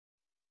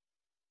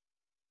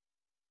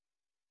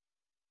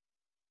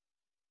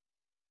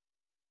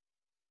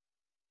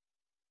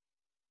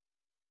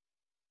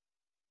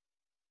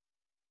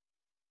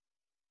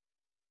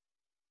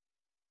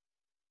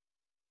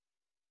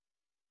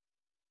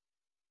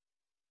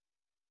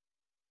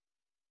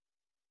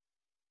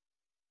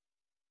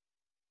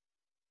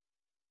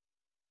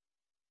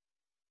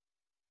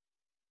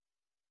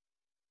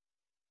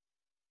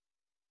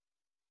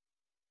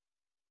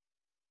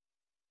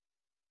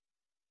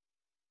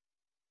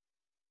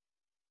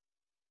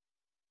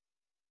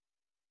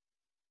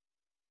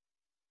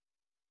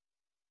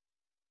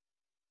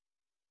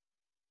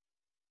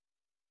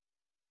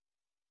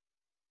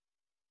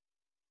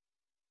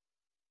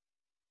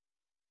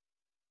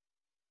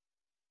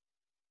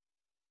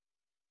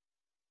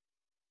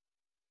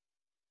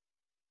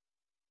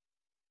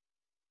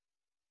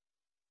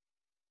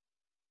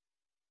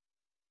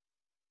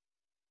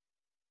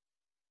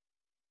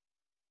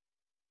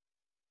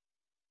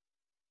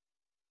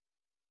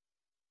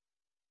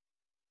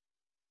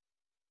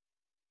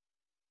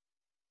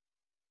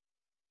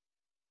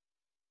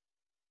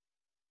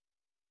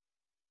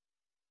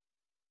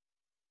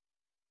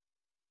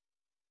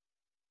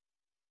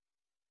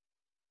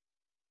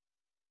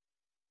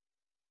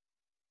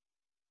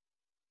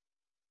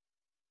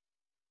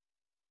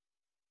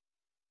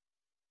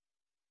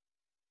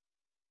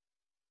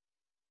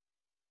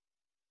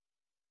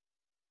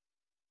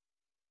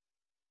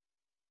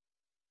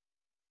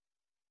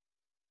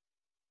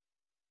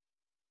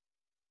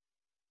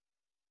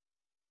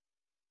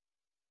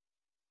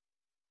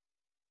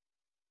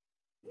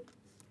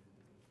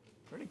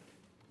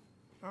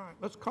All right,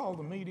 let's call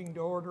the meeting to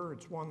order.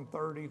 It's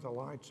 1:30, the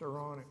lights are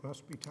on, it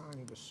must be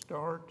time to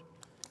start.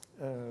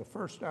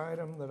 First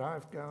item that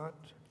I've got,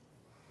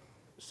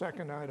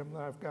 second item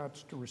that I've got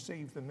is to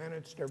receive the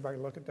minutes. Did everybody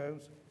look at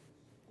those?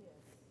 Yes.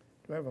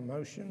 Do I have a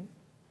motion?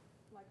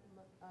 I'd like to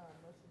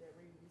motion that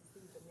we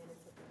receive the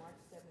minutes of the March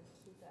 7th,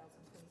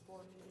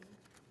 2024 meeting.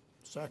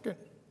 Second?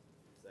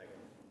 Second.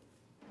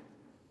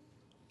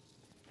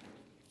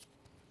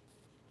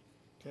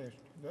 Cast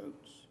your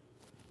votes.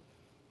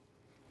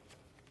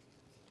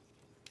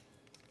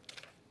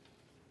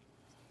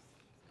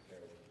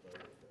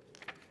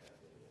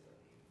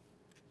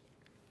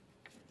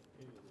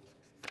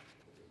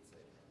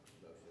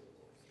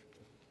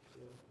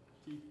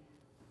 Keith,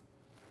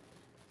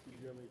 did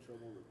you have any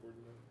trouble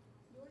recording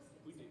that?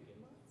 We did get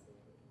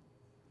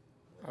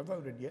I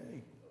voted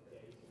yay.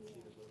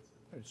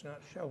 It's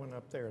not showing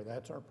up there.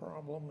 That's our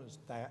problem, is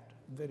that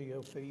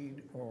video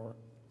feed, or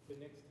the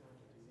next time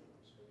it's not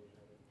showing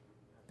how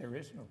there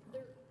is no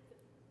problem.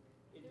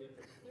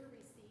 They're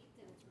received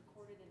and it's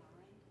recorded in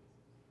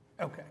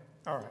our end. Okay,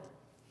 all right.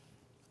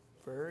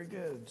 Very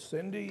good.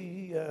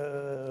 Cindy,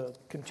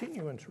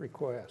 continuance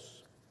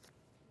requests.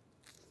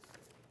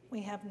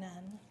 We have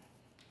none.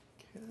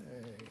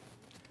 Okay.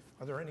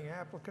 Are there any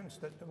applicants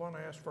that want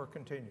to ask for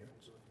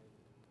continuance?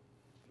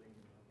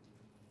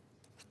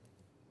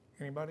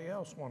 Anybody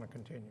else want a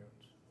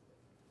continuance?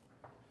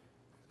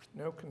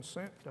 No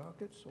consent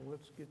docket, so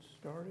let's get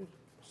started.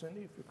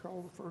 Cindy, if you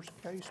call the first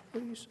case,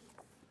 please.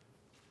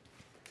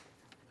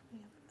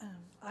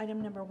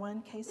 Item number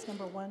 1, case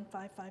number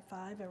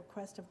 1555, a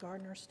request of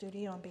Gardner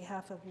Studio on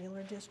behalf of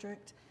Wheeler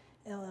District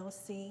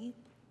LLC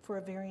for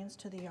a variance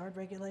to the yard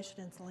regulation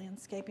and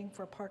landscaping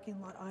for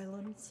parking lot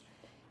islands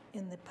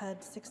in the PUD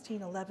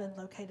 1611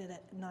 located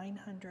at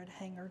 900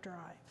 Hanger Drive.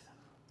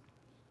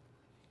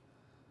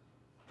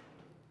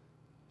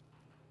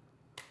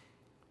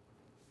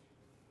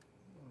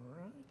 All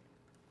right.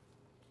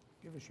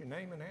 Give us your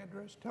name and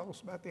address. Tell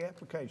us about the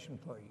application,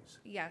 please.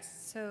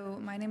 Yes, so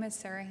my name is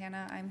Sarah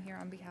Hanna. I'm here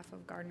on behalf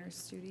of Gardner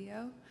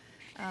Studio.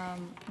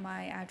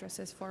 My address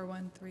is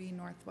 413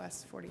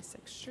 Northwest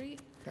 46th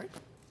Street. Okay.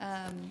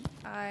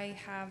 I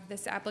have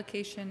this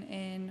application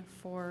in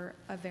for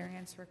a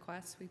variance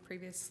request. We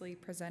previously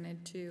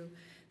presented to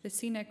the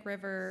Scenic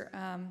River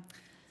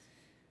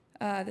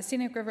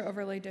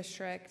Overlay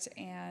District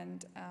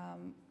and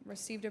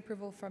received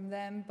approval from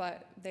them,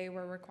 but they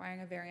were requiring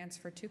a variance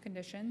for 2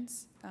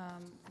 conditions.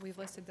 We've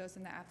listed those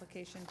in the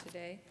application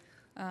today.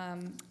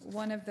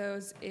 One of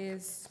those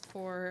is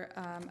for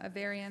a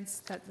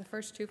variance that the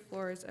first 2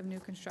 floors of new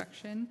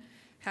construction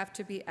have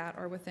to be at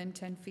or within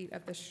 10 feet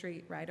of the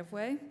street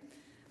right-of-way.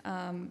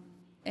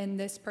 In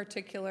this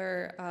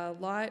particular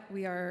lot,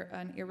 we are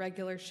an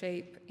irregular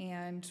shape,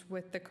 and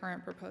with the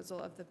current proposal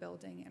of the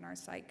building and our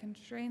site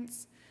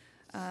constraints,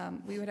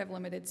 we would have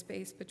limited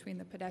space between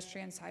the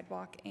pedestrian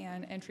sidewalk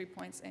and entry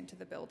points into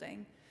the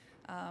building.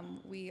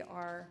 We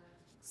are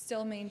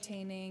still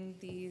maintaining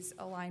these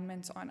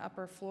alignments on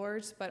upper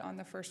floors, but on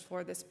the first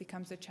floor, this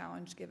becomes a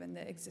challenge given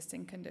the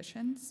existing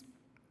conditions.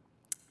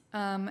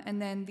 And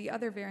then the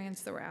other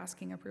variance that we're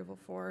asking approval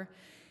for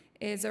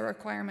is a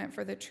requirement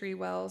for the tree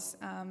wells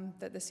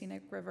that the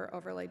Scenic River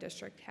Overlay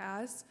District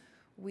has.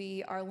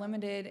 We are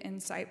limited in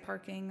site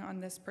parking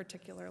on this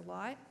particular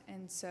lot,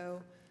 and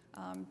so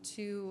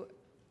to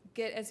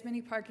get as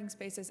many parking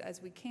spaces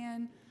as we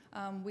can,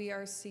 we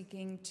are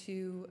seeking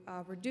to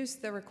reduce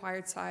the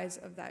required size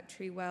of that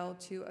tree well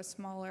to a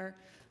smaller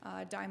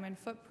diamond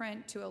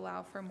footprint to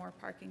allow for more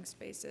parking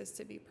spaces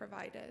to be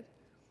provided.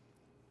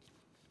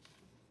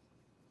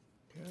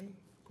 Okay.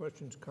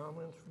 Questions,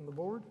 comments from the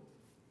board?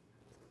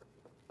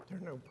 There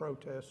are no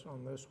protests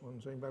on this one.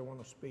 Does anybody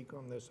want to speak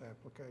on this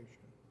application?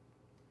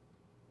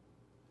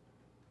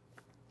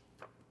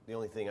 The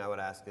only thing I would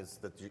ask is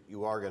that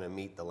you are going to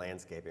meet the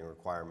landscaping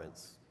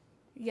requirements.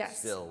 Yes.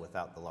 Still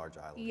without the large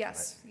island.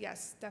 Yes, right?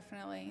 yes,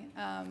 definitely.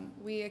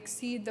 We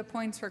exceed the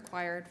points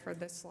required for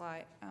this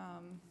lot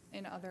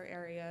in other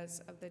areas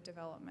of the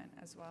development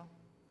as well.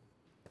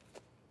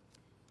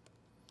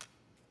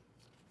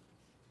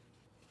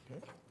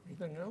 Okay.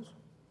 Anything else?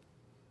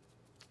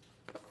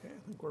 Okay, I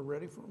think we're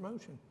ready for a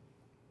motion.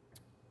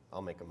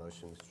 I'll make a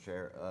motion, Mr.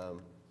 Chair.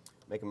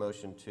 Make a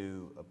motion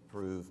to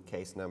approve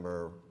case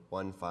number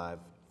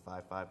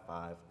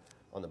 15555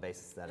 on the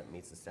basis that it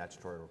meets the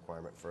statutory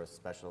requirement for a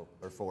special,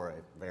 or for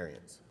a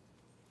variance.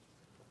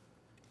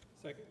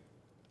 Second.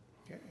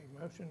 Okay,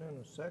 motion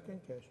and a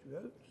second. Cast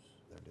your votes.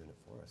 They're doing it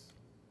for us.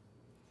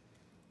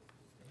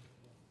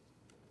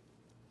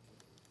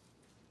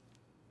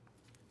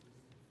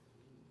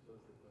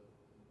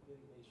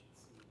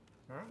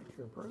 All right,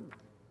 you're approved.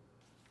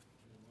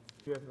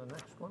 Do you have the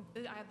next one?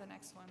 I have the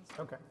next one.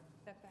 So Okay.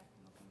 step back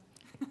and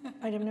open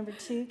it. Item number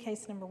 2,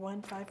 case number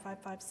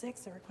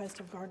 15556, a request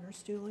of Gardner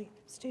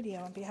Studio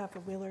on behalf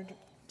of Wheeler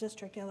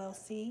District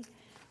LLC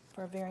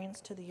for a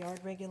variance to the yard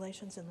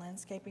regulations and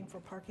landscaping for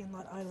parking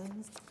lot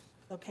islands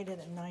located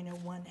at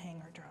 901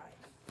 Hanger Drive.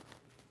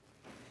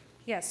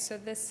 Yes, so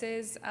this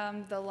is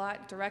the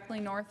lot directly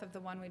north of the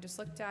one we just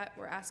looked at.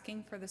 We're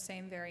asking for the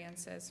same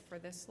variances for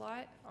this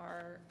lot.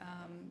 Our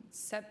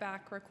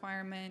setback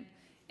requirement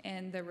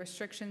and the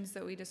restrictions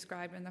that we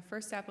described in the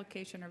first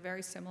application are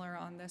very similar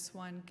on this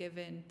one,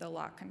 given the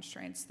lot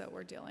constraints that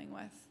we're dealing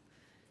with.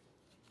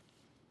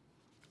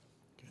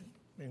 Okay.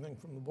 Anything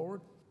from the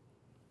board?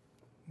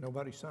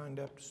 Nobody signed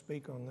up to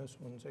speak on this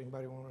one. Does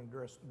anybody want to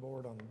address the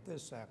board on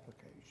this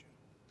application?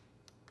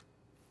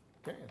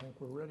 Okay, I think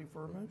we're ready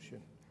for a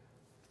motion.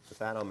 With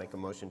that, I'll make a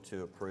motion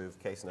to approve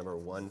case number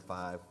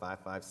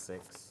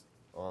 15556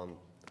 on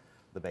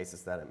the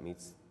basis that it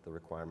meets the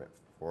requirement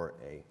for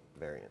a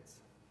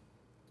variance.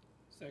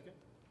 Second?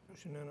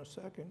 Motion and a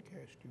second.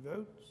 Cast your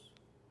votes.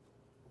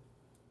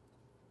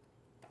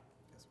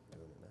 Guess we're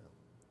doing it now.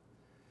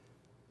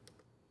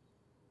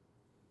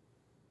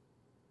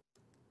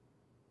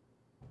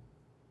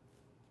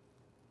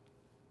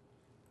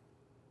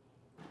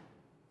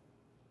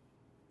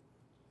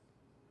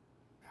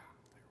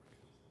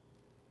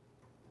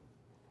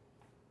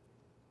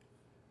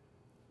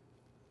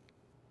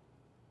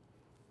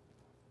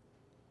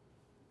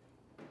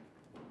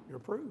 You're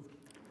approved.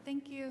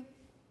 Thank you.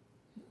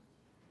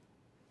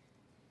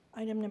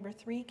 Item number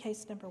 3,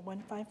 case number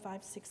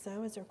 15560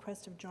 is a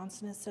request of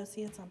Johnson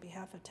Associates on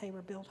behalf of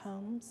Tabor Built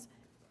Homes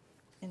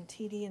and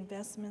TD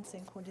Investments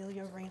and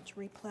Cordelia Ranch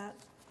replat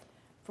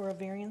for a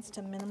variance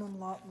to minimum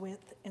lot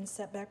width and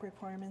setback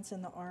requirements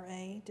in the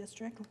RA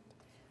district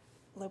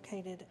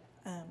located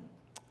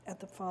at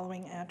the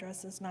following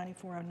addresses: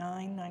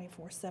 9409,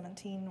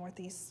 9417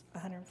 Northeast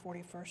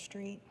 141st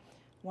Street,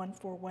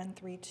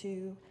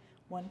 14132,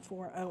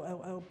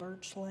 14000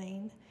 Birch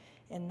Lane,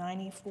 and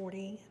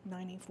 9040,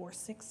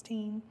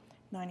 9416,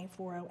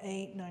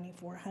 9408,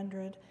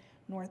 9400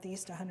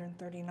 Northeast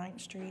 139th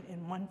Street,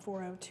 and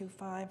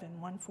 14025 and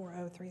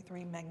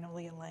 14033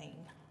 Magnolia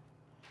Lane.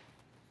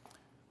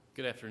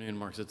 Good afternoon,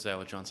 Mark Zitzow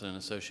with Johnson &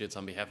 Associates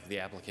on behalf of the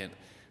applicant.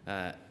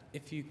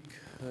 If you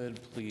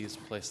could please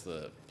place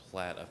the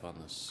plat up on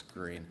the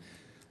screen.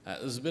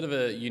 This is a bit of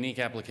a unique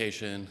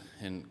application,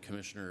 and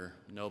Commissioner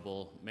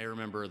Noble may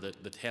remember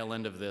the tail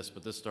end of this,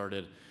 but this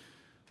started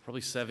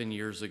probably 7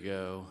 years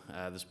ago.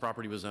 This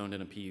property was owned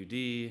in a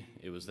PUD.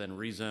 It was then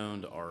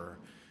rezoned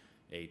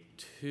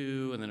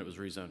RA2, and then it was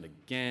rezoned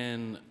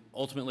again.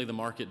 Ultimately, the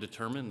market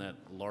determined that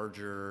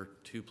larger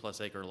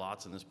 2+ acre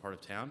lots in this part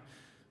of town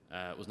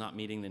was not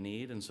meeting the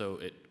need, and so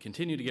it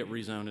continued to get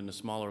rezoned into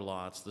smaller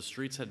lots. The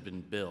streets had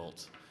been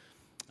built,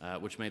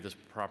 which made this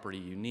property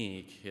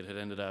unique. It had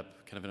ended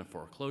up kind of in a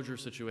foreclosure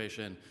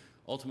situation.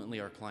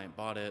 Ultimately, our client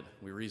bought it,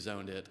 we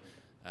rezoned it,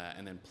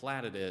 and then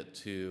platted it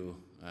to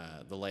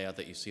the layout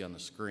that you see on the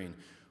screen.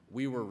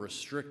 We were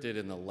restricted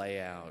in the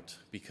layout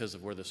because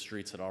of where the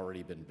streets had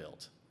already been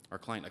built. Our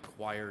client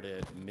acquired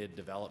it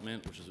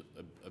mid-development, which is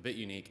a bit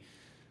unique.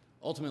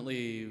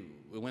 Ultimately,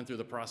 we went through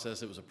the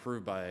process. It was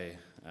approved by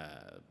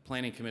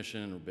Planning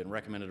Commission, been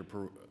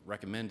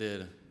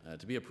recommended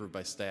to be approved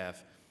by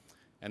staff,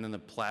 and then the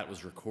plat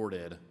was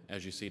recorded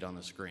as you see it on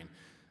the screen.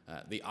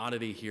 The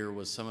oddity here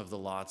was some of the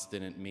lots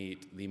didn't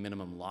meet the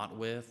minimum lot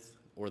width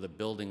or the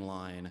building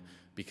line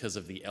because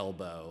of the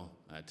elbow.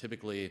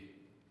 Typically,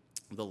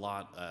 the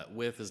lot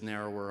width is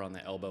narrower on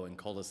the elbow in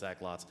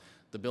cul-de-sac lots.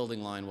 The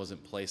building line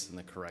wasn't placed in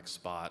the correct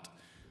spot,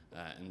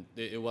 and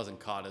it wasn't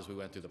caught as we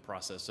went through the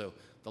process. So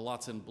the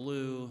lots in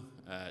blue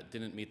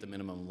didn't meet the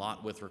minimum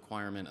lot width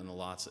requirement, and the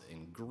lots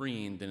in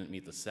green didn't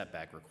meet the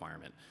setback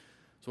requirement.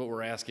 So what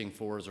we're asking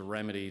for is a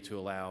remedy to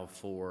allow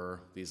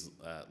for these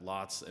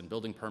lots and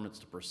building permits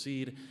to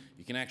proceed.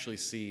 You can actually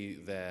see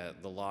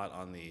that the lot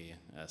on the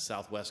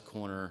southwest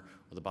corner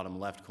or the bottom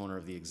left corner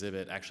of the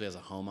exhibit actually has a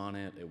home on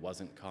it. It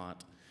wasn't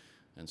caught.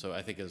 And so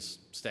I think as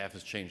staff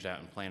has changed out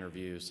in plan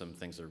review, some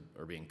things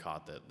are being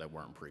caught that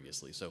weren't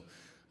previously. So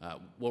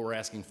what we're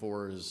asking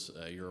for is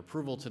your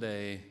approval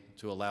today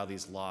to allow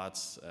these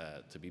lots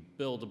to be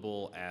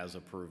buildable as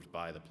approved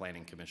by the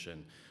Planning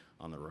Commission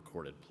on the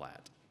recorded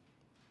plat.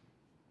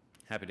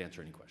 Happy to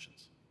answer any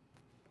questions.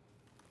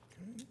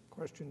 Okay.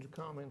 Questions or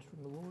comments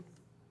from the board?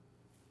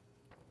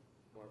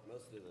 Mark,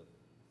 most of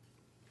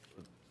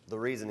the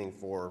reasoning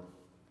for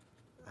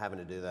having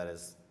to do that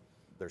is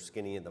they're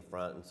skinny in the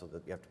front, and so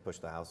that you have to push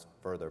the house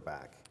further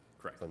back.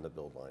 Correct. From the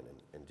build line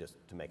and just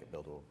to make it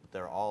buildable.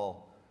 They're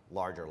all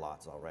larger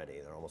lots already.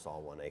 They're almost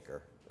all 1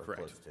 acre or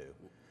Correct. close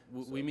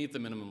to. We meet the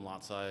minimum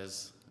lot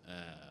size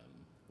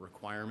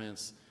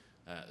requirements.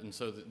 And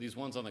so these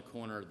ones on the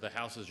corner, the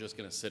house is just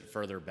going to sit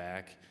further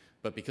back.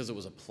 But because it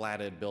was a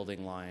platted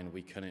building line,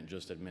 we couldn't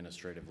just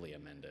administratively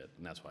amend it,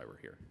 and that's why we're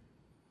here.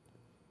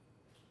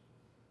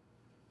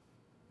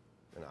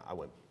 And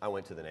I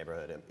went to the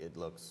neighborhood. It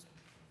looks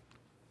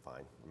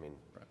fine. I mean,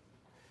 Right.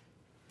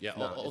 Yeah,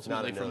 it's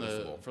not ultimately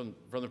noticeable.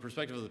 from the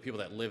perspective of the people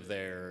that live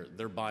there,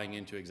 they're buying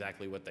into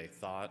exactly what they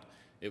thought.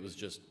 It was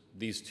just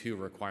these two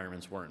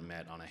requirements weren't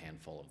met on a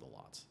handful of the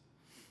lots.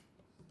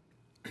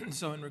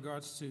 So in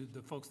regards to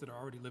the folks that are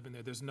already living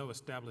there, there's no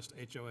established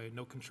HOA,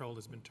 no control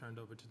has been turned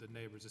over to the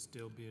neighbors, it's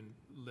still being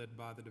led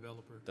by the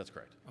developer? That's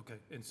correct. Okay,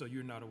 and so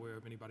you're not aware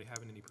of anybody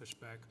having any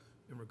pushback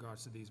in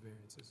regards to these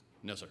variances?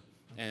 No, sir.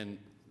 And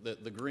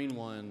the green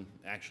one,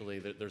 actually,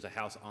 there's a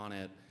house on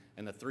it,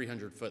 and the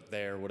 300-foot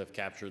there would have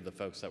captured the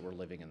folks that were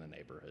living in the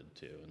neighborhood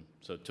too. And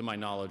so to my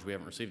knowledge, we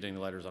haven't received any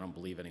letters. I don't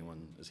believe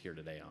anyone is here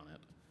today on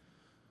it.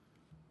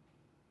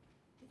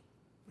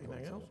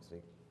 Anything else?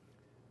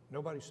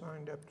 Nobody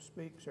signed up to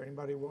speak, so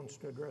anybody wants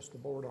to address the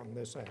board on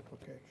this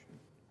application?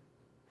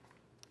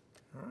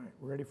 All right,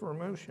 ready for a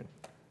motion?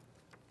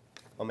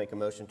 I'll make a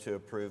motion to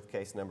approve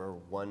case number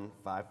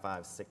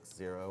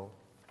 15560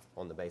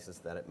 on the basis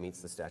that it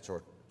meets the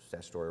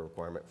statutory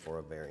requirement for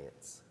a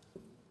variance.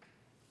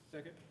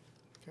 Second.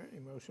 Okay,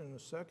 motion and a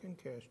second,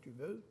 cast your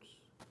votes.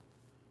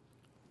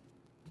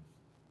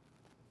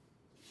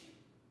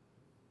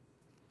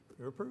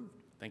 You're approved.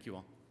 Thank you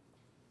all.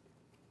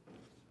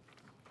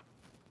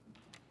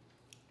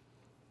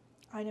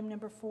 Item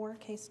number 4,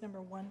 case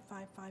number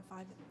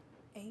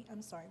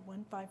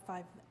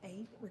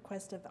 1558,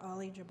 request of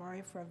Ali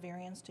Jabari for a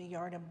variance to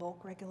yard and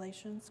bulk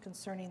regulations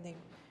concerning the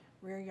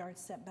rear yard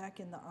setback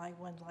in the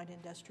I-1 Light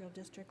Industrial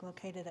District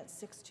located at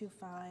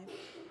 625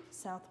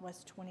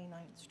 Southwest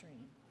 29th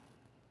Street.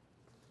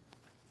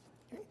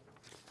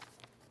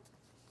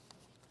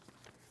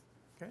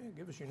 Okay,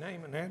 give us your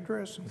name and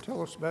address and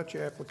tell us about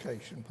your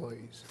application,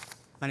 please.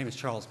 My name is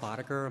Charles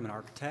Boddicker. I'm an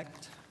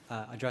architect.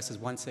 Address is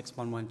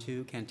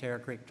 16112 Cantera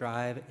Creek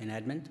Drive in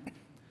Edmond.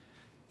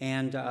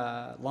 And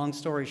long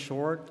story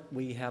short,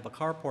 we have a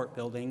carport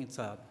building. It's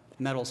a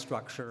metal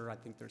structure. I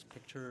think there's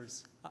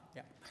pictures.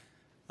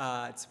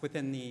 It's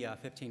within the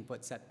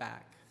 15-foot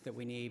setback that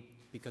we need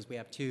because we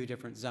have 2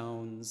 different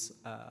zones,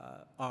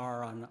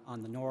 R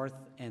on the north,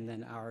 and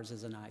then ours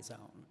is an I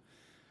zone.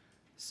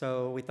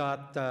 So we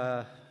thought,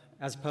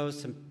 as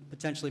opposed to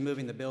potentially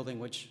moving the building,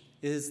 which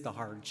is the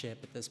hardship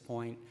at this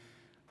point,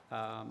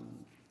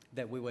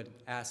 that we would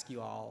ask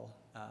you all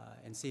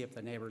and see if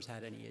the neighbors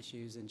had any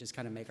issues and just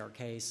kind of make our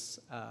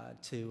case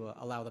to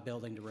allow the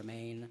building to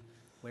remain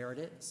where it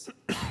is.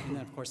 And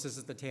then, of course, this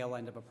is the tail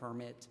end of a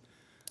permit.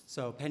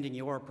 So pending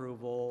your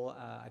approval,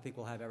 I think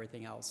we'll have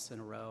everything else in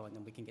a row, and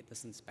then we can get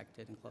this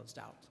inspected and closed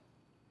out.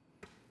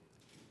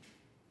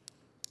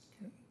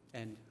 Okay.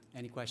 And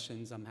any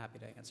questions, I'm happy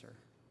to answer.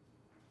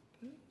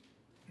 Okay.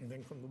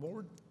 Anything from the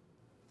board?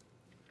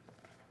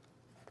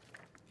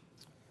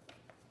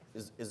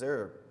 Is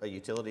there a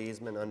utility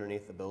easement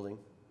underneath the building?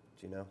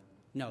 Do you know?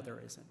 No, there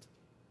isn't.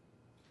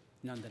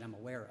 None that I'm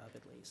aware of,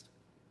 at least.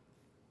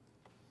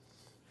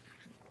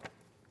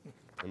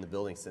 And the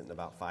building's sitting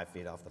about 5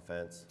 feet off the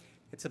fence?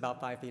 It's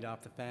about 5 feet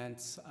off the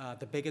fence.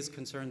 The biggest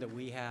concern that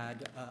we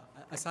had,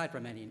 aside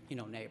from any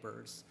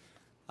neighbors,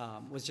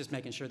 was just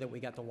making sure that we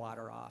got the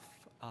water off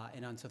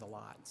and onto the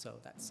lot. So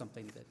that's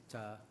something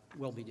that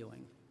we'll be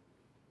doing.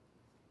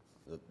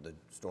 The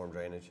storm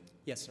drainage?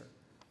 Yes, sir.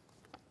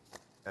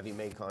 Have you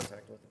made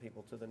contact with the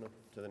people to the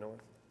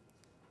north?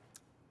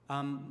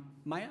 I'm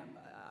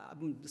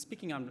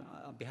speaking on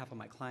behalf of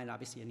my client,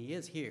 obviously, and he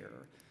is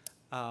here.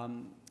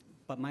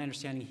 But my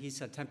understanding,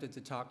 he's attempted to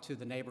talk to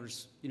the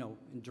neighbors, in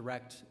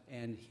direct,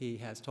 and he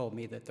has told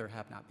me that there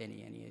have not been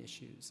any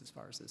issues as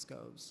far as this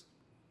goes.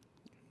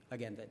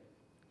 Again, that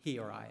he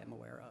or I am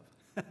aware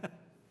of.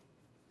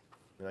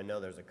 And I know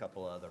there's a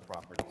couple other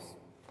properties,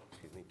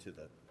 to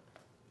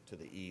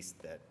the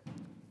east that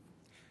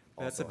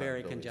That's also a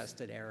very have buildings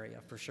congested area,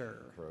 for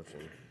sure.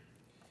 approaching.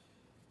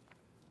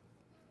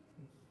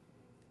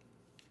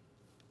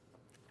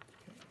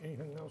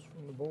 Anything else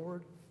from the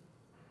board?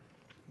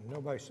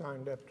 Nobody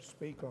signed up to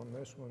speak on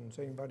this one. Does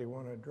anybody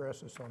want to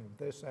address us on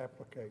this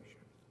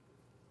application?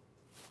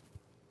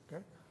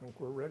 Okay, I think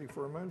we're ready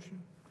for a motion.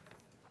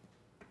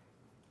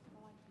 I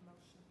like the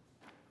motion.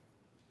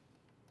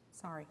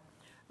 Sorry.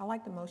 I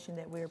like the motion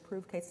that we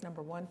approve case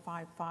number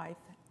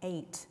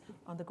 1558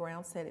 on the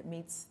grounds that it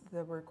meets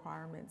the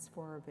requirements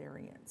for a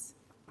variance.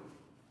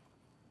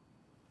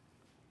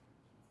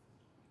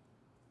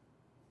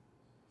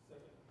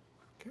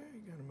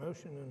 Okay, got a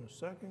motion and a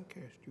second.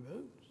 Cast your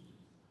votes.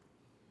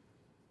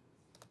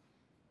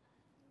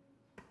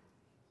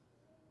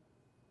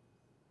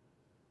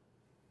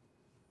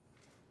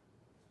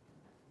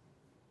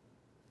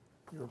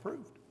 You're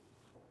approved.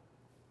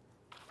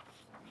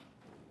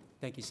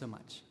 Thank you so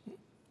much.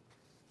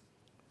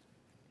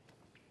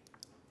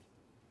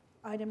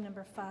 Item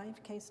number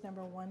 5, case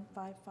number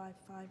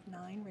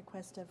 15559,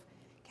 request of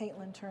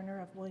Caitlin Turner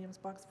of Williams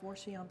Box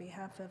Forshey on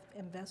behalf of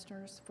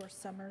Investors for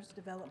Summers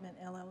Development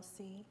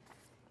LLC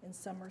in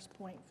Summers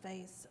Point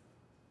Phase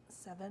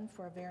 7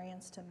 for a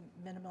variance to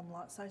minimum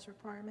lot size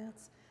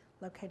requirements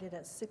located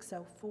at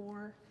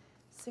 604,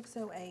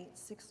 608,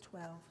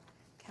 612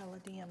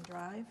 Caladium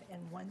Drive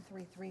and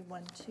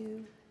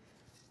 13312,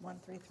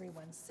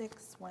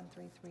 13316,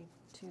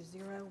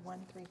 13320,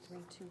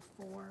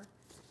 13324,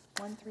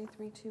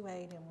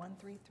 13328, and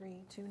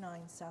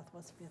 13329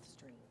 Southwest 5th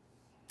Street.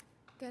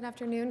 Good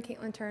afternoon,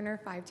 Caitlin Turner,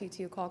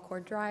 522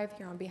 Colcord Drive,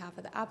 here on behalf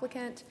of the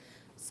applicant.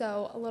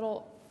 So a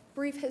little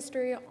brief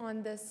history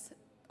on these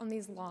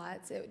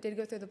lots. It did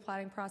go through the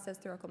platting process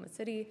through Oklahoma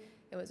City.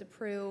 It was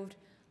approved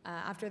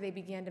after they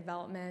began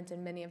development,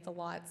 and many of the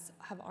lots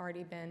have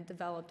already been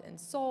developed and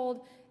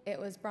sold. It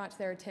was brought to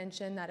their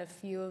attention that a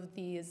few of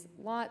these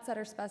lots that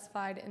are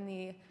specified in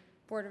the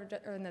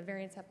in the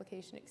variance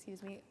application,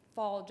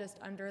 fall just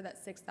under that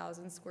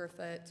 6,000 square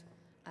foot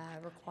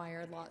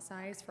required lot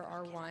size for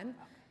R1.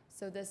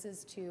 So this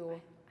is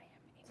to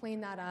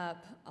clean that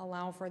up,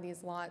 allow for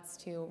these lots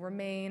to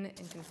remain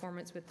in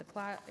conformance with the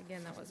plat,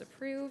 again, that was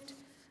approved.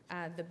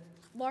 The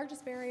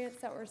largest variance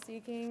that we're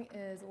seeking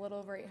is a little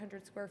over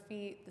 800 square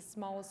feet. The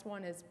smallest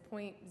one is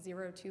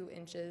 0.02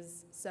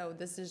 inches. So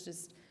this is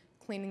just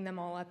cleaning them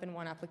all up in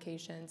one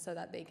application so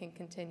that they can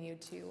continue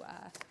to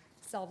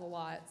sell the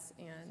lots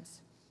and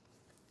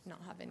not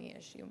have any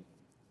issue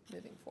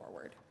moving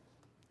forward.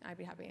 I'd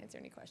be happy to answer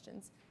any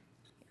questions.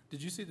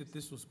 Did you see that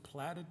this was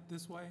platted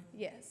this way?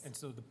 Yes. And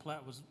so the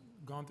plat was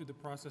gone through the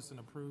process and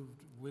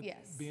approved with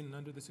Yes. being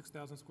under the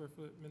 6,000 square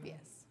foot minimum?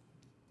 Yes.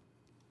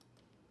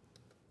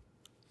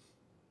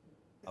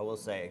 I will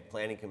say,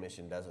 Planning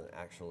Commission doesn't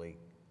actually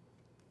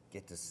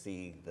get to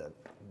see the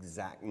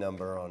exact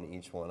number on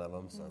each one of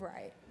them, so.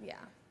 Right, yeah.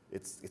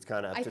 It's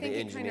kind of up to the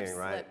engineering,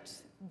 right? I think it kind of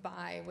slipped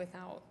by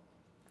without,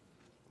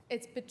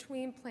 it's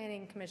between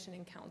Planning Commission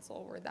and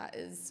Council where that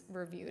is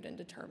reviewed and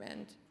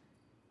determined.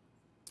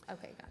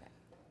 Okay, got it.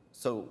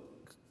 So,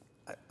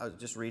 I was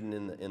just reading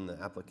in the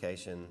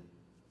application,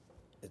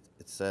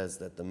 it says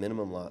that the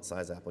minimum lot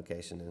size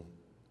application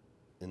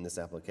in this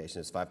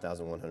application is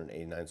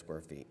 5,189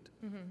 square feet.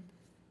 Mm-hmm.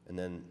 And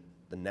then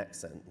the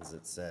next sentence,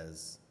 it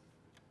says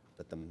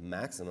that the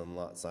maximum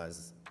lot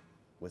size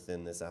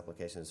within this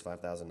application is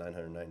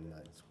 5,999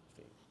 square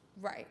feet.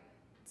 Right.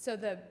 So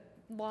the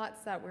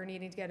lots that we're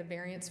needing to get a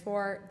variance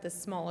for, the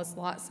smallest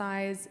lot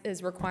size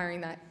is requiring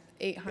that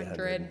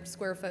 800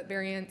 square foot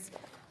variance,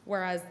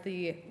 whereas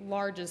the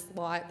largest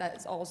lot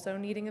that's also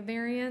needing a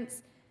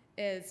variance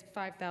is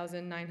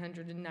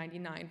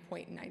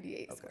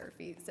 5,999.98 square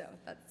feet. So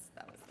that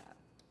was that,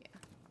 yeah.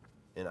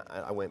 And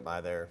I went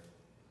by there.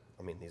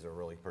 I mean, these are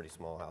really pretty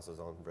small houses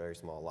on very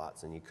small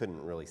lots, and you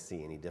couldn't really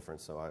see any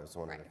difference, so I was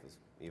wondering Right. if it's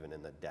even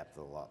in the depth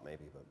of the lot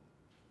maybe, but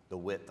the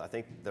width, I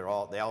think they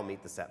all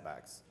meet the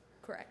setbacks,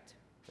 Correct.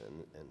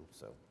 and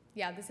so.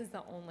 Yeah, this is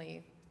the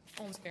only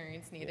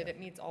variance needed. Yeah. It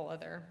meets all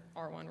other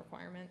R1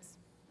 requirements.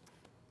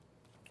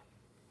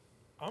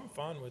 I'm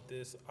fine with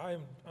this.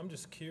 I'm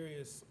just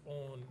curious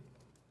on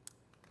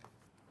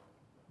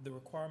the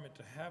requirement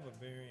to have a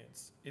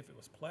variance if it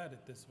was platted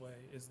this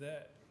way. Is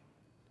that,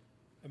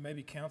 and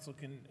maybe council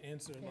can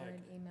answer, There like,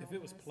 an email if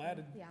it was has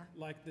platted yeah.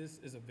 like this,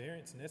 is a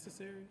variance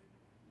necessary?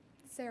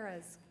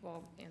 Sarah's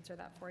will answer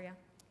that for you.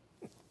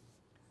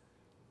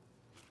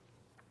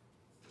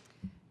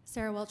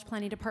 Sarah Welch,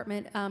 Planning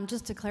Department.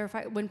 Just to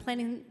clarify, when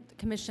Planning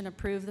Commission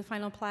approved the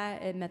final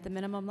plat, it met the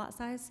minimum lot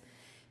size.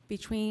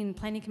 Between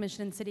Planning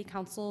Commission and City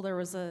Council, there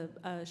was a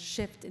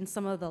shift in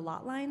some of the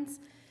lot lines,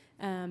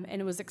 and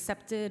it was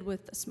accepted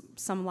with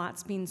some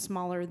lots being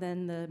smaller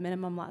than the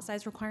minimum lot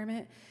size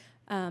requirement.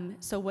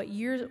 So what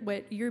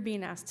you're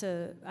being asked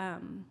to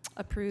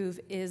approve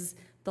is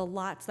the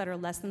lots that are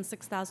less than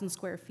 6,000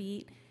 square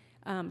feet,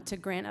 to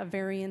grant a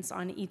variance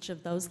on each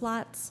of those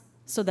lots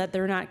so that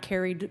they're not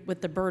carried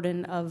with the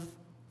burden of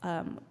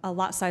a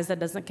lot size that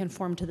doesn't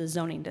conform to the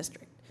zoning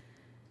district.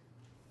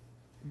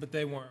 But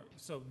they weren't,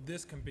 so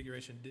this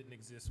configuration didn't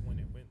exist when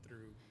it went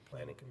through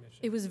Planning Commission?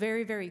 It was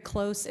very, very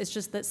close. It's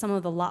just that some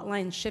of the lot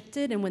lines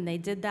shifted, and when they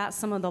did that,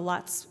 some of the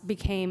lots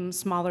became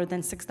smaller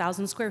than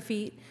 6,000 square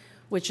feet,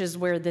 which is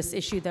where this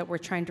issue that we're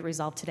trying to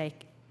resolve today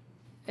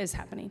is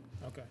happening.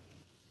 Okay.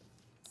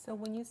 So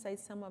when you say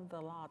some of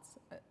the lots,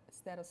 is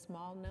that a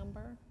small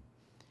number?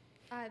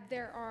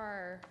 There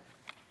are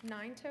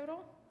 9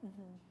 total.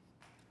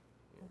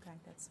 Okay,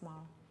 that's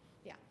small.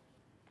 Yeah.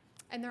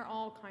 And they're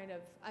all kind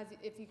of,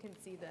 if you can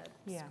see the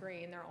Yeah.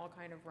 screen, they're all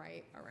kind of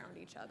right around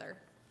each other.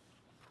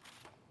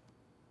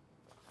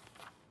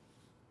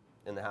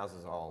 And the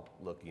houses all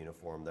look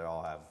uniform. They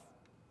all have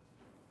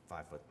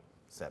 5-foot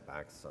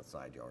setbacks on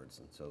side yards,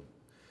 and so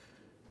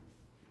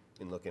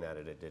in looking at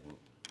it,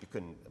 you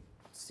couldn't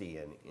see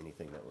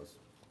anything that was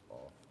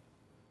off.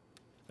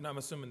 And I'm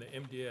assuming the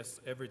MDS,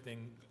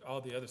 everything,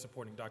 all the other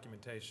supporting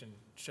documentation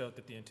showed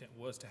that the intent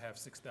was to have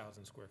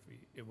 6,000 square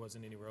feet. It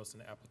wasn't anywhere else in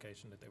the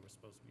application that they were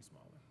supposed to be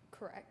smaller.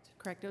 Correct.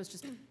 Correct, it was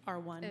just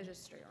R1. It was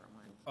just straight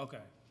R1. Okay,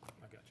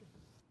 I got you.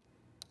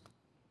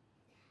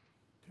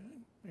 Okay,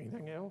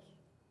 anything else?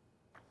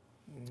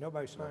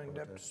 Nobody signed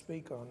up to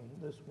speak on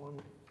this one.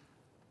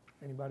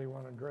 Anybody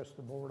want to address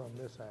the board on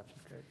this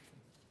application?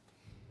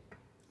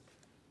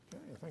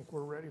 Okay, I think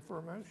we're ready for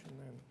a motion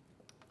then.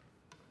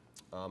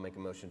 I'll make a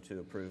motion to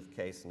approve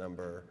case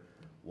number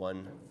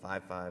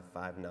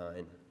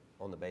 15559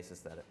 on the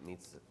basis that it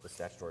meets the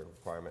statutory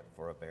requirement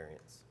for a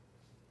variance.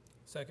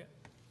 Second?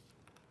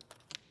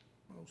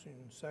 Motion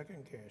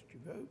second, cast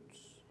your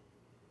votes.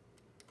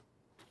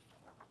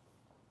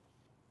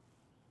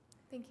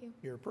 Thank you.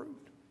 You're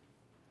approved.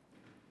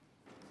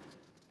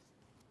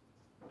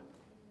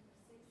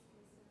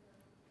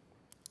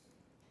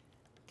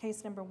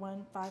 Case number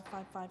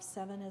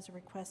 15557 is a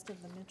request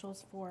of the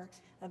Mitchells for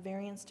a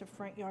variance to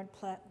front yard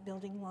plat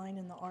building line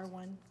in the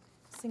R1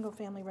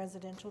 single-family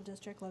residential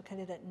district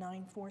located at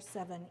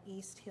 947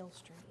 East Hill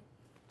Street.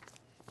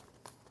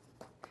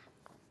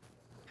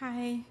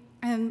 Hi,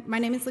 my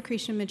name is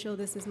Lucretia Mitchell.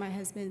 This is my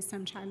husband,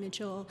 Sunshine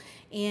Mitchell,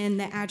 and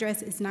the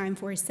address is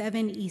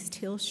 947 East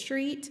Hill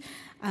Street.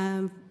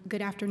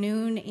 Good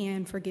afternoon,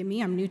 and forgive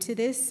me, I'm new to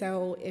this,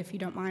 so if you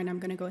don't mind, I'm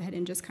going to go ahead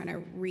and just kind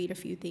of read a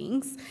few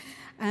things.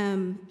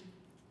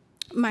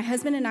 My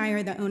husband and I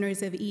are the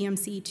owners of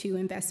EMC2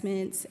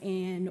 Investments,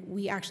 and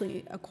we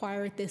actually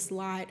acquired this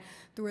lot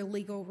through a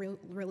legal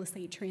real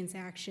estate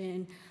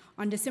transaction.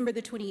 On December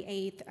the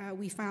 28th,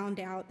 we found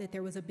out that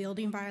there was a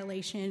building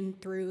violation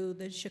through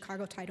the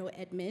Chicago Title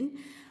Admin,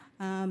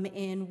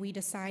 and we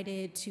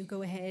decided to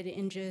go ahead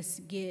and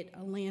just get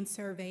a land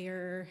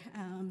surveyor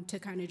to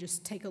kind of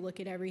just take a look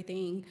at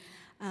everything,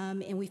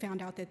 and we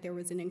found out that there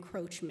was an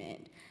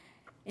encroachment.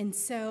 And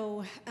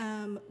so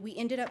we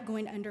ended up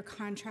going under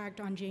contract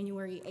on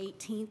January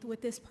 18th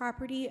with this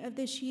property of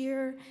this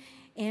year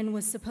and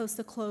was supposed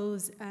to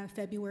close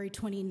February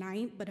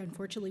 29th, but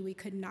unfortunately we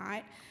could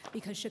not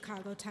because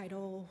Chicago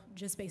Title,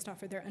 just based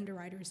off of their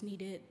underwriters,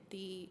 needed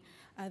the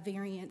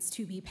variance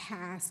to be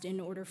passed in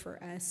order for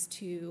us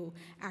to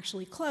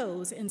actually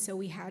close. And so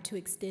we had to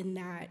extend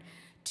that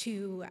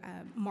to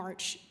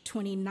March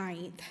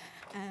 29th.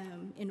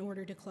 In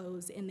order to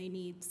close, and they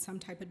need some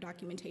type of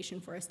documentation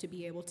for us to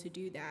be able to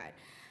do that.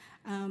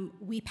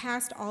 We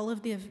passed all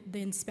of the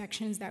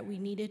inspections that we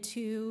needed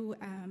to,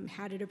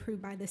 had it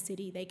approved by the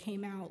city. They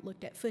came out,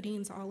 looked at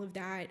footings, all of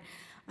that,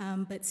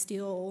 but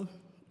still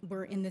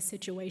we're in this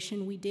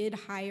situation. We did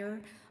hire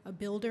a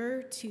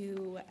builder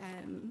to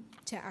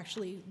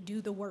actually do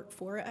the work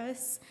for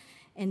us.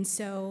 And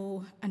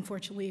so,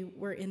 unfortunately,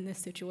 we're in this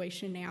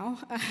situation now.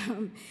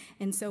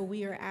 And so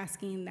we are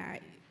asking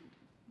that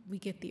we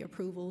get the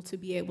approval to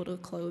be able to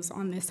close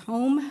on this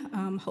home,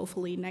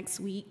 hopefully next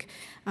week.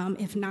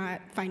 If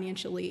not,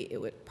 financially, it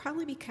would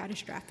probably be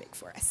catastrophic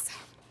for us.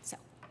 So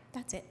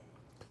that's it.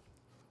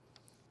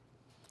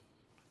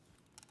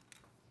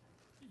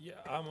 Yeah,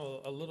 I'm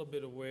a little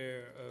bit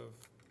aware of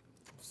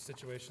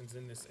situations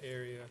in this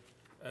area.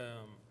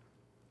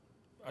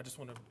 I just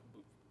want to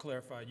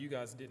clarify, you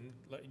guys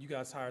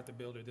hired the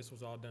builder. This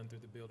was all done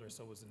through the builder,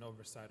 so it was an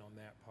oversight on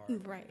that part.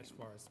 Right. As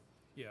far as,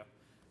 yeah.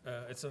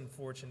 It's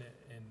unfortunate,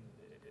 and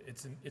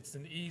it's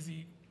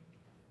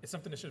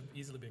something that should have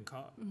easily been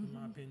caught, in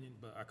my opinion,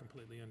 but I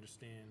completely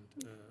understand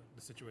the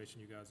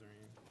situation you guys are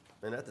in.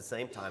 And at the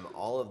same time,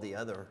 all of the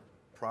other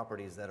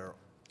properties that are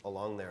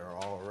along there are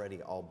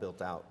already all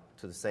built out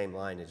to the same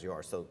line as you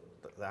are, so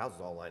the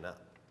houses all line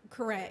up.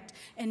 Correct.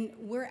 And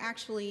we're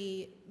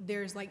actually,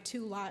 there's like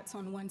 2 lots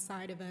on one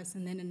side of us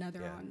and then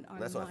another on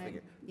That's one. what I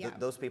figured. Yeah.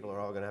 Those people are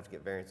all going to have to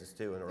get variances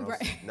too, and or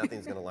else Right.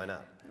 nothing's going to line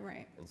up.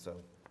 Right. And so,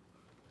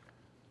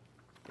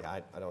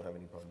 yeah, I don't have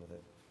any problem with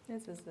it.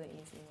 This is the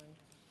easy one.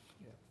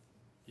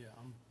 Yeah,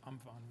 I'm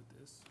fine with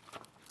this.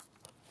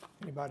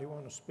 Anybody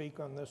want to speak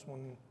on this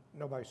one?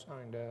 Nobody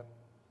signed up.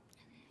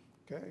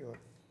 Okay,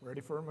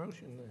 ready for a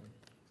motion then.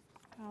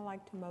 I'd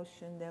like to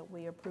motion that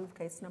we approve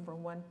case number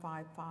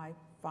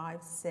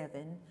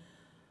 15557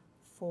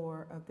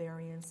 for a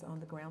variance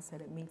on the grounds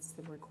that it meets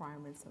the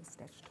requirements of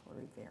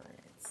statutory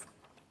variance.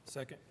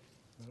 Second.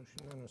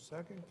 Motion and a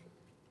second.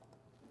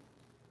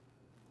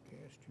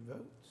 Cast your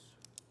votes.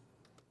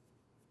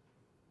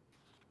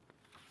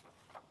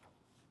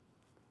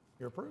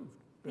 You're approved.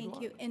 Good Thank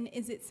luck. you. And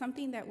is it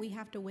something that we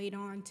have to wait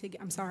on to,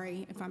 I'm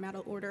sorry if I'm out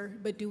of order,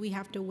 but do we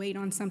have to wait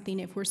on something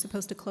if we're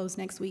supposed to close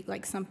next week,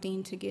 like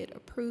something to get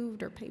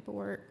approved or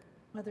paperwork?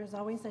 Well, there's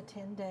always a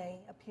 10-day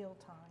appeal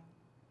time,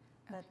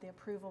 but the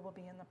approval will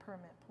be in the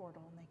permit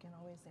portal, and they can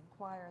always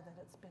inquire that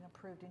it's been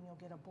approved, and you'll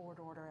get a board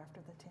order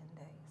after the 10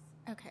 days.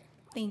 Okay,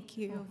 thank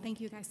you.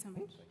 Thank you guys so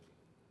much.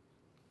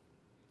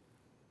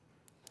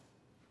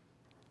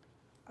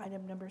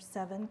 Item number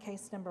 7,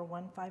 case number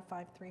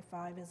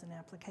 15535 is an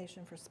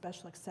application for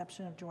special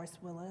exception of Joyce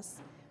Willis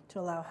to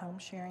allow home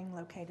sharing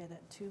located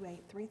at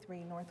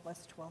 2833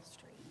 Northwest 12th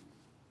Street.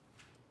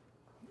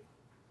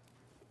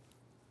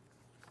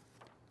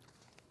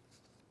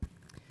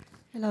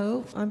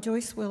 Hello, I'm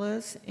Joyce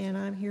Willis, and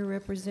I'm here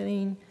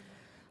representing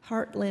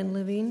Heartland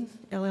Living,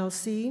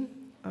 LLC,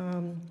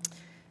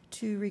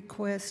 to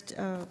request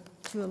to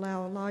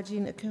allow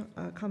lodging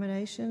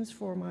accommodations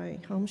for my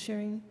home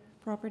sharing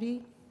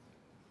property.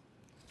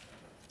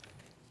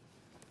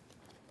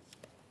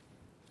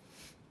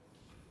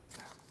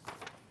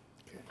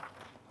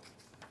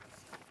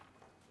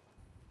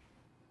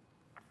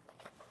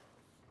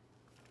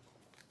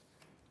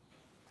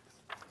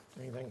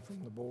 Anything from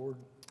the board?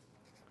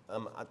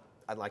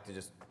 I'd like to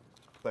just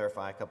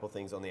clarify a couple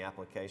things on the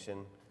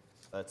application.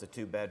 It's a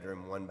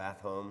 2-bedroom,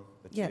 1-bath home.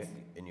 But Yes.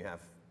 And you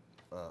have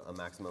a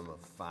maximum of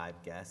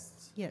 5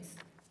 guests. Yes.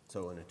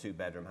 So in a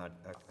 2-bedroom, how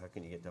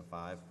can you get to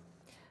 5?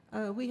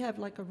 We have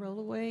like a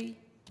rollaway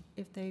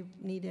if they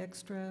need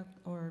extra,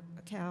 or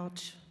a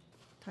couch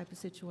type of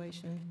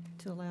situation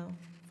to allow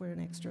for an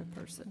extra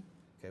person.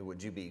 Okay,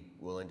 would you be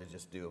willing to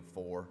just do a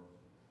 4?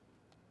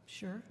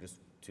 Sure. Just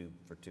 2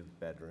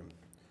 bedroom?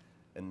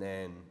 And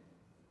then,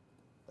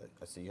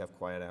 I see you have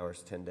quiet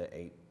hours 10 to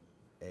 8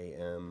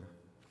 a.m.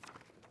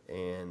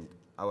 And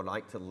I would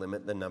like to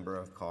limit the number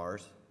of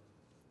cars.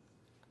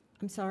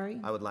 I'm sorry?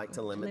 I would like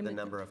to limit the Limit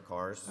the- number of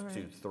cars All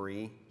to right.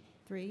 3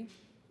 3?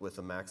 with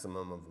a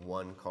maximum of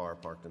 1 car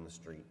parked in the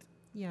street.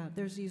 Yeah,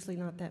 there's usually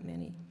not that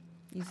many.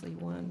 Usually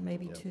 1,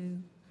 maybe Yep.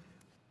 2.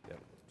 Yep,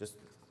 just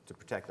to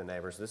protect the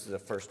neighbors. This is the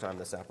first time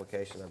this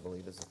application, I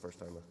believe, is the first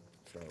time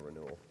it's not a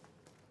renewal.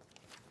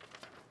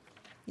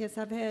 Yes,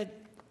 I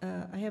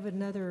have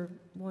another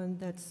one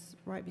that's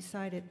right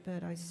beside it,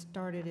 but I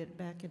started it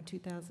back in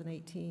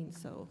 2018,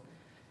 so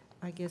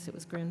I guess it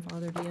was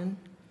grandfathered in.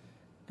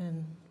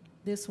 And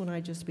this one I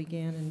just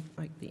began in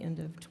like the end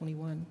of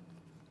 '21.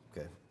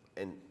 Okay,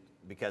 and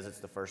because it's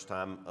the first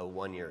time, a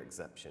 1-year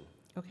exception.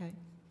 Okay.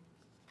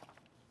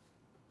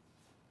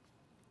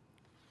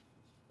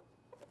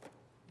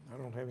 I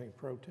don't have any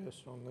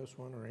protests on this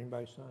one or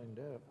anybody signed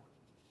up.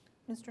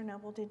 Mr.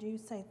 Noble, did you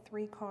say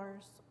 3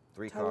 cars?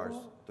 3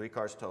 Total?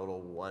 cars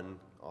total, 1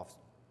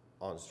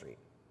 on street,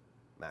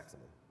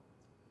 maximum.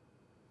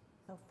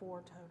 So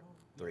 4 total?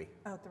 3,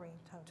 Oh, 3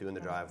 total. 2 in the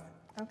drive,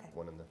 Okay.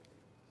 1 in the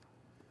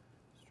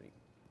street.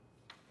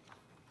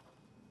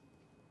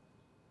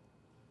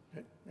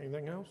 Okay,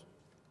 anything else?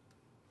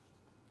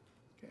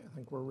 Okay, I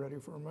think we're ready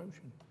for a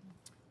motion.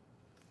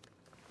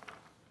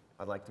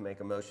 I'd like to make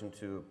a motion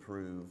to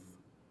approve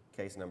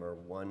case number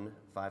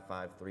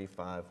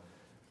 15535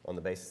 on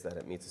the basis that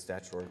it meets the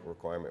statutory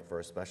requirement for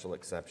a special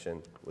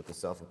exception with the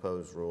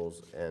self-imposed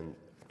rules and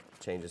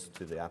changes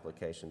to the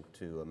application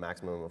to a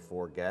maximum of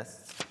 4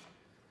 guests,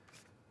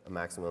 a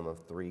maximum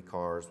of 3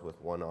 cars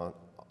with 1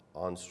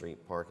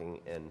 on-street parking,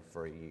 and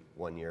for a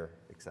 1-year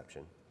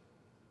exception.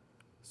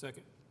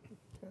 Second.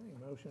 Okay,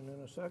 motion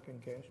and a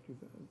second, cast your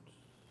votes.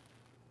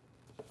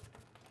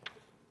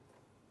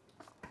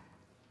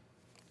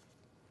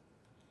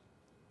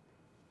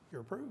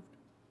 You're approved.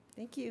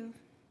 Thank you.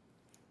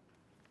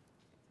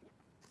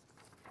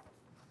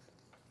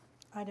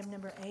 Item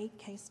number 8,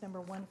 case number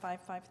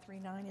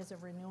 15539 is a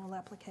renewal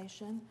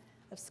application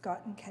of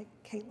Scott and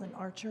Caitlin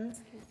Archer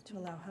to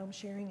allow home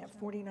sharing at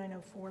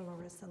 4904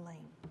 Larissa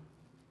Lane.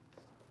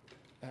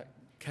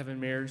 Kevin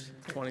Mears,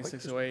 Wait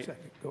 2608. just a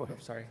second. Go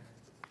ahead. Sorry,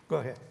 Go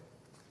ahead.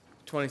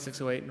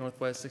 2608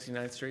 Northwest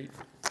 69th Street.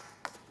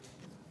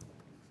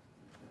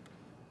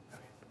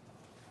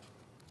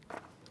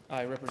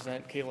 I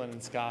represent Caitlin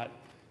and Scott.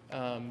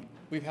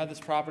 We've had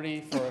this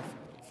property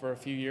for a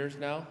few years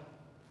now.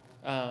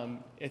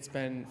 It's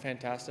been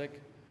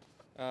fantastic.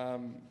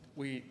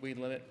 We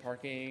limit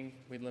parking,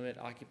 we limit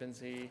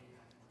occupancy,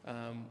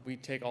 we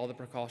take all the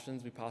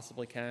precautions we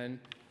possibly can,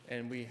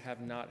 and we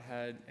have not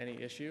had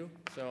any issue.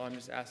 So I'm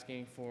just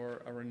asking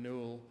for a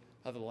renewal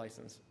of the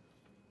license.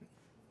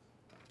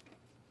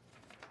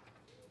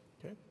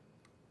 Okay.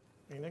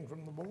 Anything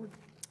from the board?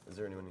 Is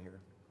there anyone here?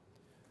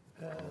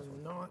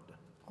 Not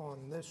on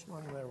this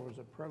one. There was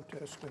a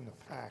protest in the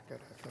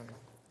packet, I think.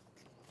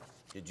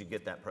 Did you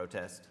get that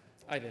protest?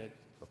 I did.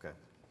 Okay.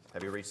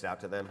 Have you reached out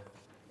to them?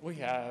 We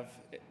have.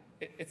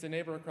 It's a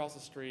neighbor across the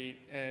street,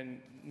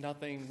 and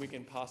nothing we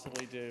can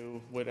possibly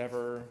do would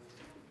ever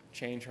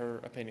change her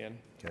opinion,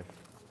 Okay.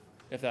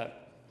 if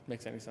that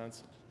makes any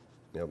sense.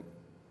 Yep.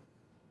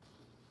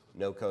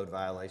 No code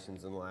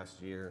violations in the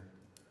last year?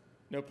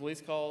 No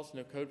police calls,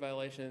 no code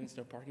violations,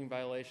 no parking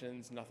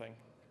violations, nothing.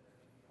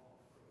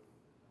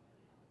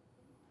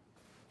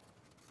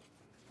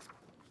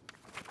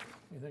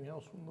 Anything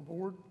else from the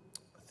board?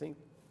 I think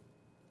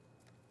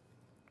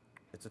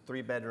it's a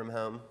 3-bedroom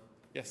home.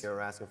 Yes.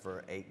 You're asking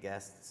for 8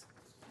 guests.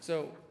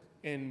 So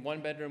in 1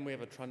 bedroom, we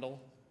have a trundle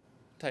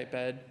type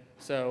bed.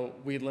 So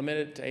we limit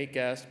it to 8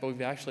 guests, but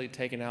we've actually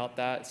taken out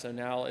that. So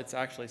now it's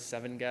actually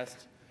 7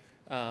 guests.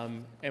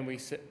 And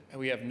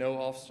we have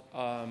no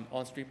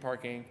on-street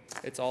parking.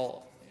 It's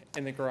all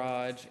in the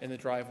garage, in the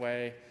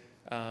driveway.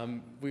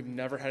 We've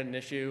never had an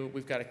issue.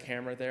 We've got a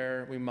camera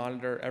there. We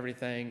monitor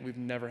everything. We've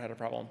never had a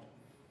problem.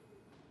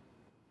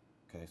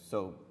 Okay,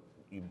 so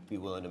you'd be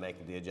willing to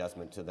make the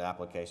adjustment to the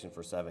application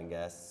for 7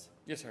 guests?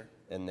 Yes, sir.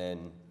 And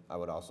then I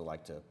would also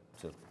like to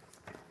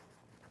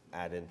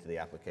add into the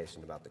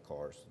application about the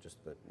cars,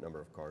 just the number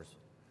of cars.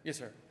 Yes,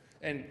 sir.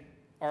 And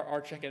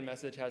our check-in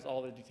message has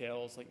all the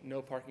details, like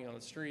no parking on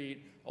the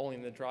street, only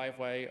in the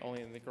driveway,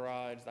 only in the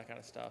garage, that kind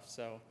of stuff.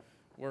 So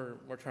we're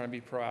trying to be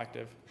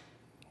proactive.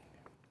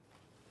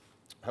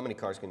 How many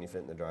cars can you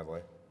fit in the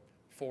driveway?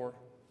 4.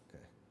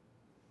 Okay.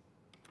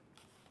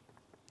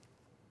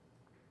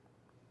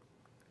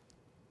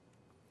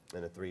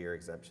 And a 3-year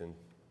exemption.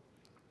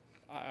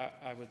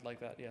 I would like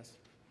that, yes.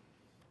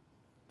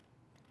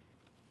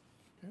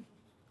 Okay.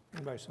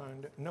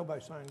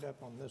 Nobody signed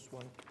up on this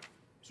one.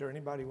 Is there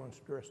anybody who wants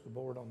to address the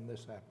board on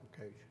this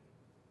application?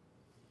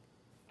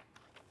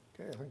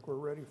 Okay, I think we're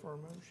ready for a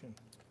motion.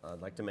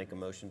 I'd like to make a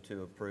motion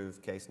to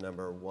approve case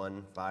number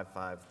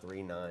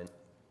 15539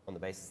 on the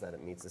basis that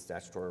it meets the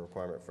statutory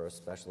requirement for a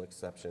special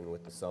exception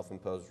with the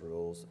self-imposed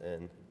rules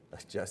and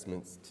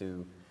adjustments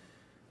to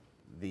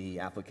the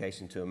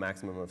application to a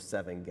maximum of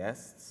 7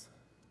 guests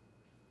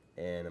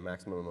and a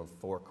maximum of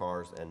 4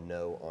 cars and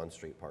no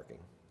on-street parking.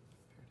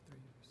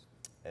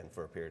 And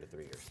for a period of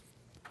 3 years.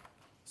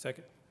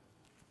 Second.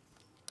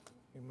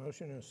 A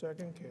motion and a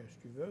second, cast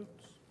your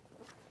votes.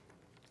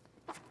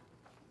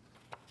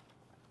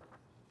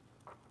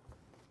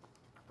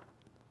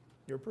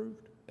 You're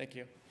approved. Thank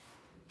you.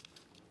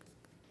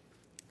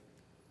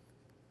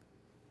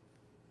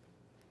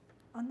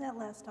 On that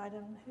last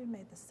item, who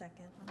made the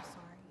second? I'm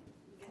sorry.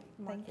 Okay,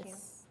 thank you.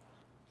 Marcus.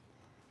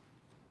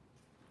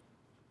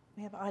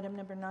 We have item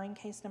number 9,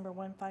 case number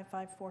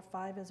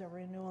 15545 is a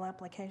renewal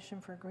application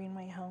for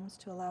Greenway Homes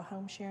to allow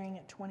home sharing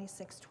at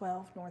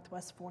 2612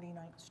 Northwest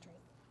 49th Street.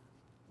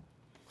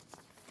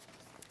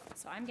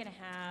 So I'm going to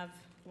have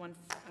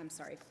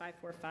 545,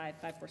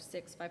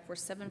 546,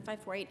 547,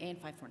 548, and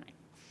 549.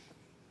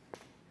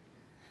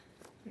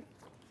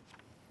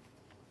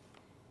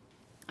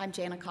 I'm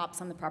Jana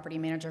Copps. I'm the property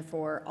manager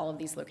for all of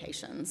these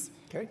locations.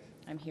 Okay.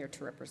 I'm here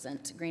to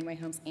represent Greenway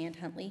Homes and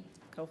Huntley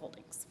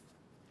Co-Holdings.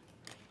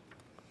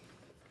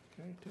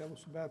 Okay, tell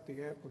us about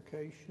the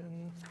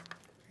application,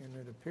 and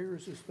it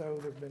appears as though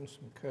there have been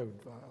some code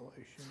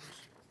violations.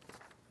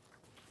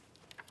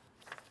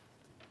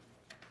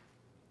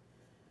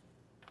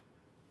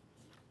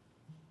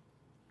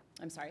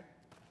 I'm sorry?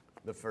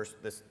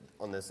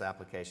 On this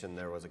application,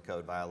 there was a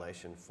code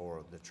violation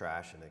for the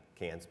trash and the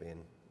cans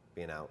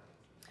being out.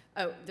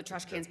 Oh, the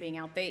trash cans being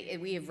out.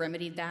 We have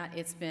remedied that.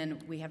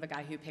 We have a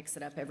guy who picks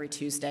it up every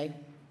Tuesday.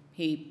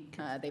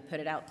 They put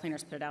it out,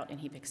 cleaners put it out, and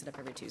he picks it up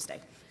every Tuesday.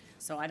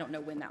 So I don't know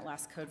when that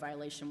last code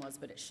violation was,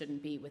 but it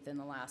shouldn't be within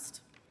the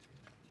last,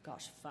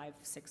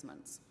 5-6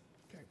 months.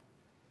 Okay.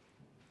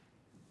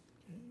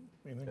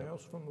 Anything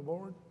else from the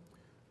board?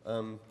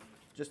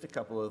 Just a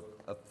couple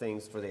of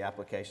things for the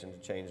application to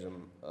change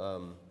them.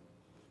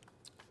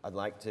 I'd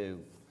like to,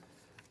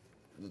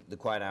 the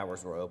quiet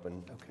hours were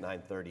open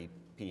 9:30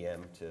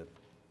 p.m. to,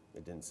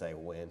 it didn't say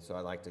when, so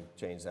I'd like to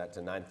change that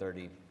to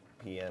 9:30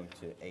 p.m.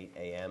 to 8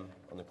 a.m.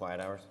 on the quiet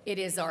hours. It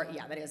is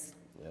that is,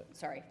 Yep.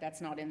 sorry,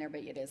 that's not in there,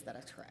 but that is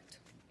correct.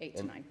 8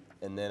 to 9.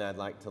 And then I'd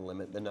like to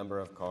limit the number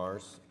of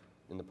cars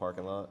in the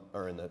parking lot,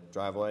 or in the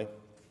driveway.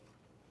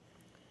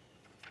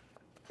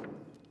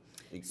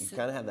 You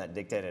kind of have that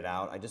dictated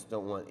out. I just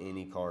don't want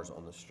any cars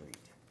on the street.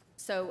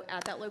 So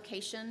at that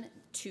location,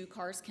 2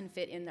 cars can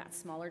fit in that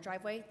smaller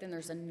driveway. Then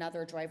there's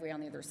another driveway on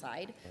the other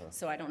side.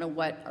 So I don't know,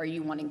 what are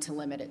you wanting to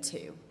limit it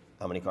to?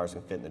 How many cars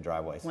can fit in the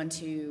driveway? 1,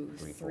 2,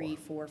 3,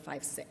 4,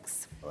 5,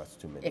 6. Oh, that's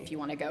too many. If you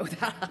want to go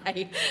that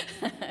high.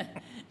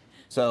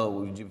 So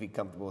would you be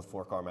comfortable with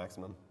 4-car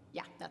maximum?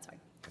 Yeah, that's fine.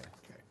 Okay.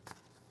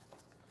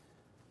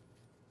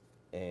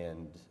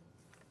 And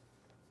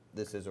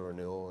this is a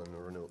renewal,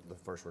 and the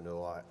first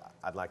renewal,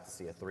 I'd like to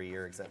see a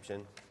 3-year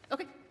exemption.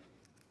 Okay.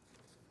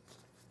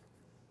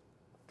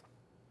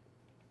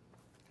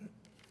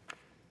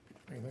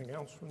 Anything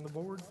else from the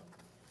board?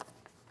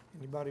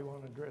 Anybody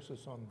want to address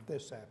us on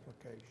this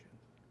application?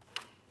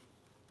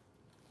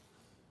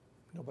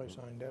 Nobody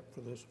signed up for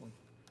this one.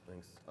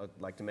 Thanks. I'd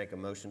like to make a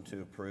motion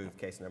to approve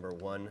case number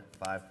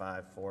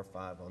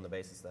 15545 on the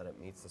basis that it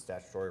meets the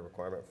statutory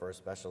requirement for a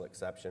special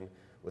exception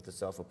with the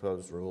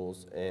self-imposed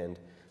rules and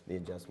the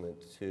adjustment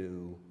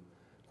to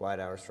quiet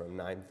hours from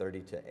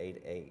 9:30 to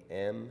 8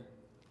 a.m.,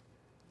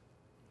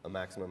 a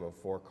maximum of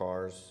 4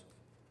 cars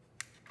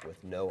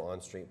with no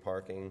on-street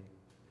parking,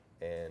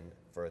 and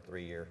for a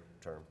 3-year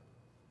term.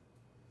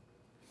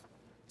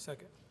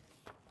 Second.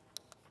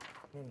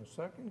 In a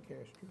second,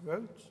 cast your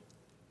votes.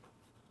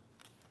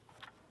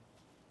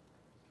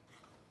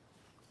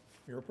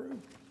 You're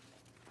approved.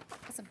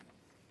 Awesome.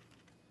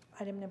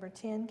 Item number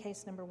 10,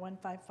 case number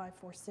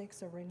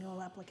 15546, a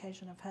renewal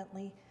application of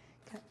Huntley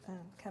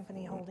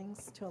Company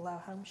Holdings to allow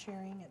home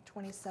sharing at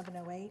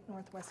 2708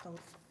 Northwest.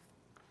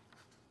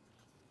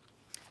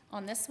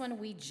 On this one,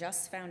 we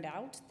just found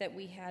out that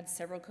we had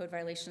several code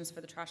violations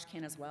for the trash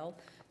can as well.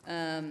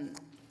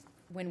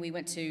 When we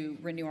went to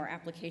renew our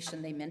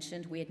application, they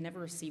mentioned we had never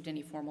received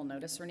any formal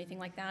notice or anything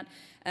like that.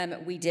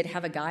 We did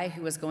have a guy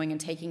who was going and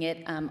taking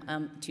it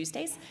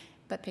Tuesdays,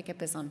 but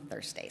pickup is on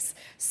Thursdays.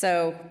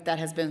 So that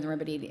has been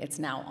remedied. It's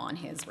now on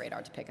his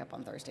radar to pick up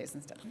on Thursdays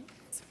instead of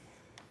Mondays.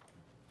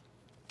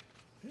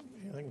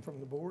 Anything from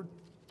the board?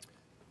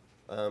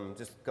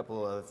 Just a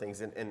couple of other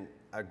things, and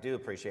I do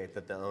appreciate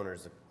that the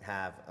owners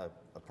have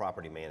a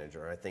property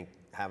manager. I think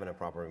having a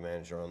property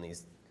manager on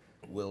these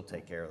will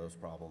take care of those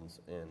problems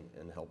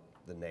and help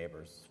the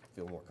neighbors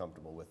feel more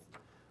comfortable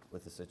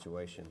with the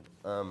situation.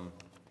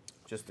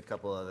 Just a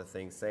couple other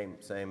things, same,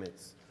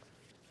 it's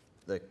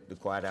the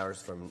quiet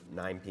hours from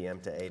 9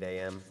 p.m. to 8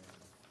 a.m.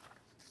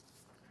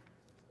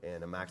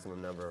 and a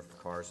maximum number of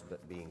cars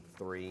being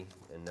 3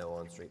 and no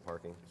on-street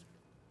parking.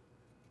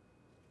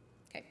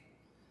 Okay.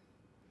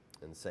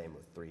 And same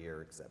with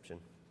 3-year exception.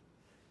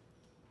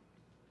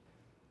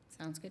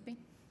 Sounds good to me.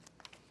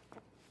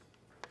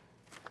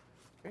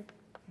 Okay.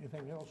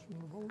 Anything else from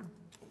the board?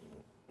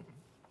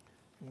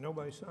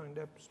 Nobody signed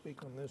up to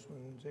speak on this one.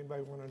 Does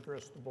anybody want to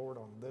address the board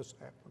on this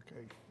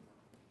application?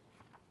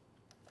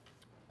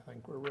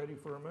 think we're ready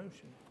for a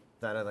motion.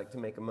 That I'd like to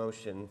make a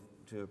motion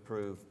to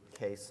approve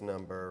case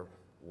number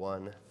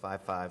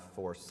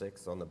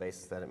 15546 on the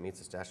basis that it meets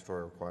the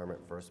statutory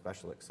requirement for a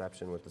special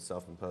exception with the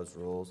self-imposed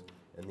rules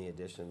and the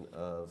addition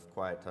of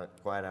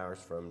quiet hours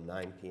from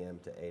 9 p.m.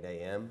 to 8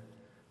 a.m.,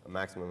 a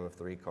maximum of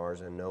 3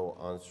 cars and no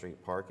on-street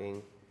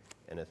parking,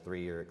 and a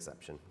 3-year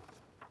exception.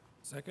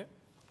 Second?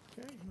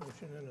 Okay,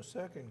 motion and a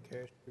second.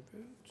 Cast your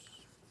votes.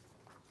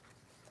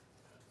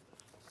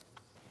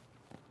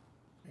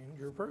 And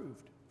you're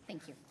approved.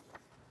 Thank you.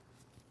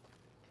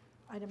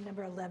 Item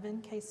number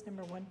 11, case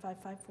number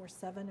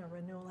 15547, a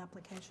renewal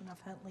application of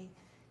Huntley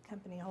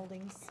Company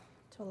Holdings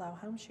to allow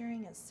home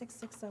sharing at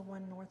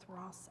 6601 North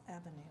Ross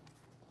Avenue.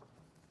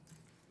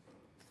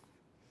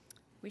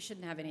 We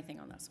shouldn't have anything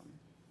on this one.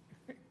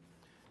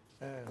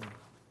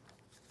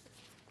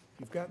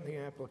 You've gotten the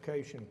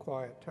application,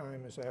 quiet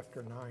time is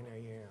after 9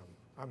 a.m.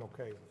 I'm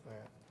okay with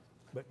that.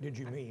 But did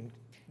you mean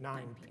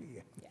 9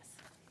 p.m.? Yes.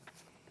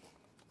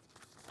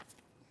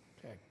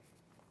 Okay.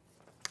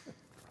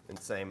 And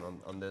same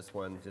on this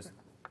one, just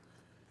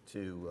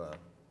to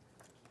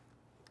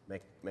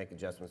make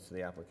adjustments to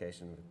the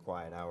application, the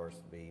quiet hours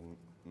to be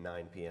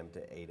 9 p.m.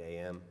 to 8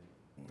 a.m.,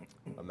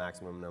 a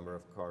maximum number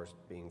of cars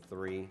being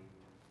 3,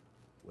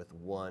 with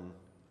 1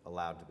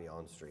 allowed to be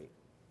on street,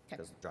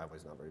 because the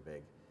driveway's not very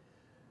big,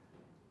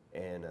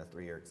 and a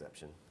 3-year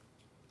exception.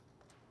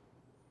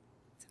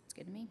 Sounds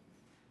good to me.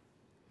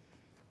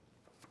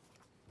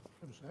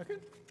 Have a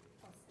second?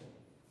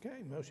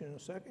 Okay, motion and a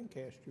second.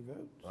 Cast your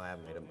votes. Well, I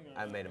haven't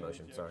made a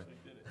motion, sorry.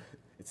 It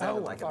Oh,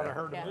 sounded I like thought I that.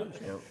 heard a Yeah.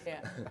 motion.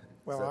 Yep.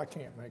 Well, So- I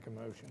can't make a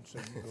motion, so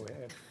you go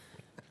ahead.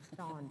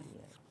 Dawn did.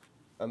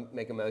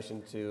 Make a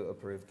motion to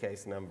approve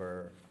case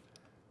number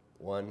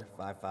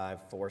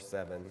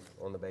 15547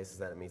 on the basis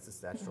that it meets the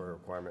statutory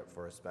requirement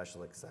for a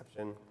special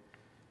exception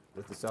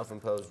with the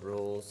self-imposed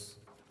rules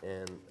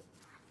and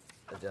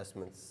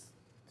adjustments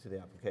to the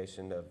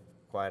application of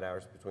quiet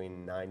hours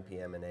between 9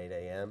 p.m. and 8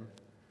 a.m.,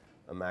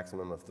 a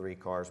maximum of 3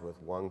 cars with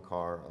 1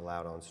 car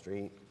allowed on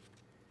street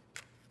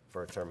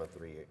for a term of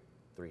 3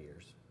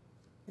 years.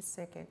 A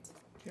second.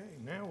 Okay,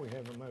 now we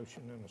have a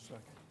motion and a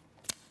second.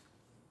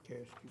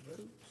 Cast your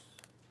votes.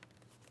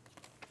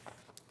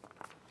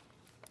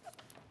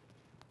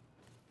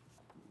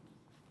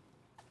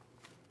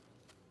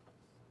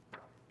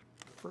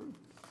 Approved.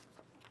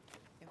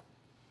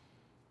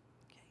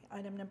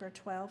 Item number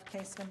 12,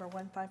 case number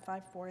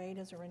 15548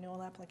 is a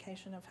renewal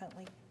application of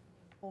Huntley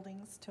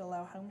Holdings to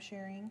allow home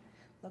sharing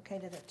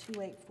located at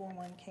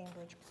 2841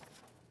 Cambridge.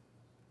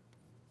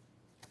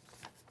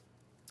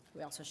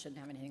 We also shouldn't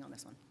have anything on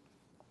this one.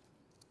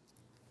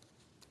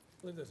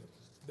 I believe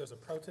there's a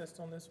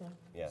protest on this one?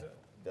 Yeah, Is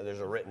that- there's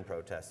a written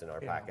protest in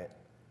our Yeah. packet.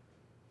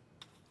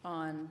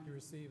 You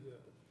received the,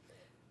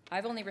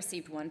 I've only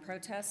received one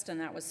protest,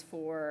 and that was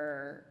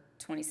for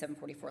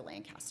 2744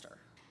 Lancaster.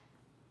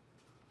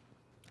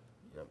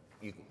 Yep.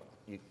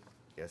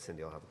 Yeah,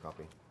 Cindy, I'll have a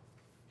copy.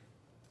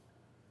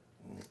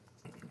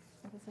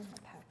 It was in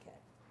the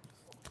packet.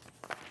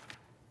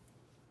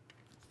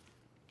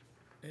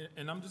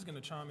 and I'm just going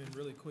to chime in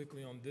really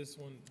quickly on this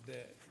one,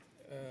 that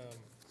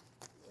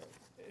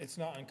it's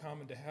not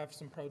uncommon to have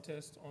some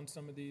protests on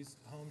some of these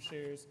home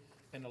shares,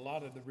 and a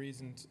lot of the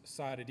reasons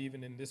cited,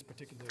 even in this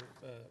particular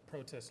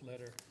protest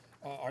letter,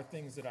 are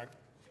things that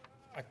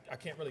I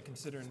can't really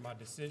consider in my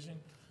decision.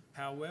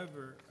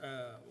 However,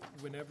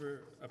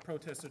 whenever a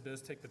protester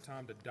does take the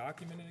time to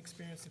document an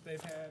experience that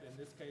they've had, in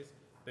this case,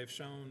 they've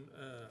shown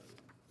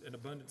an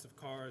abundance of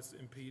cars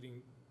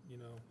impeding,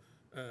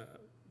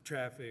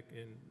 traffic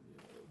and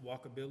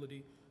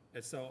walkability.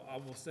 And so I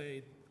will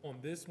say on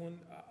this one,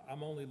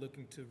 I'm only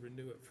looking to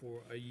renew it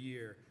for a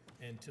year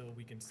until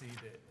we can see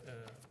that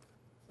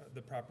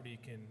the property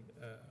can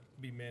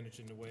be managed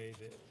in a way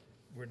that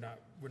we're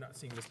not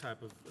seeing this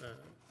type of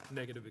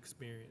negative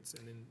experience,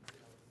 and then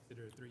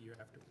consider a 3-year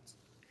afterwards.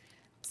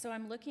 So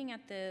I'm looking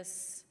at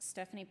this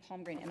Stephanie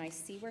Palmgreen, and I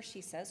see where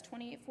she says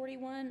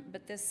 2841,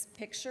 but this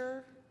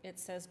picture, it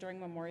says during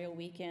Memorial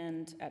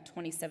Weekend at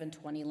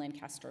 2720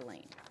 Lancaster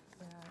Lane.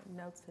 Yeah, it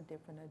notes a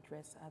different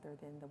address other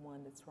than the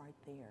one that's right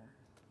there.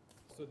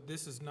 So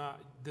this is not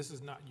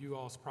you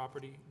all's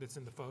property that's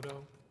in the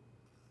photo?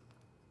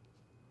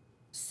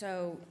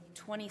 So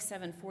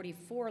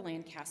 2744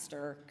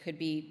 Lancaster could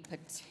be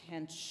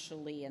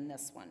potentially in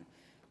this one,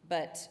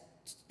 but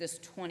this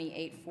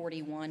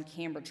 2841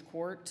 Cambridge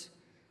Court,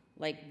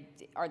 like,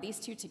 are these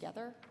two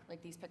together?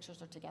 Like, these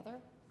pictures are together?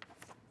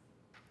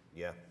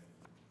 Yeah.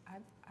 I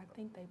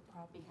think they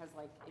probably. Because,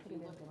 like, if you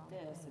look at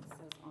this, it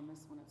says on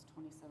this one, it's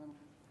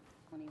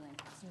 2720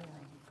 Lancaster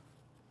Lane.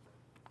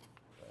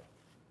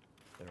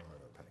 They're on our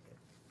packet.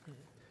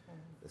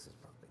 This is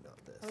probably not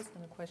I this. was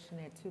going to question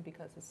that too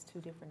because it's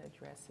 2 different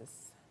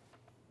addresses.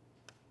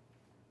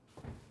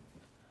 Let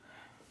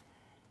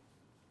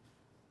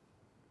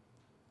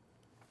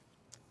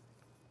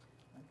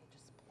me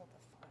just pull the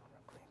file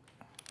real quick.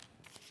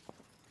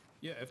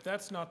 Yeah, if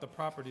that's not the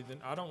property,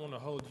 then I don't want to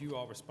hold you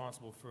all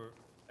responsible for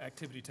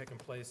activity taking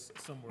place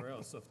somewhere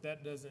else. So if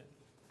that doesn't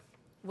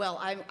Well,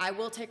 I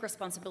will take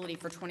responsibility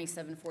for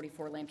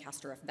 2744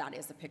 Lancaster if that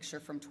is a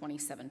picture from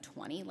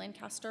 2720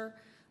 Lancaster.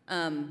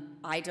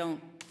 I don't,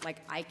 like,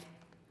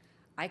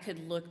 I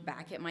could look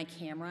back at my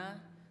camera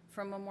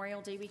from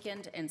Memorial Day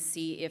weekend and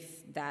see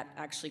if that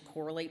actually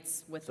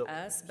correlates with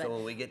us, but. So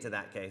when we get to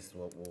that case,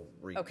 we'll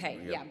Okay,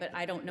 yeah, but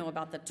I don't know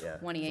about the Yeah, so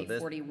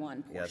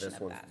 2841 portion Yeah, of this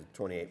one's that. the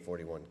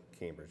 2841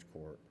 Cambridge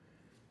Court.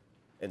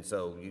 And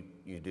so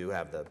you do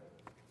have the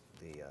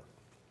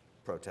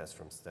protest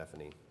from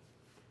Stephanie,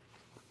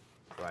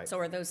 right? So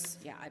are those,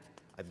 yeah,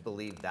 I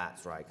believe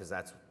that's right, because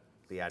that's,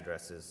 the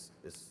address is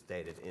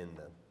stated in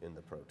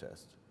the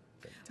protest.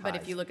 that but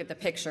if ties. you look at the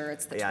picture,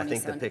 it's the 27. Yeah, I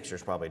think the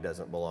pictures probably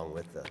doesn't belong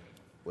with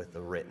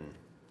the written.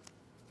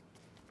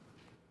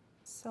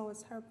 So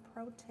is her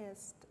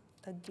protest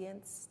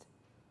against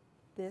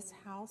this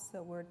house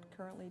that we're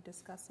currently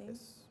discussing?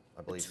 Yes,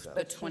 I believe so.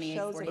 The She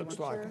shows a 2841. Looks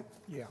like picture? it,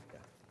 yeah.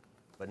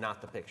 But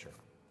not the picture.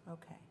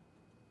 Okay.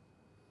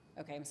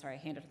 Okay, I'm sorry, I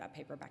handed that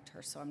paper back to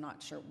her, so I'm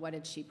not sure. What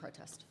did she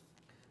protest?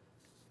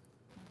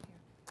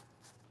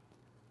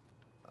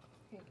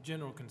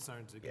 General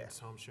concerns against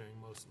home sharing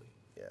mostly.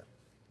 Yeah.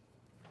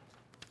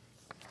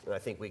 And I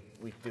think we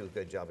do a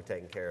good job of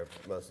taking care of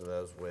most of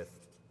those with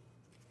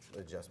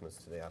adjustments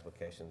to the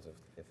applications,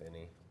 if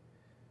any.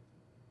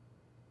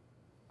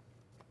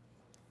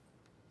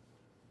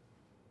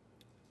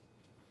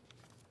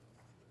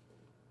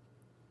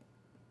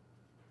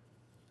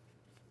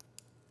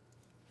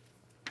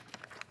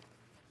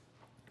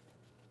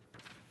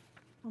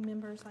 Well,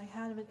 members, I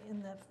have it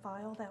in the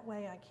file that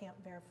way. I can't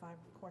verify,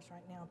 of course,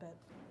 right now, but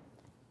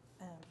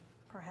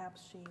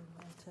perhaps she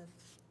went to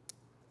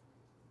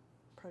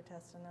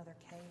protest another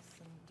case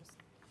and just,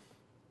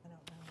 I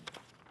don't know.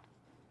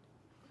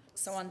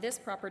 So on this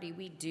property,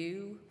 we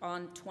do,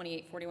 on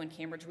 2841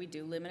 Cambridge, we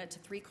do limit it to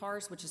 3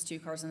 cars, which is 2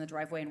 cars in the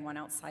driveway and 1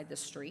 outside the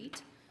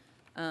street.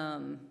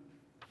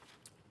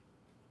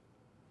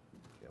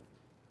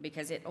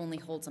 Because it only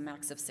holds a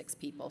max of 6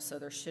 people, so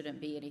there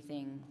shouldn't be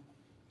anything.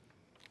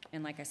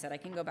 And like I said, I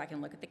can go back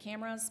and look at the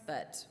cameras,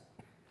 but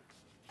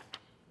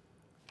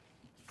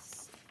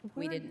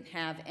we didn't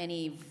have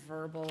any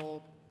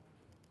verbal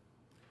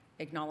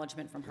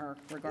acknowledgement from her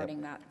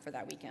regarding that for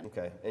that weekend.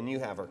 Okay, and you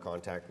have her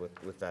contact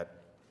with that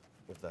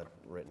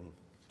written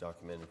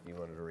document, if you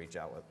wanted to reach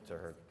out to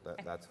her,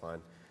 that's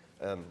fine.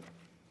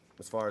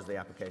 As far as the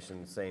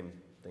application, same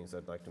things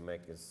I'd like to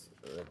make is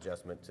an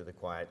adjustment to the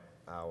quiet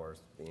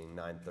hours being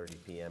 9:30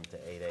 PM to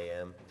 8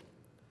 AM.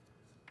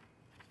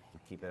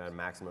 Keep it at a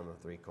maximum of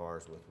 3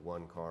 cars with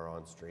 1 car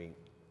on street.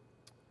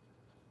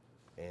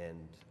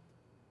 And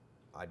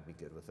I'd be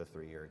good with a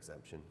 3-year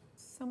exemption.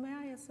 So may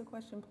I ask a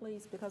question,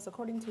 please? Because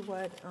according to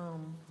what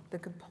the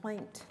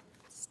complaint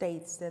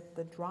states, that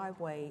the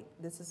driveway,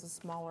 this is a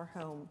smaller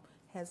home,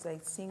 has a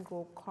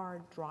single car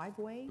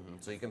driveway?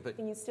 So you can put,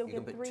 Can you still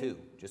get 3? 2,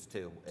 just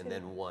 2, and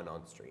then 1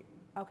 on street.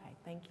 Okay,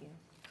 thank you.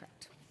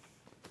 Correct.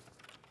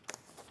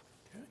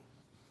 Okay.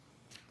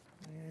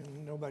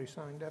 And nobody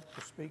signed up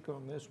to speak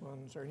on this one.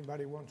 Is there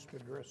anybody who wants to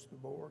address the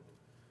board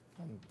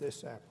on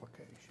this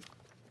application?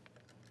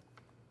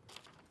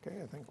 Okay,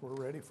 I think we're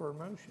ready for a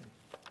motion.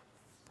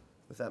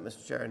 With that,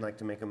 Mr. Chair, I'd like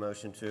to make a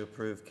motion to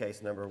approve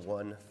case number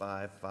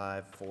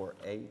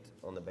 15548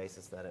 on the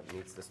basis that it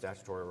meets the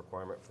statutory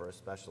requirement for a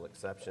special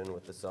exception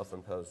with the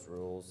self-imposed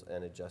rules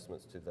and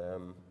adjustments to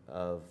them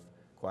of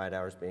quiet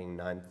hours being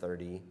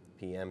 9:30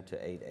 PM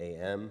to 8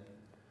 AM,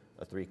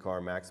 a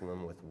 3-car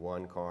maximum with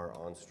 1 car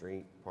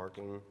on-street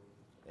parking,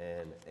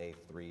 and a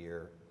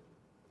 3-year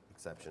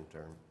exception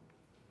term.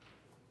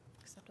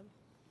 Acceptable.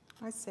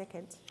 I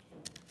second.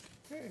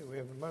 Okay, we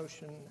have a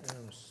motion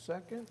and a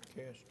second.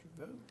 Cast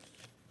your votes.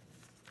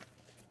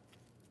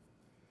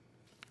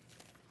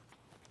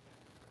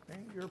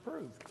 And you're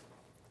approved.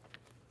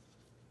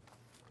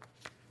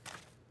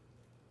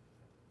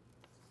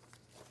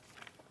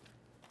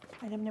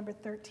 Item number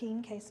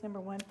 13, case number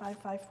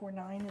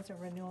 15549 is a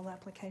renewal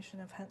application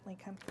of Huntley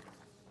Company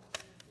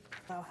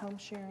home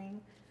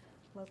sharing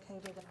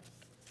located at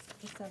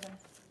 57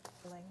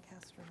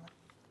 Lancaster Lane.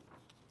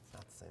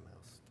 Not the same house.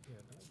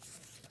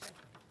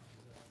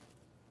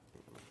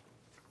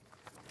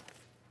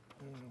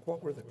 And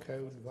what were the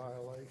code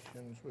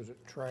violations? Was it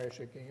trash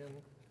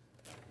again?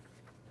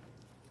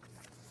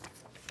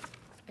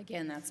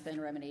 Again, that's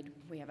been remedied.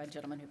 We have a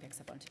gentleman who picks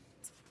up on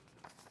Tuesdays.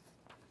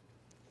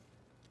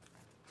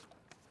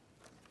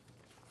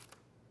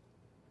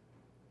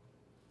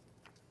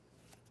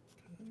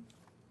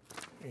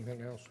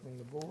 Anything else from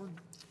the board?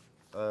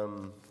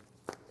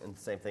 And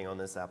same thing on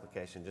this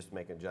application, just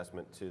make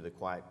adjustment to the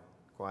quiet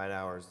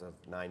hours of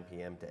 9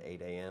 PM to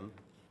 8 AM.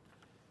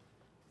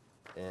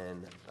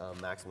 And a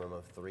maximum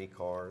of 3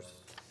 cars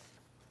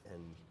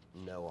and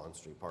no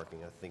on-street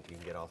parking. I think you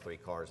can get all 3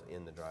 cars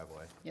in the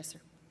driveway. Yes, sir.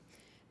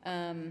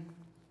 Yeah,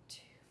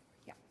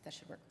 that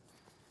should work.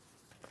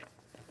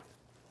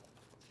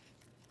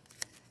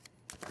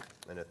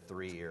 And a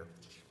 3-year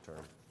term. I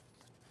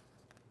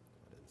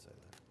didn't say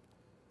that.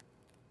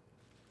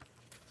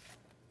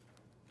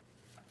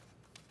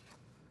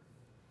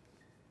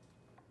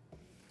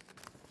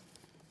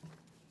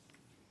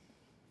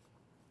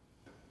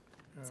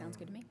 Sounds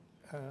good to me.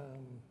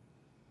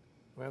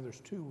 Well,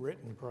 there's 2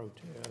 written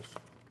protests,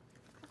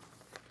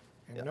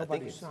 and Yeah, I think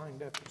nobody it's-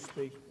 signed up to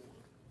speak.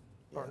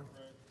 Pardon?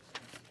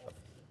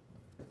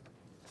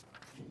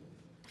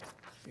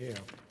 Yeah.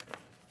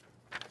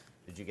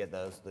 Did you get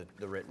those,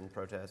 the written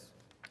protests?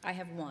 I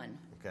have one.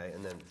 Okay,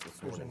 and then this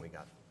There's morning an- we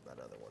got that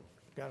other one.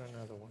 Got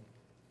another one.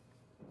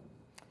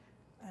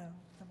 Oh,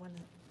 the one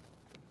that,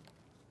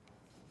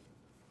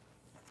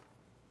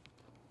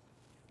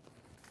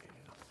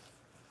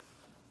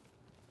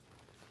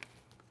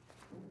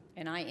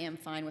 And I am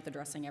fine with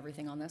addressing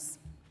everything on this.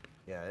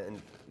 Yeah, and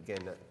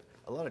again,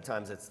 a lot of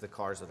times it's the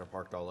cars that are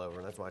parked all over,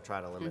 and that's why I try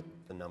to limit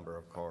the number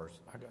of cars.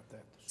 I got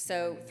that.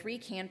 So 3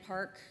 can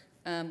park.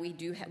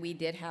 We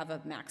did have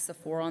a max of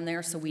 4 on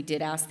there, so we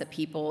did ask the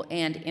people,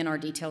 and in our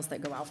details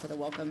that go out for the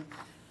welcome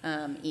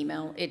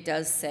email, it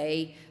does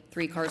say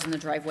 3 cars in the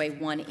driveway,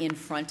 1 in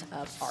front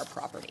of our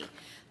property.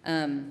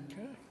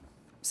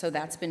 So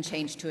that's been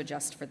changed to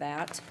adjust for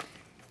that.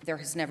 There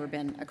has never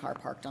been a car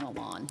parked on a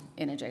lawn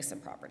in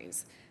adjacent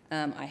properties.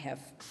 I have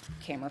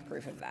camera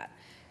proof of that.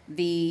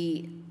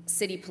 The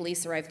city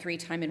police arrived 3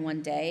 times in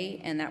one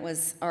day, and that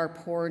was our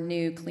poor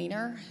new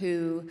cleaner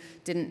who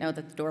didn't know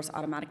that the doors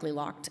automatically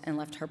locked and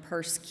left her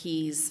purse,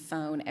 keys,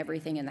 phone,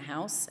 everything in the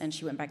house, and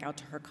she went back out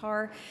to her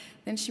car.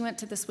 Then she went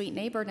to the sweet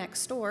neighbor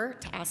next door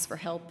to ask for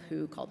help,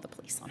 who called the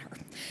police on her.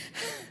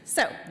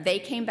 So they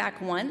came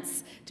back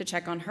once to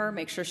check on her,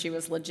 make sure she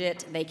was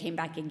legit. They came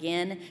back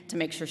again to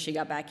make sure she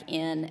got back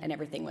in and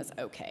everything was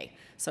okay.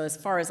 So as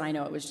far as I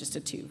know, it was just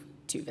a two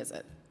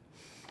visit.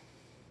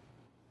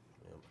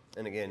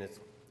 And again, it's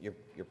your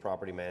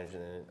property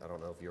management. I don't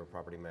know if your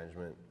property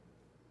management,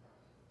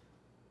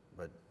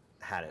 but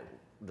had it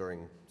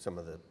during some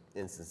of the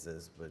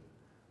instances. But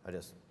I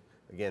just,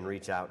 again,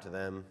 reach out to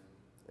them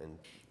and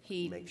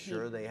make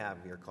sure they have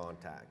your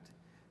contact.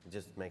 It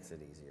just makes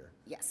it easier.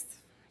 Yes,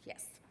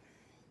 yes.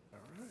 All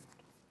right.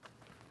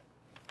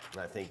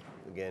 And I think,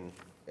 again,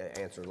 it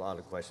answered a lot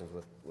of questions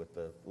with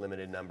the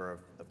limited number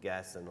of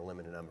guests and the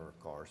limited number of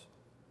cars.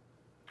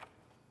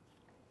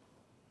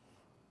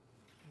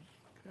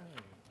 Okay.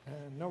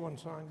 No one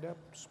signed up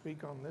to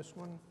speak on this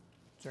one.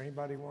 Does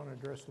anybody want to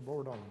address the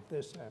board on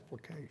this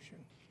application?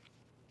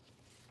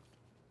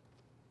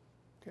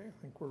 Okay, I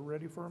think we're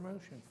ready for a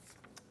motion.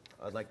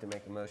 I'd like to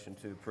make a motion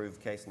to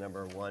approve case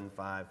number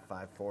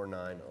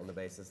 15549 on the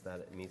basis that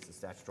it meets the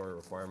statutory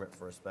requirement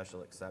for a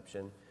special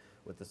exception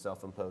with the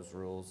self-imposed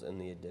rules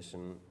and the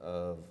addition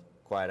of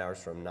quiet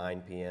hours from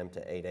 9 p.m.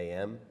 to 8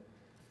 a.m.,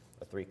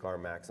 a 3-car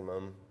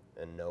maximum,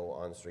 and no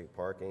on-street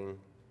parking,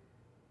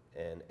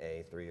 and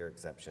a 3-year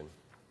exception.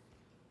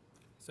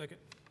 Second.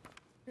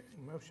 Okay,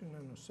 motion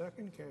and a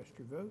second. Cast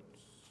your votes.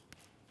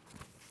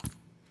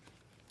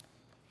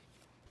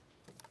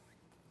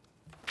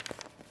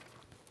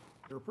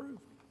 You're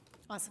approved.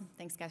 Awesome.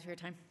 Thanks, guys, for your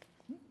time.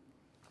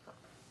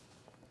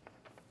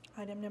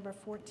 item number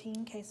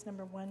 14, case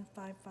number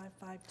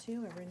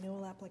 15552, a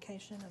renewal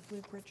application of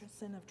Luke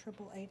Richardson of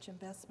Triple H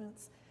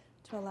Investments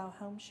to allow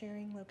home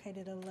sharing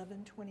located at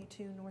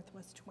 1122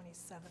 Northwest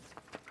 27th.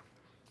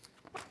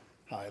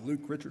 Hi,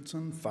 Luke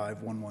Richardson,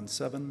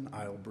 5117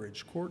 Isle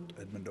Bridge Court,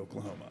 Edmond,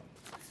 Oklahoma.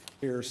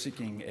 Here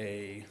seeking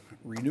a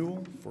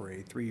renewal for a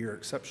 3-year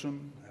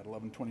exception at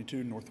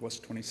 1122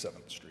 Northwest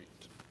 27th Street.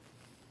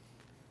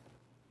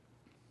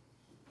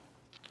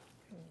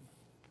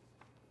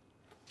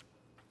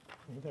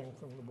 Anything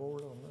from the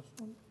board on this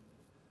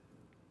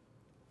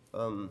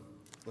one?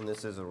 And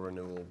this is a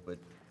renewal, but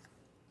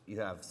you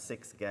have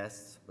 6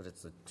 guests, but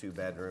it's a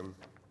 2-bedroom,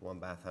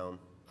 1-bath home.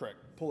 Correct.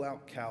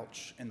 Pull-out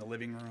couch in the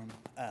living room.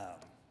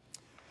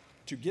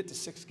 To get to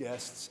 6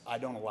 guests, I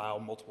don't allow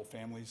multiple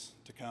families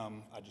to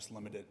come. I just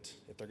limit it,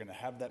 if they're going to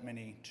have that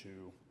many,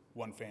 to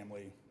 1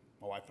 family.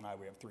 My wife and I,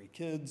 we have 3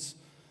 kids,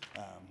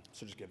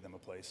 so just give them a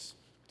place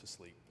to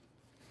sleep.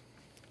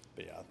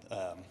 But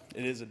yeah,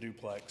 it is a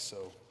duplex,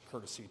 so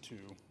courtesy to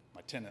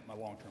my tenant, my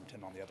long-term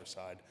tenant on the other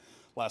side.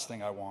 Last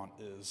thing I want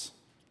is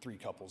 3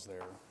 couples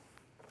there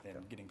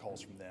and getting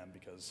calls from them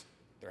because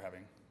they're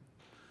having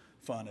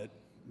fun at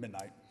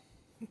midnight.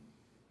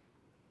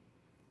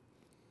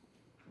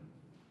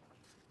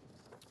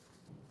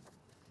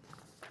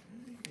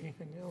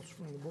 Anything else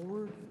from the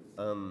board?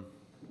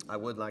 I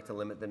would like to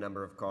limit the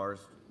number of cars.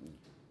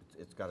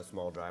 It's got a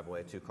small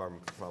driveway, 2-car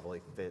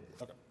probably fit.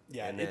 Okay.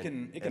 Yeah, And it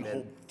then- can and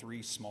hold then-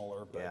 3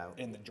 smaller, but Yeah.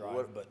 in the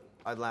drive, but.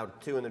 I'd allow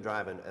 2 in the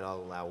drive and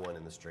I'll allow 1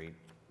 in the street,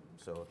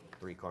 so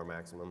 3-car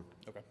maximum.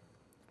 Okay.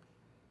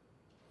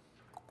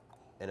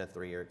 And a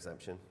 3-year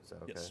exemption, so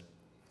okay? Yes.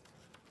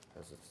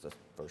 Because it's the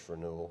first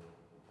renewal.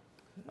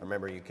 I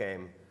remember you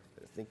came,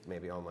 I think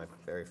maybe on my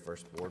very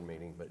first board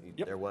meeting, but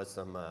Yep. there was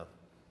some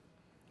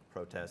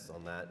protests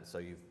on that, and so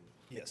you've.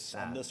 Yes,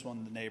 on this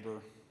one, the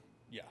neighbor,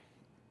 yeah,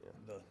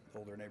 the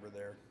older neighbor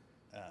there,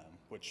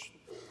 which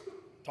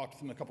talked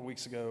with him a couple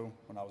weeks ago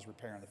when I was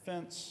repairing the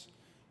fence.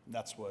 And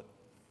that's what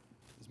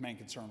his main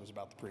concern was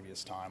about the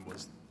previous time,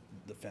 was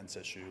the fence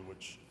issue,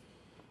 which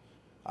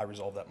I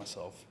resolved that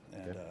myself.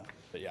 And,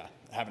 but yeah,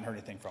 I haven't heard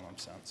anything from him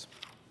since.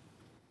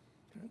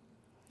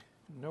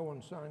 No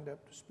one signed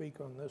up to speak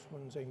on this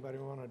one. Does anybody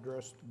want to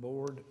address the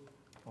board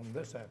on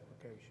this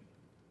application?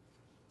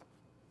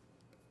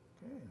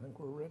 Okay, I think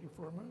we're ready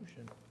for a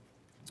motion.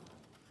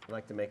 I'd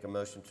like to make a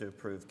motion to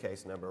approve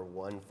case number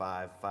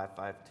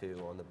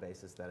 15552 on the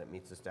basis that it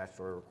meets the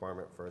statutory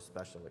requirement for a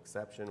special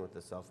exception with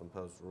the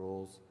self-imposed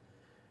rules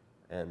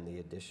and the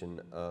addition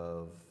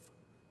of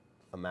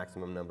a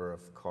maximum number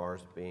of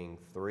cars being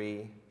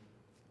 3,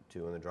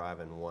 2 on the drive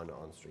and 1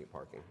 on-street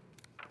parking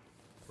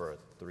for a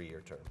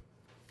 3-year term.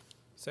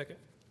 Second.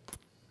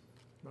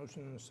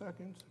 Motion and a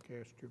second, so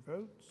cast your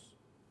votes.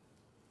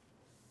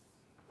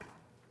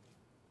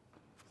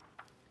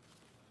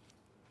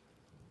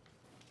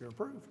 You're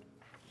approved.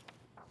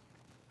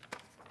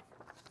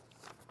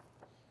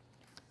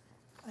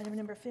 Item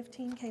number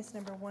 15, case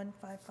number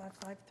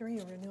 15553,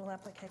 a renewal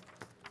application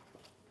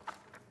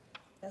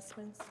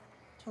investments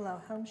to allow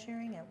home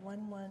sharing at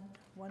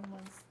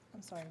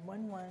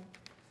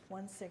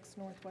 1116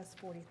 Northwest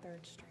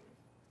 43rd Street.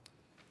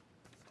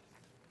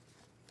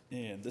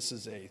 And this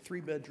is a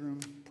 3-bedroom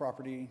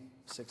property,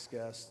 6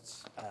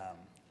 guests.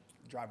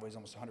 Driveway's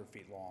almost 100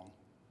 feet long,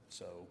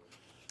 so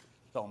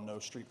tell them no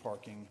street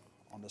parking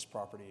on this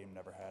property. I've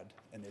never had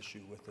an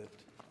issue with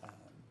it,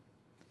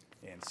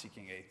 and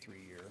seeking a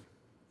 3-year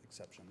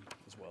exception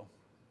as well.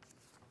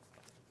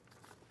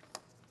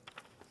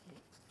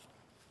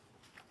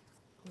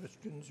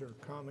 Questions or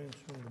comments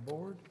from the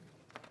board?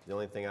 The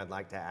only thing I'd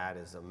like to add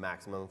is a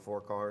maximum of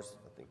 4 cars.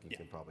 I think you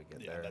can probably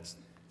get there.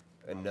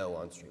 And no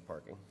on-street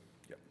parking.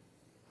 Yep.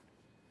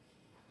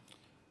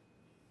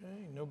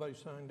 Okay, nobody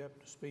signed up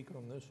to speak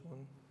on this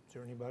one. Is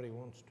there anybody who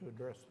wants to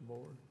address the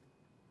board?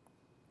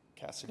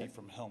 Cassidy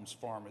from Helms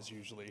Farm is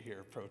usually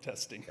here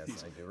protesting.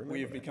 Yes, I do remember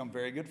We have that. become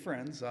very good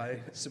friends. I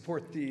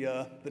support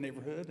the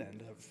neighborhood and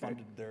have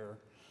funded their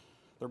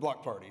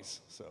block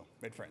parties, so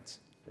made friends.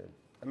 Good.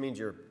 That means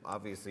you're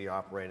obviously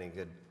operating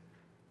good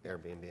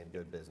Airbnb and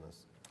good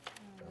business.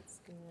 That's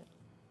good.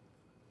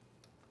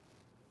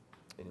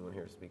 Anyone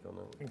here to speak on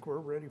that? I think we're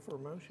ready for a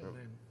motion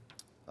then.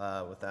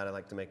 With that, I'd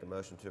like to make a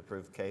motion to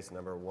approve case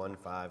number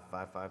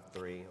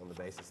 15553 on the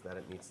basis that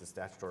it meets the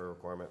statutory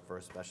requirement for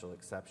a special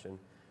exception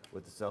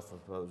with the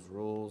self-imposed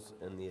rules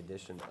and the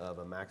addition of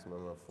a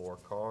maximum of 4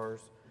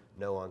 cars,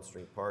 no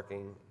on-street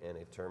parking, and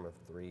a term of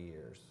 3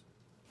 years.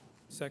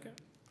 Second.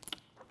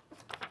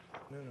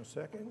 In a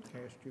second,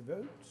 cast your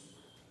votes.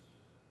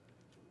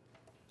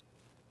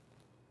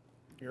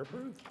 You're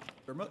approved.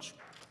 Very much.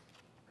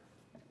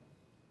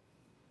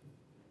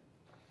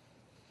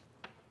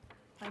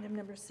 Item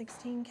number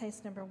 16,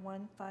 case number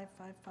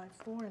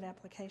 15554, an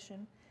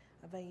application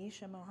of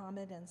Aisha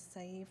Mohammed and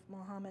Saif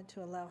Mohammed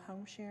to allow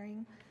home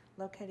sharing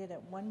located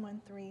at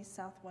 113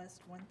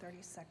 Southwest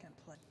 132nd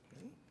Place.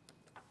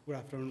 Good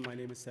afternoon. My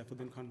name is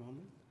Saifuddin Khan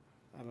Mohammed.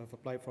 I've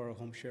applied for a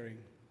home sharing.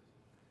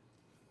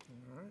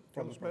 All right.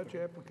 Tell us about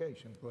your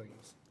application,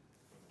 please.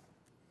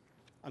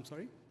 I'm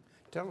sorry?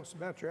 Tell us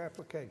about your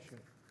application.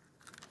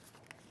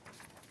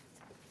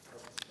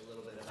 A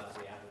little bit about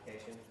the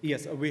application.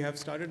 Yes, we have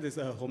started this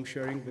home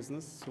sharing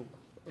business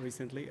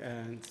recently,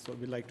 and so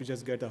we'd like to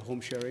just get a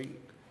home sharing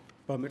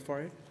permit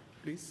for it,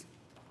 please.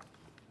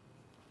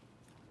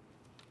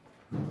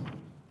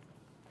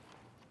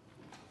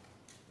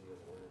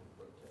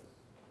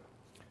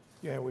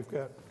 Yeah, we've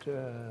got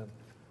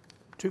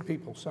 2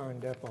 people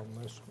signed up on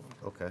this one.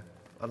 Okay.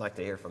 I'd like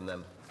to hear from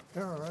them.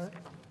 All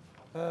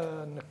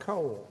right.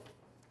 Nicole.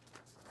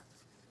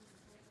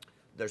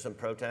 There's some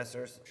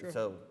protesters, Sure.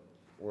 so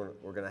we're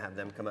going to have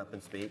them come up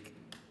and speak.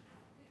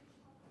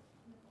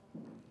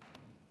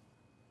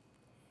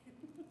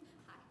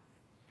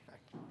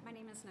 My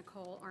name is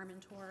Nicole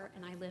Armentor,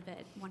 and I live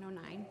at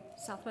 109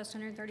 Southwest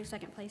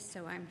 132nd Place,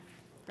 so I'm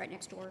right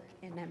next door,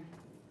 and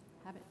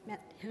haven't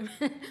met him.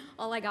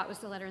 All I got was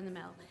the letter in the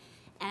mail.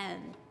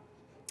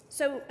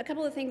 So a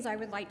couple of things I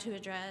would like to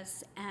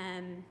address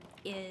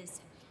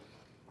is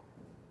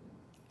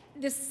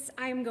this,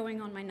 I'm going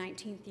on my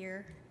 19th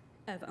year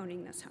of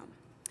owning this home.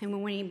 And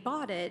when we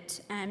bought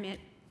it,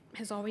 it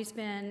has always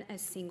been a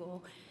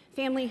single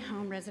family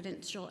home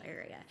residential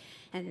area.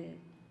 And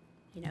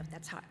you know,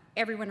 that's how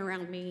everyone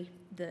around me,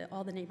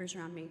 all the neighbors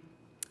around me,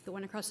 the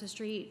one across the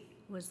street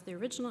was the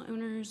original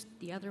owners,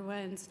 the other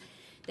ones,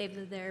 they've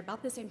lived there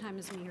about the same time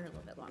as me or a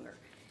little bit longer.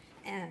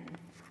 And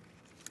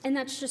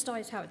that's just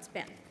always how it's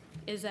been,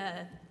 is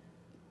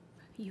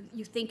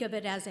you think of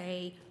it as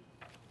a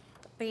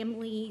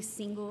family,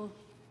 single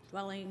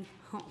dwelling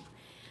home.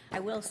 I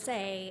will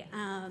say,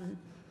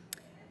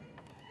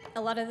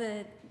 a lot of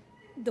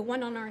the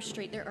one on our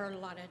street, there are a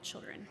lot of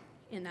children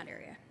in that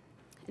area.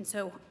 And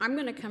so I'm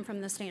gonna come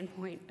from the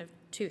standpoint of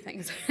 2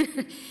 things.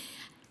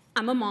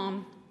 I'm a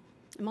mom,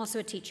 I'm also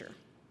a teacher.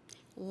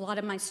 A lot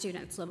of my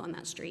students live on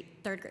that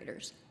street, 3rd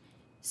graders.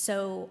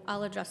 So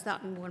I'll address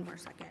that in one more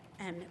second.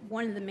 And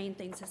one of the main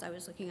things is I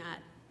was looking at,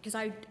 because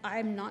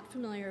I'm not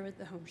familiar with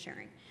the home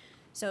sharing.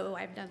 So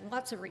I've done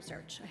lots of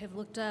research. I have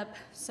looked up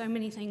so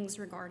many things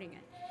regarding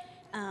it.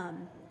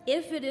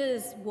 If it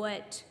is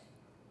what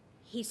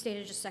he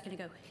stated just a second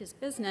ago, his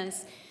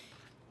business,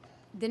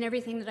 then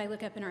everything that I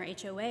look up in our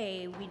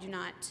HOA, we do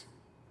not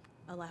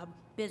allow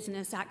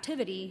business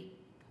activity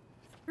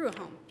through a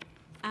home.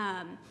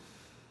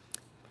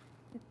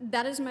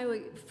 That is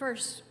my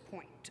first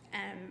point.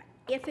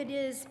 If it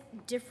is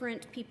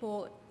different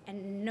people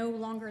and no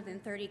longer than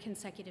 30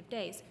 consecutive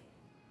days,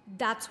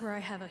 that's where I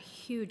have a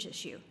huge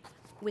issue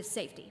with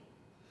safety.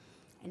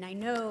 And I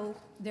know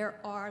there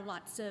are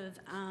lots of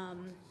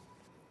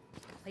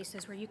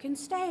places where you can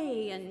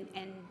stay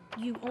and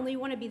you only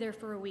want to be there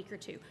for a week or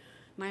two.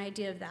 My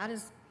idea of that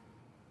is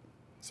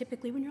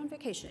typically when you're on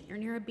vacation, you're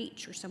near a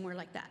beach or somewhere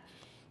like that.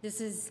 This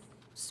is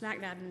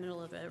smack dab in the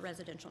middle of a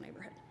residential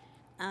neighborhood.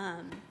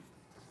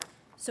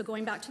 So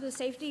going back to the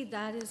safety,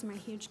 that is my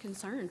huge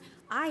concern.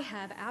 I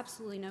have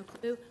absolutely no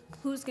clue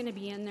who's going to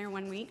be in there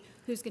 1 week,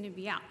 who's going to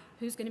be out,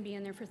 who's going to be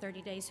in there for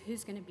 30 days,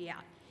 who's going to be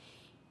out.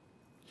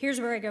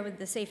 Here's where I go with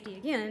the safety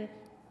again.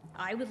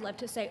 I would love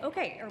to say,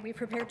 okay, are we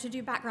prepared to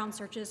do background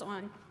searches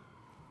on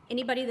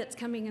anybody that's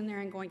coming in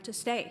there and going to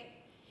stay?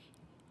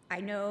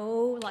 I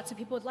know lots of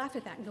people would laugh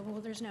at that and go, well,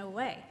 there's no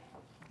way.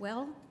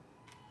 Well,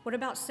 what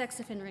about sex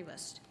offender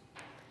list?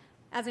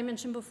 As I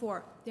mentioned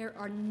before, there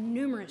are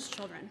numerous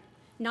children,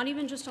 not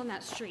even just on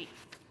that street,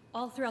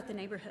 all throughout the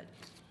neighborhood.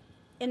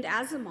 And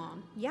as a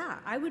mom, yeah,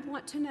 I would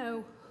want to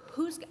know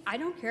I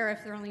don't care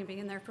if they're only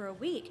being there for a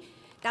week.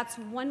 That's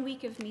 1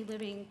 week of me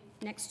living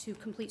next to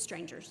complete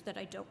strangers that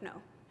I don't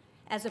know,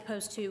 as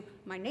opposed to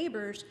my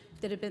neighbors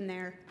that have been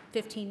there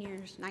 15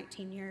 years,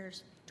 19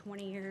 years,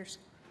 20 years.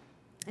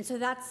 And so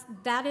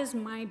that is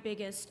my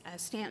biggest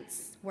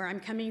stance where I'm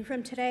coming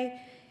from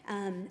today.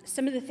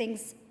 Some of the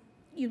things,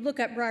 you look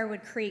up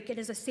Briarwood Creek, it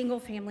is a single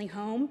family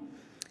home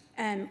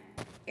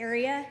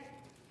area.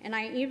 And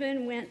I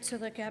even went to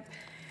look up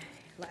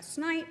last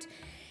night,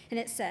 and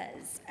it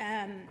says,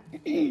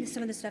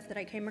 some of the stuff that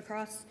I came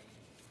across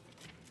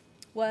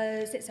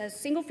it says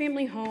single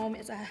family home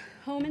is a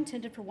home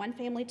intended for one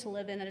family to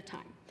live in at a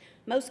time.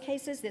 Most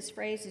cases, this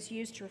phrase is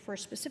used to refer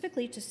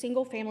specifically to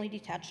single family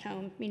detached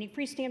home, meaning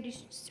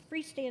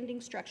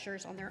freestanding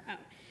structures on their own.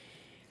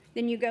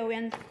 Then you go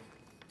in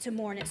to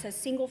more, and it says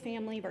single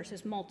family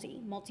versus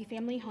multi.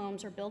 Multi-family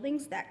homes are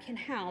buildings that can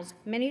house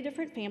many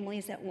different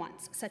families at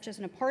once, such as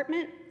an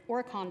apartment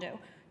or a condo,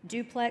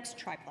 duplex,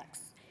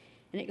 triplex.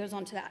 And it goes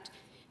on to that.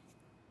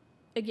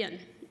 Again,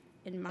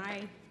 in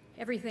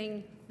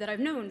everything that I've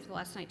known for the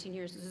last 19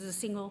 years, this is a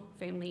single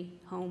family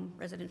home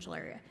residential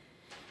area.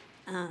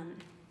 That's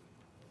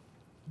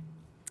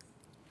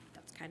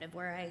kind of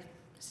where I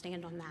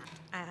stand on that.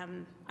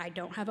 I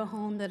don't have a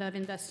home that I've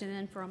invested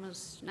in for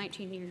almost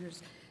 19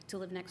 years to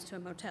live next to a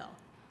motel.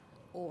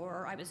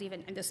 Or I was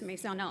even, and this may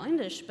sound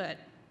outlandish, but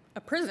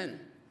a prison.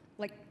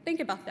 Like, think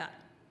about that.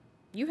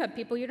 You have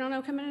people you don't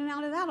know coming in and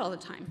out of that all the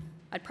time.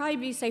 I'd probably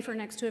be safer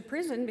next to a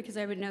prison because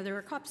I would know there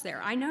were cops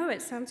there. I know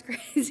it sounds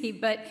crazy,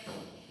 but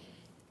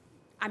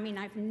I mean,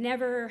 I've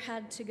never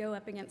had to go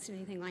up against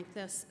anything like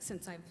this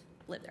since I've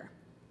lived there.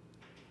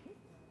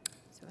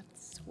 So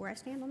that's where I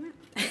stand on that.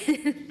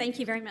 Thank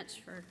you very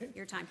much for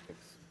your time.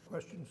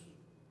 Questions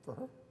for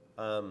her?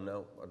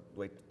 No, I'll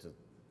wait to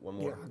one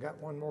more. Yeah, I got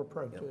one more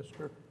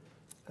protester.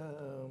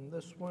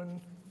 This one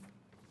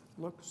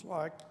looks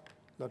like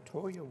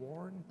LaToya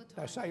Warren. Did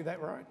I say that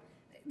right?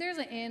 There's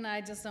an N,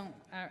 I just don't,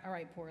 I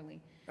write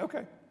poorly.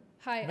 Okay.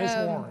 Hi. Ms.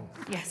 Warren.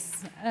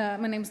 Yes,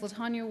 my name is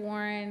LaTonya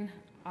Warren.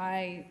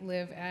 I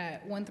live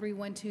at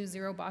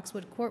 13120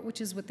 Boxwood Court,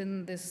 which is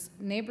within this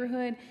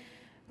neighborhood.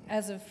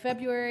 As of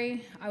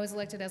February, I was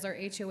elected as our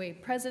HOA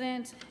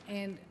president,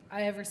 and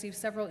I have received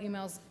several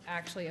emails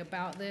actually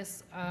about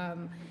this.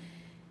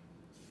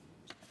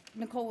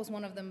 Nicole was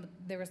one of them, but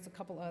there was a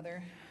couple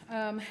other.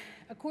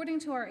 According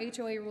to our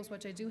HOA rules,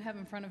 which I do have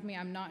in front of me,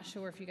 I'm not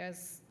sure if you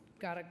guys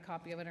got a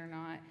copy of it or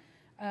not,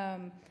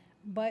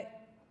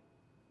 but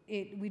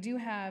we do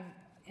have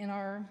in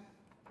our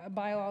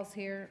bylaws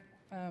here,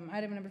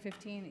 item number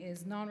 15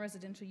 is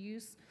non-residential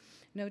use.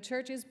 No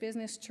churches,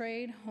 business,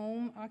 trade,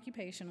 home,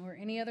 occupation, or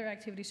any other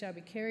activity shall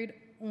be carried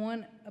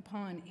on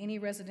upon any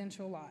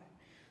residential lot.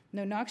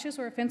 No noxious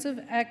or offensive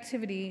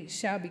activity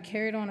shall be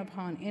carried on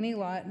upon any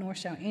lot, nor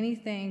shall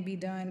anything be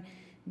done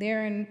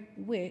therein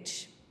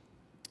which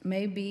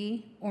may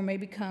be or may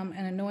become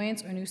an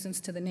annoyance or nuisance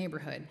to the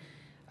neighborhood.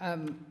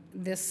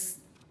 This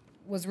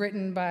was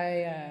written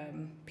by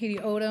P.D.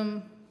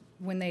 Odom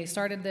when they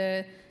started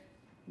the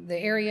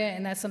area,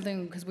 and that's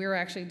something, because we were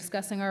actually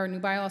discussing our new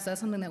bylaws,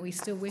 that's something that we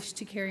still wish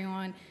to carry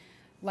on.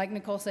 Like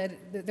Nicole said,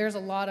 there's a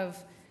lot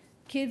of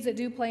kids that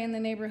do play in the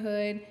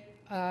neighborhood,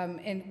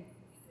 and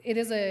it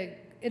is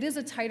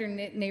a tighter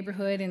knit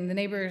neighborhood, and the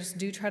neighbors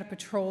do try to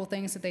patrol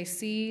things that they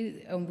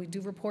see, and we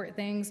do report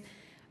things,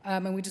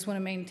 and we just want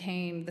to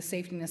maintain the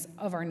safetiness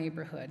of our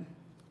neighborhood.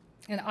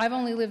 And I've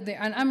only lived there,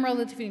 and I'm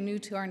relatively new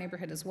to our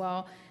neighborhood as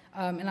well,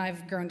 and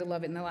I've grown to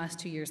love it in the last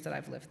 2 years that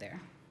I've lived there.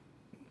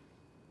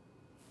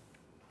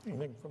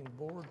 Anything from the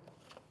board?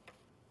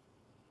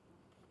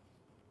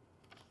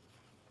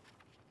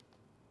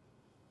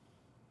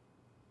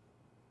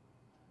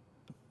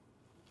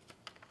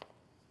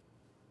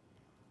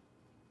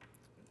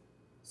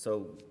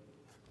 So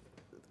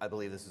I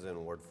believe this is in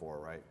Ward 4,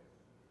 right?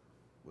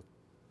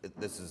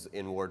 This is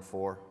in Ward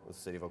 4 with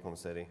the City of Oklahoma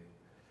City.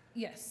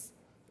 Yes.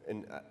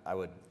 And I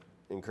would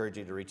encourage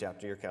you to reach out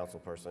to your council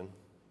person.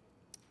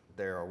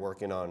 They are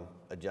working on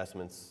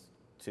adjustments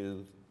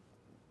to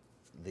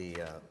the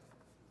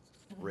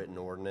written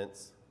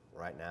ordinance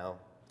right now.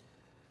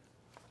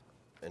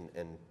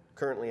 And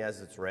currently,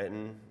 as it's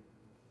written,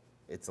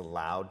 it's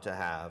allowed to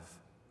have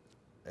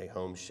a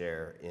home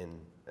share in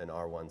an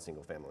R1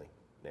 single-family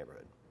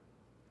neighborhood.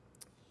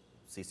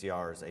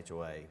 CCR's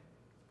HOA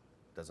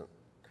doesn't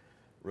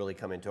really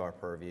come into our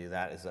purview.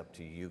 That is up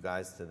to you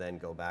guys to then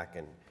go back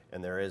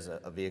and there is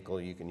a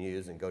vehicle you can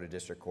use and go to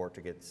district court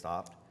to get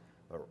stopped.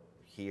 But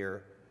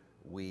here,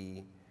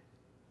 we,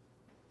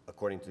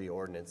 according to the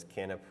ordinance,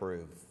 can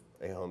approve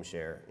a home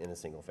share in a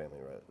single-family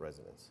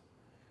residence.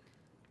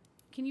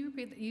 Can you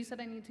repeat that? You said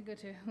I need to go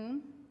to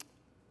whom?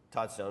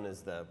 Todd Stone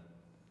is the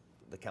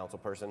council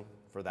person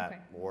for that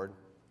Okay. ward.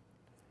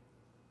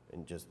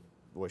 And just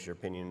voice your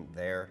opinion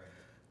there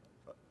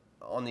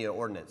on the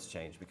ordinance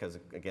change, because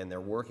again,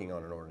 they're working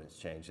on an ordinance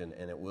change and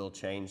it will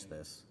change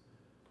this.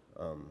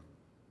 And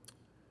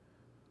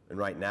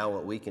right now,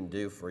 what we can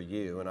do for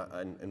you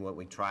and what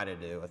we try to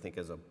do, I think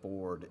as a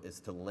board, is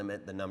to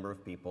limit the number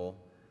of people,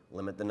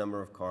 limit the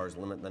number of cars,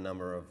 limit the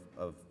number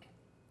of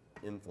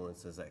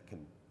influences that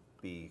can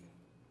be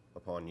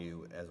upon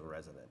you as a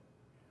resident.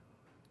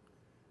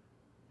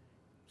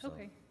 So.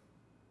 Okay.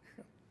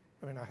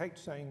 I mean, I hate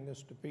saying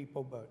this to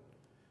people, but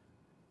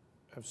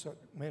I've said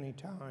many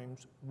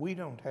times, we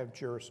don't have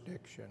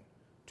jurisdiction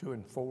to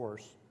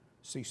enforce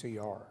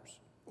CCRs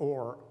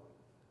or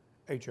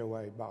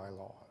HOA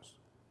bylaws.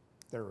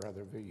 There are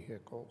other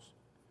vehicles.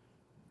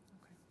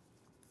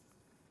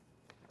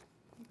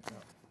 Okay.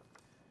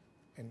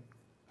 And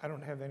I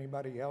don't have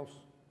anybody else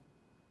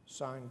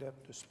signed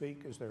up to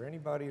speak. Is there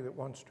anybody that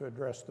wants to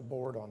address the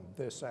board on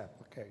this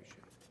application?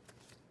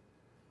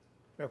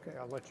 Okay,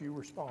 I'll let you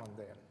respond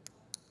then.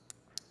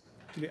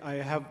 Actually,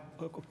 I have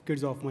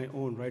kids of my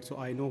own, right? So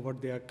I know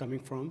what they are coming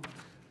from,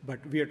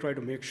 but we are trying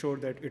to make sure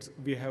that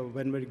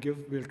when we give,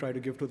 we'll try to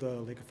give to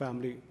the like a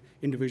family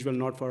individual,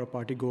 not for a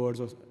party goers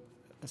or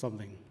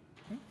something.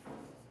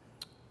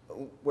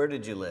 Where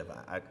did you live?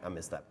 I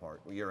missed that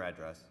part. Your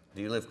address.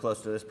 Do you live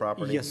close to this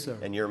property? Yes, sir.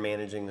 And you're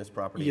managing this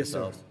property Yes,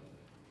 yourself? sir.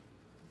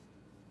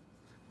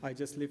 I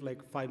just live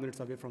like 5 minutes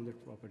away from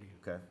that property.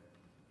 Okay.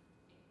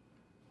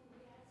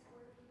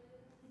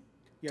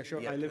 Yeah,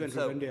 sure. Yeah, I live in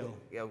so, Rivendell.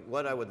 Yeah,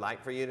 what I would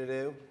like for you to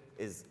do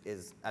is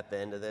at the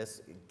end of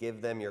this,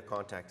 give them your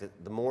contact.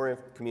 The more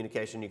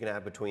communication you can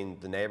have between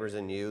the neighbors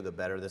and you, the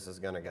better this is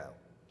going to go.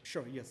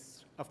 Sure,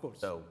 yes, of course.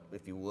 So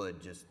if you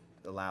would, just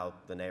allow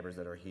the neighbors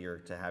that are here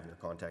to have your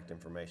contact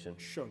information.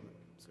 Sure,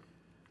 sir.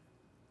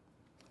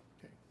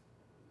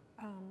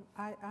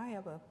 I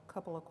have a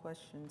couple of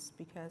questions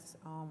because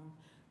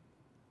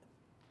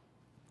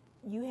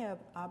you have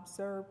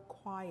observed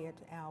quiet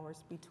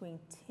hours between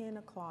 10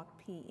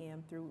 o'clock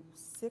p.m. through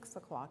 6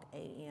 o'clock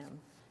a.m.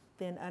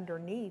 Then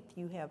underneath,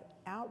 you have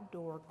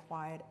outdoor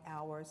quiet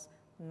hours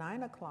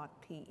 9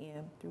 o'clock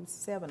p.m. through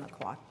 7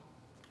 o'clock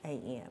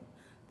a.m.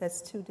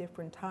 That's two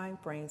different time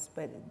frames,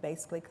 but it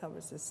basically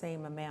covers the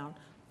same amount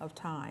of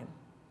time.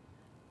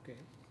 Okay.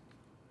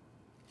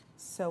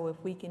 So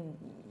if we can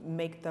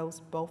make those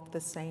both the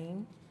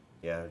same?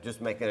 Yeah,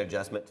 just make an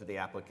adjustment to the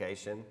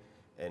application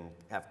and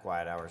have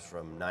quiet hours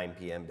from 9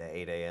 p.m. to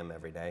 8 a.m.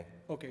 every day.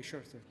 Okay,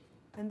 sure, sir.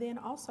 And then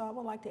also, I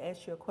would like to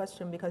ask you a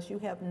question because you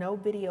have no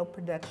video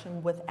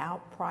production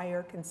without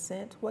prior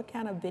consent. What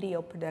kind of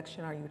video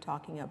production are you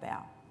talking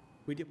about?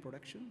 Video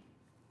production?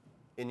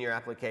 In your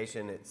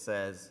application, it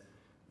says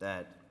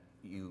that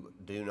you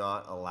do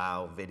not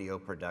allow video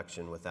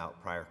production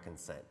without prior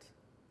consent.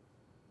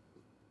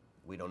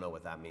 We don't know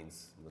what that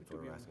means. That's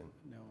what we're asking.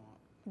 No.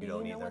 Do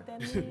you know what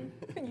that means?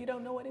 You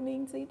don't know what it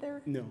means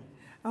either? No.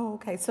 Oh,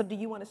 okay. So do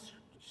you want to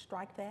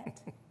strike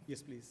that?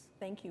 Yes, please.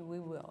 Thank you. We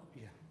will.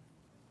 Yeah.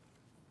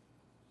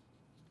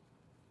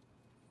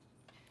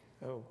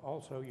 Oh,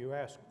 also, you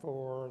asked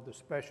for the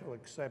special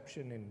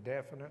exception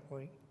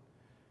indefinitely.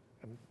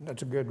 And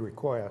that's a good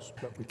request,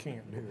 but we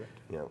can't do it.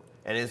 Yeah.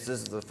 And this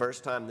is the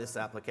first time this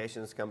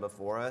application has come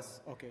before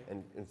us. Okay.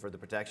 And for the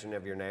protection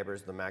of your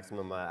neighbors, the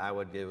maximum I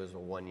would do is a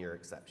 1-year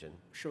exception.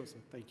 Sure, sir.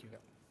 Thank you.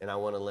 And I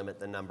want to limit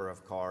the number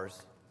of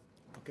cars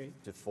Okay.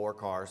 to 4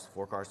 cars.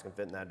 4 cars can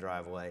fit in that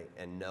driveway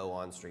and no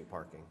on-street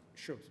parking.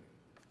 Sure, sir.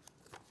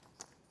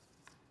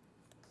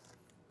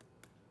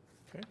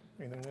 Okay,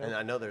 anything And else?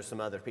 I know there's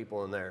some other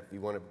people in there. If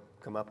you want to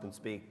come up and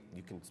speak,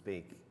 you can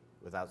speak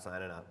without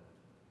signing up.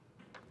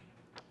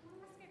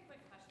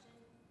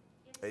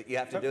 You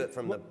have to do it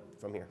from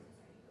here.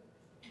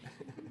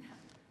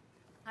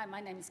 Hi,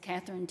 my name is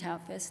Catherine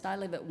Taufist. I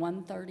live at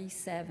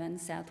 137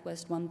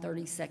 Southwest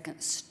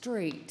 132nd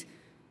Street.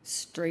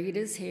 Street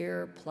is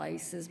here,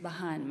 place is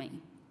behind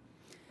me.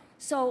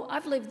 So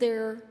I've lived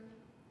there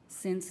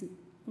since,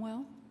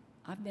 well,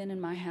 I've been in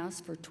my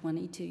house for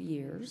 22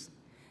 years.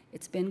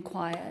 It's been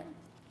quiet.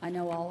 I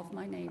know all of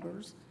my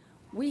neighbors.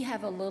 We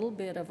have a little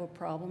bit of a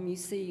problem. You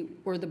see,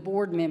 we're the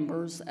board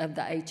members of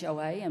the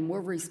HOA, and we're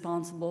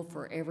responsible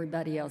for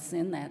everybody else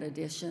in that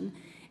addition.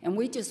 And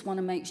we just want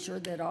to make sure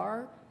that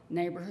our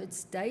neighborhood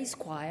stays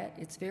quiet.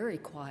 It's very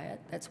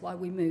quiet. That's why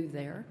we moved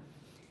there.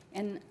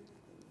 And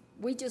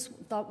we just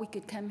thought we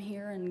could come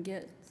here and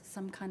get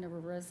some kind of a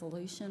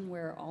resolution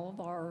where all of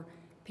our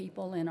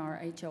people in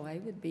our HOA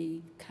would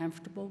be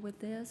comfortable with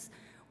this.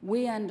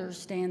 We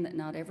understand that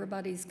not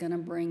everybody's going to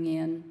bring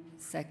in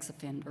sex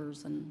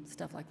offenders and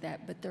stuff like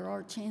that, but there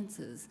are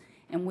chances.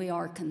 And we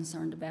are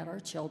concerned about our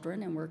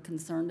children, and we're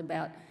concerned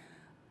about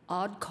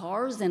odd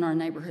cars in our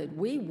neighborhood.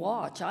 We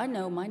watch. I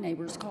know my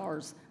neighbors'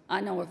 cars.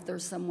 I know if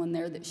there's someone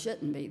there that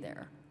shouldn't be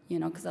there, you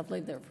know, because I've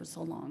lived there for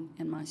so long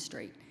in my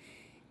street.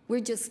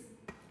 We just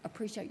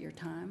appreciate your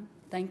time.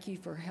 Thank you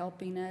for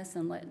helping us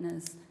and letting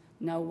us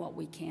know what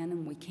we can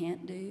and we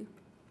can't do.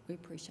 We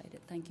appreciate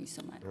it. Thank you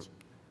so much.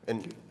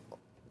 And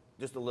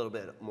just a little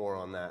bit more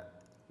on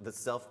that. The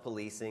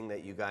self-policing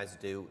that you guys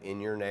do in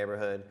your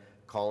neighborhood,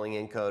 calling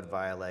in code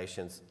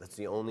violations, that's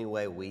the only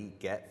way we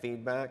get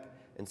feedback.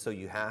 And so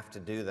you have to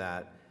do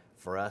that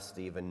for us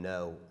to even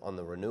know on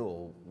the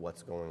renewal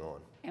what's going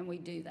on. And we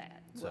do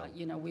that. So, well,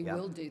 you know, we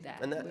will do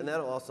that. And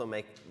that'll also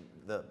make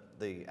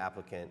the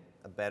applicant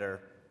a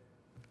better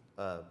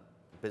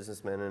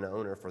businessman and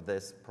owner for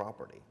this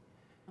property,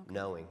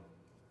 knowing.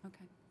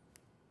 Okay.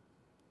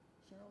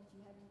 Cheryl, do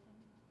you have anything?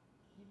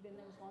 You've been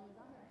there as long as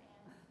I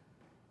have.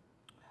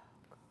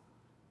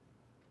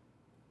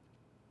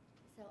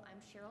 So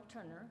I'm Cheryl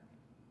Turner,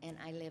 and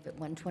I live at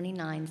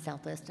 129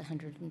 Southwest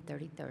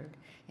 133rd,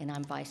 and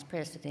I'm vice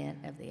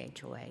president of the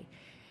HOA.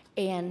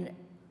 And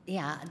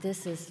yeah,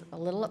 this is a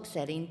little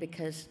upsetting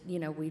because, you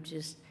know, we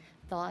just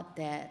thought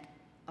that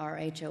our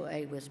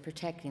HOA was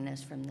protecting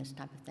us from this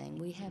type of thing.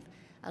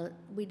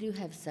 We do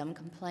have some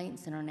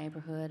complaints in our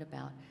neighborhood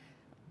about,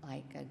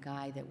 like, a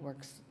guy that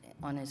works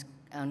on his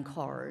own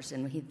cars,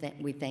 and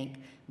we think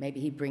maybe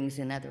he brings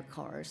in other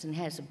cars and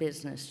has a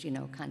business, you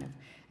know, kind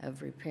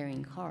of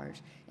repairing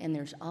cars. And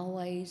there's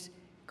always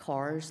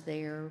cars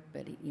there,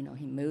 but you know,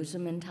 he moves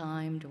them in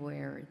time to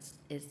where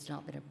it's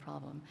not been a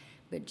problem.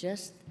 But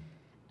just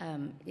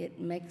it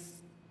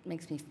makes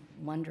me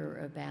wonder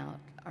about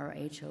our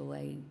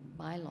HOA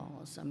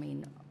bylaws. I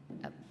mean,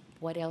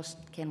 what else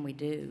can we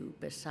do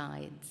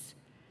besides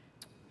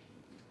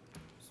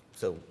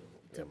to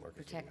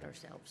protect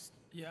ourselves?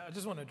 Yeah, I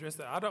just want to address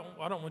that. I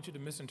don't want you to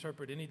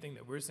misinterpret anything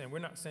that we're saying. We're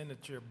not saying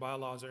that your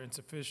bylaws are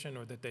insufficient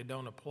or that they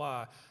don't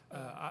apply.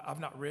 I've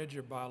not read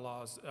your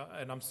bylaws,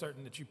 and I'm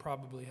certain that you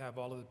probably have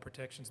all of the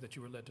protections that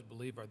you were led to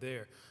believe are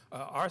there.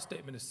 Our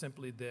statement is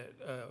simply that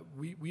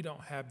we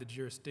don't have the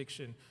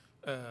jurisdiction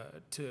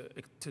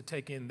to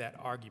take in that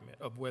argument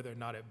of whether or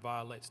not it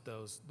violates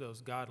those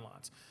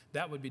guidelines.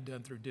 That would be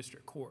done through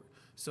district court.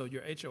 So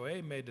your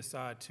HOA may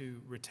decide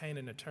to retain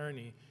an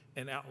attorney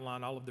and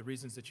outline all of the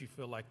reasons that you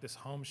feel like this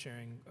home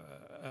sharing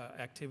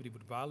activity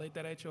would violate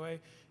that HOA,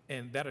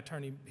 and that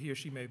attorney, he or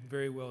she may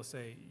very well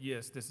say,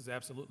 yes, this is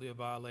absolutely a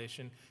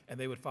violation, and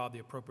they would file the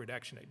appropriate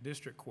action at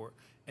district court.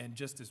 And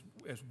just as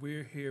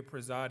we're here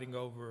presiding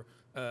over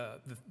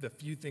the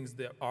few things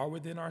that are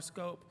within our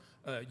scope,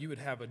 you would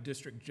have a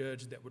district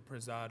judge that would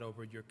preside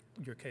over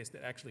your case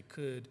that actually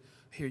could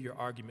hear your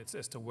arguments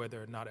as to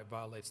whether or not it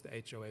violates the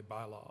HOA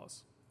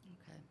bylaws.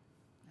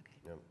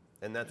 Yep.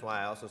 And that's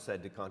why I also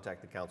said to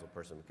contact the council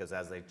person, because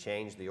as they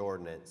change the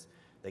ordinance,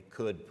 they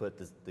could put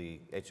the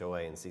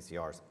HOA and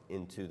CCRs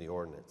into the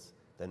ordinance.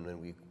 Then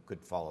we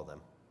could follow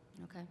them.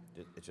 Okay.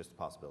 It's just a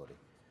possibility.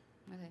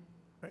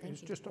 Okay.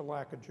 It's just a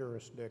lack of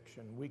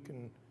jurisdiction. We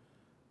can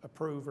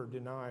approve or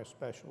deny a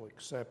special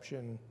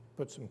exception,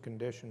 put some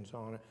conditions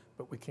on it,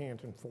 but we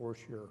can't enforce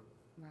your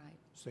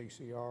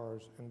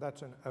CCRs, and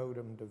that's an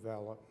ODM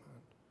development.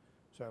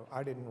 So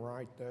I didn't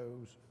write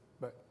those,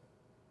 but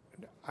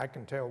I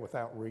can tell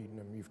without reading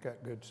them, you've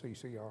got good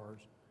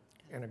CCRs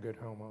and a good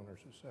homeowners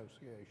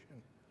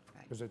association,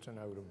 because it's an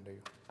ODM deal.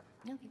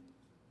 Okay,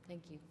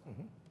 thank you.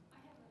 Mm-hmm. I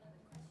have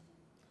another question.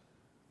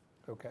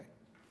 Okay.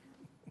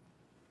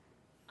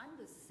 I'm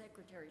the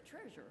secretary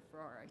treasurer for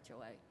our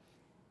HOA.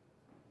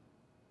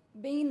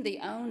 Being the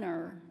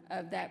owner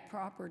of that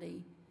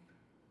property,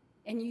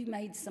 and you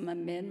made some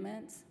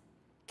amendments,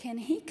 can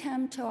he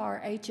come to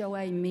our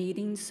HOA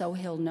meeting so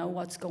he'll know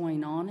what's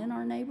going on in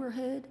our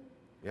neighborhood?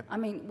 Yep. I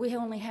mean, we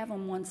only have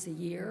them once a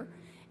year,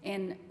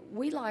 and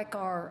we like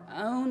our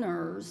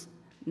owners,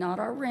 not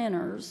our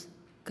renters,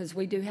 because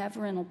we do have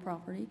rental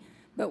property,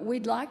 but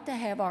we'd like to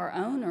have our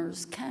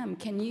owners come.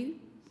 Can you?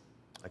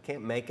 I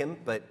can't make him,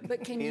 but Can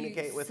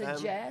communicate you with him.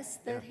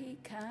 suggest that he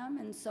come,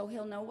 and so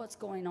he'll know what's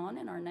going on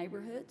in our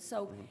neighborhood,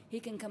 so he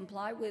can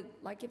comply with,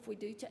 like if we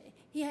do,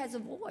 he has a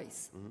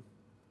voice,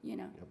 you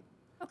know? Yep.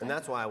 Okay. And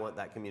that's why I want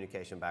that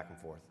communication back and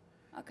forth.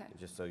 Okay.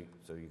 Just so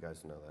you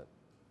guys know that.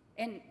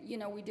 And, you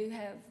know, we do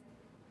have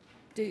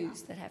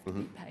dues that have to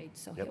be paid,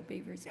 so he'll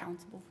be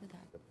responsible for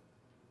that.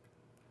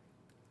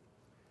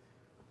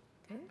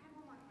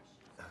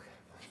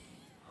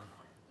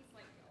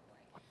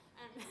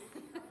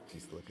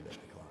 She's looking at the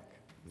clock.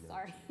 You know.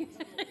 Sorry.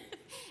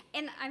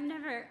 And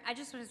I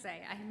just want to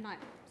say, I have not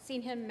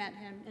seen him, met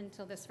him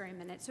until this very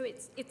minute. So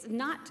it's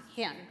not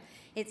him.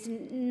 It's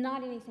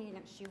not anything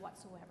against you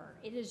whatsoever.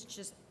 It is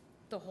just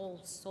the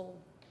whole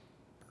sole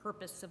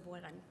purpose of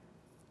what I'm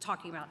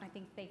talking about. And I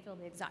think they feel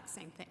the exact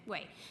same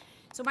way.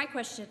 So my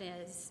question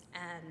is,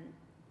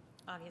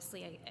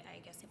 obviously, I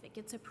guess if it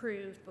gets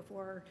approved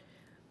before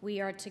we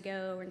are to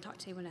go and talk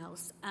to anyone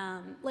else,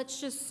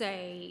 let's just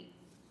say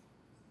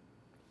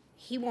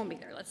he won't be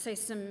there. Let's say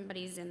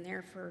somebody's in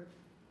there for,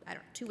 I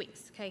don't know, 2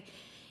 weeks, okay?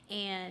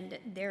 And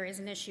there is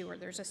an issue or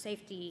there's a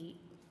safety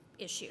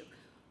issue.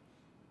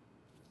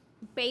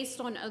 Based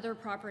on other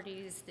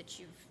properties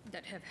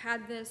that have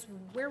had this,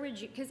 where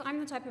would you, because I'm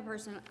the type of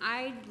person,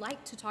 I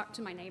like to talk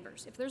to my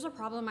neighbors. If there's a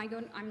problem,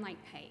 I'm like,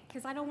 hey,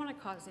 because I don't want to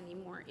cause any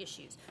more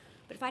issues.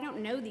 But if I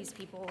don't know these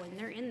people and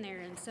they're in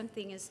there and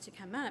something is to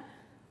come up,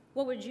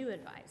 what would you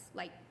advise?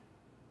 Like,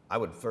 I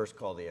would first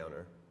call the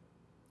owner.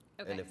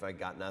 okay, And if I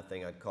got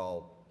nothing, I'd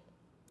call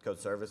Code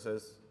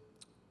Services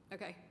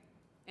okay,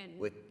 and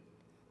with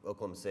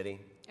Oklahoma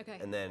City. okay,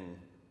 And then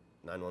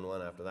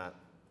 911 after that.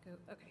 go,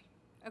 okay,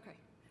 okay.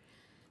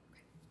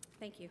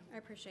 Thank you. I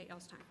appreciate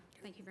y'all's time.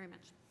 Thank you very much.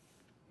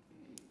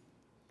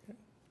 Okay.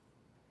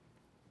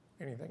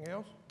 Anything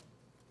else?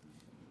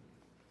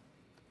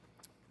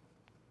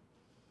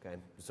 Okay,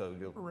 so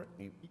you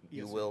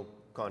Yes, sir. will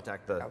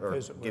contact the, I'll or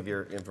visit with give them.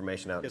 your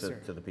information out Yes, sir.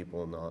 to the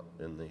people in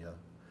the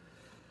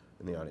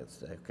audience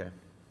today, okay?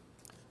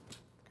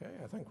 Okay,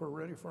 I think we're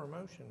ready for a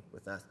motion.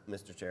 With that,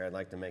 Mr. Chair, I'd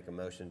like to make a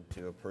motion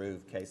to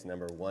approve case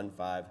number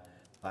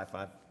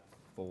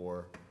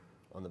 15554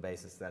 on the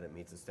basis that it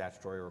meets a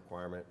statutory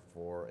requirement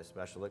for a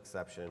special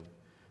exception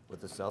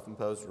with the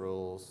self-imposed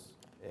rules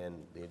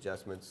and the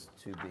adjustments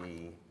to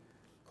be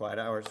quiet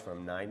hours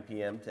from 9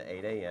 p.m. to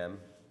 8 a.m.,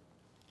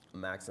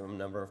 maximum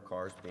number of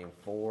cars being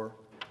 4,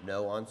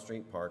 no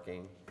on-street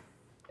parking,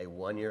 a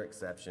 1-year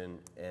exception,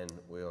 and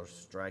we are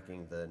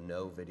striking the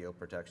no video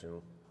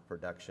production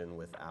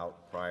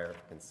without prior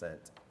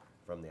consent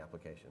from the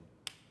application.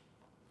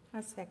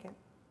 A second.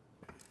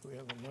 We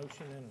have a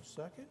motion and a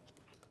second.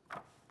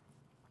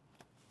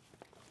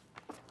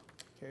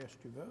 Cast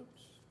your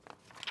votes.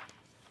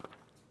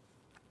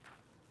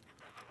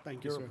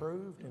 Thank you, You're sir.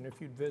 approved, and if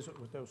you'd visit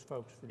with those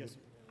folks for Yes,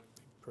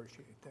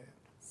 appreciate that.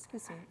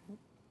 Excuse me,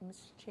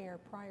 Mr. Chair,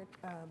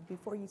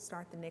 before you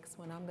start the next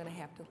one, I'm going to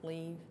have to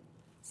leave.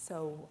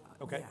 So,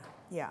 Okay.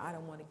 yeah, I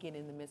don't want to get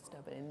in the midst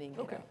of it and then get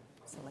Okay. up.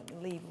 So let me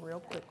leave real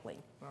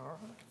quickly. All right.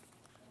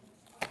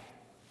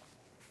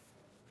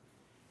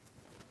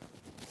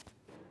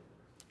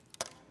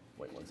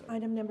 Wait one second.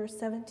 Item number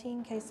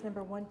 17, case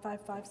number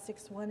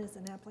 15561 is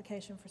an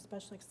application for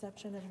special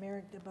exception of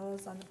Merrick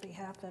DeBose on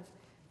behalf of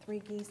Three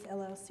Geese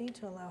LLC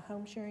to allow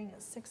home sharing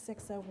at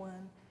 6601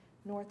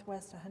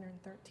 Northwest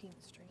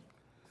 113th Street.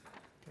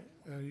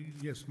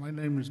 Yes, my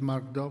name is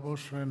Mark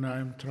Dobos, and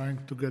I'm trying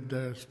to get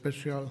the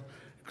special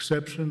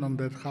exception on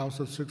that house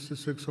at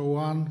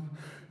 6601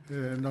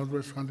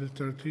 Northwest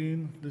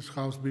 113. This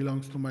house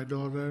belongs to my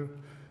daughter,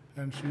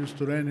 and she used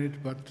to rent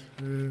it, but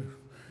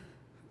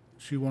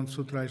she wants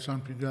to try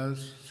something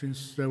else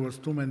since there was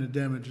too many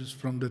damages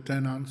from the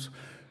tenants.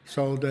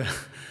 So the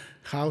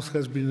house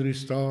has been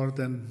restored,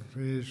 and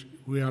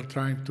we are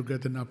trying to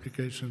get an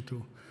application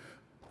to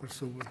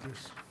pursue with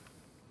this.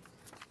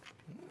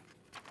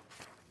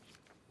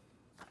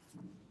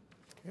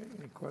 Okay,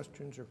 any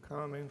questions or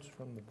comments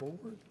from the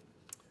board?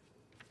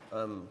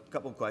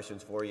 Couple of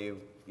questions for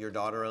you. Your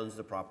daughter owns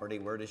the property.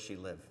 Where does she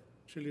live?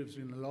 She lives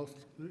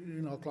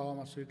in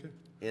Oklahoma City.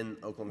 In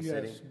Oklahoma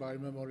City? Yes, by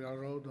Memorial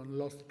Road on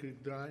Lost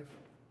Creek Drive.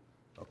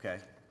 Okay.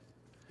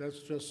 That's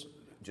just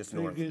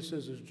north? Three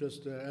Geeses is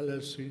just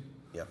LLC.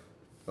 Yeah.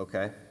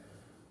 Okay.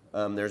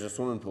 There's a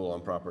swimming pool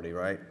on property,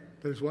 right?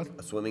 There's what?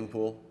 A swimming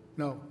pool?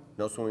 No,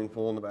 No swimming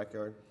pool in the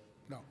backyard?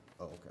 no.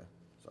 Oh, okay.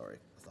 Sorry.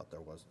 I thought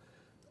there was.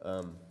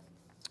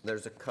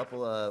 There's a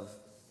couple of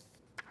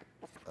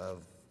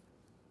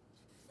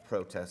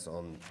protests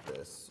on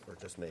this, or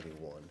just maybe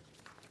one,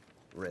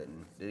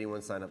 written. Did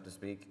anyone sign up to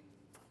speak?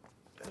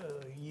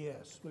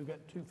 Yes, we've got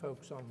 2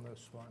 folks on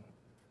this one.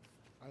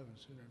 I haven't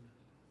seen any.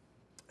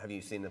 Have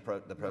you seen the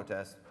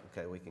protest?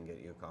 Okay, we can get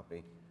you a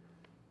copy.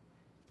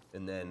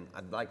 And then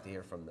I'd like to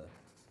hear from the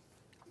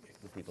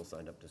people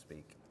signed up to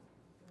speak.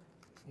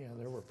 Yeah,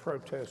 there were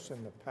protests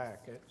in the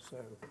packet, so,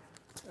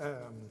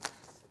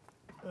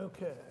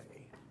 okay.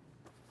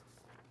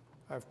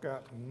 I've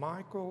got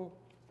Michael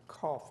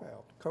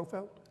Kofelt.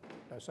 Kofelt?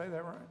 Did I say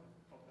that right?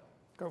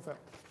 Kofelt.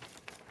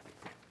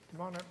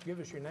 Come on up, give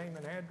us your name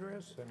and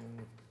address,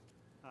 and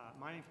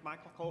My name's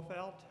Michael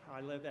Kofelt.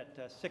 I live at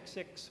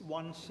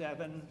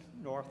 6617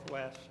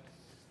 Northwest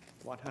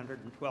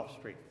 112th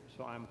Street.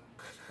 So I'm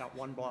about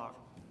 1 block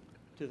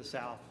to the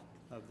south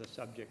of the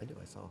subject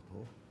I saw a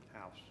pool.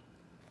 house.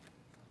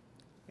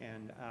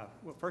 And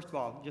well, first of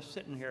all, just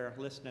sitting here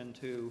listening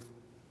to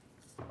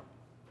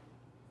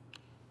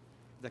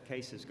the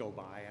cases go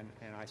by,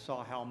 and I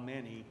saw how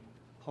many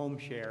home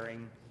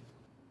sharing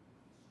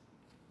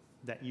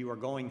that you are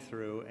going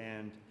through,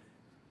 and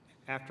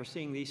after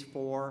seeing these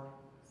 4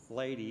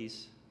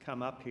 ladies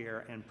come up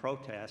here and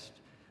protest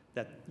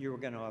that you were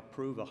going to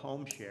approve a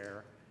home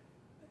share,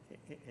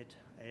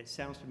 it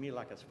sounds to me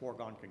like it's a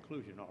foregone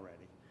conclusion already.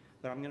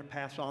 But I'm going to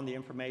pass on the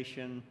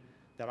information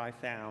that I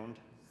found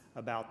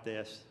about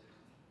this,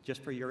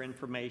 just for your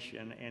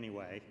information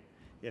anyway,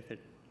 if it,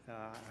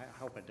 I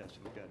hope it does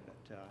some good,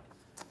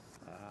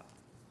 but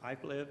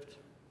I've lived,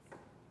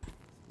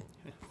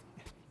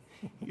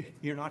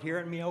 you're not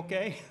hearing me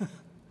okay?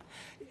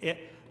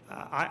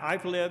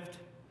 I've lived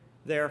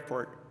there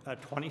for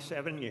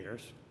 27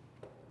 years.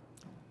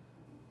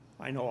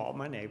 I know all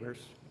my neighbors.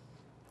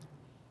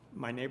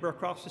 My neighbor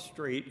across the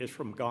street is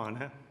from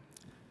Ghana.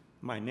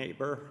 My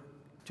neighbor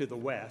to the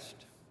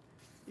west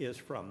is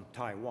from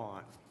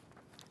Taiwan.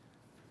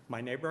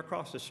 My neighbor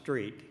across the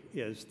street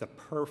is the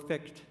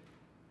perfect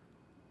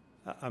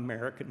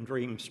American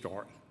dream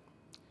story.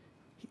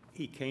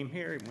 He came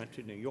here, he went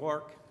to New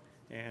York,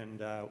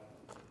 and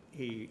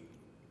he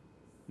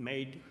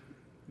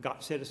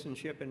got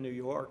citizenship in New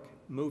York,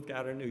 moved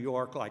out of New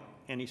York like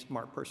any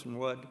smart person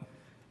would,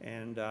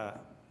 and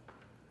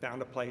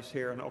found a place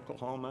here in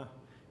Oklahoma.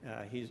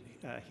 He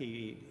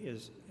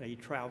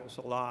travels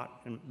a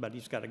lot, but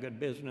he's got a good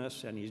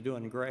business and he's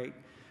doing great.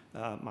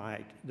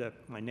 My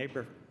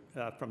neighbor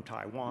from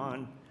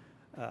Taiwan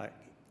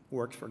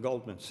works for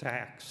Goldman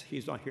Sachs.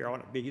 He's not here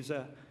on a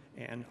visa,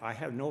 and I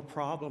have no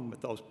problem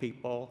with those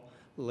people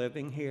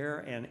living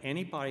here. And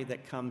anybody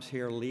that comes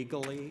here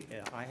legally,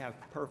 I have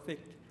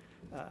perfect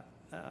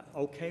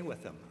okay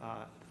with them.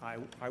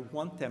 I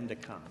want them to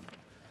come.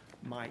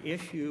 My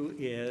issue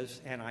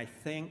is, and I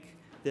think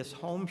this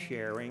home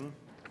sharing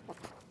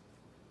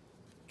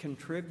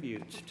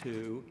contributes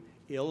to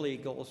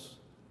illegals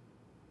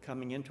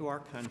coming into our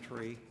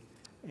country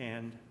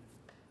and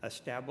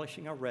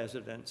establishing a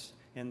residence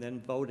and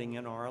then voting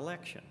in our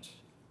elections.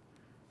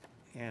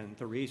 And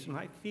the reason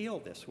I feel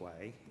this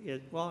way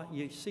is, well,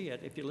 you see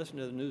it, if you listen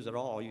to the news at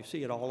all, you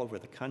see it all over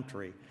the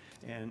country.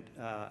 And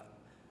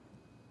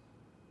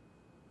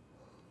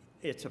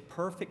it's a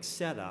perfect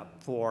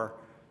setup for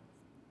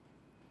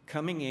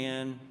coming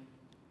in,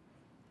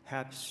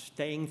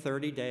 staying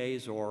 30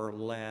 days or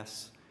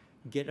less,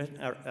 get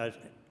a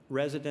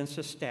residence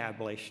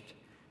established,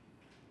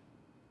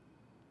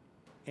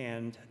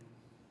 and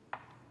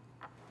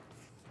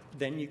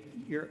then you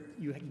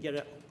get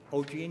an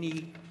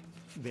OG&E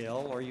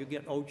bill, or you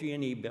get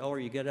OG&E bill, or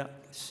you get a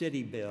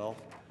city bill,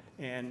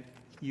 and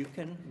you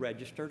can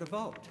register to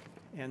vote.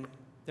 And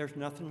there's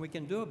nothing we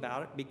can do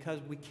about it because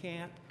we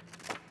can't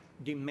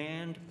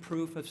demand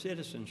proof of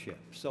citizenship.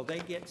 So they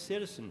get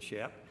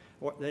citizenship,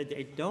 or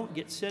they don't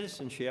get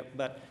citizenship,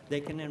 but they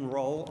can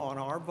enroll on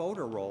our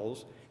voter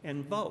rolls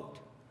and vote.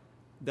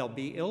 They'll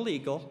be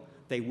illegal,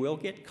 they will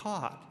get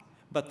caught,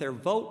 but their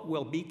vote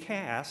will be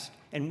cast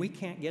and we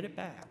can't get it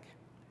back.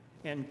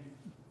 And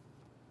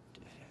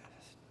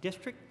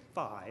District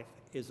 5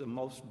 is the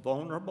most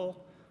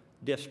vulnerable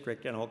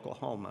district in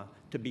Oklahoma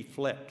to be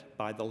flipped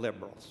by the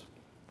liberals.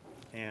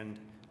 And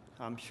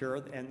I'm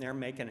sure, and they're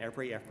making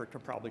every effort to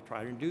probably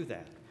try to do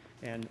that.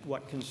 And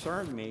what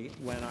concerned me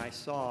when I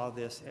saw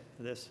this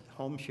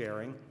home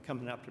sharing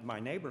coming up to my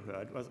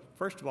neighborhood was,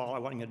 first of all, I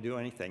wasn't going to do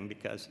anything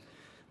because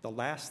the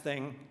last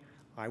thing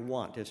I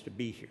want is to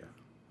be here.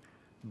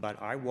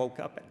 But I woke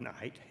up at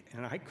night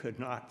and I could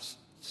not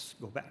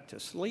go back to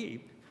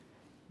sleep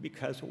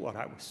because of what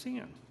I was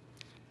seeing.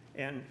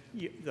 And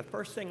the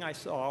first thing I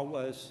saw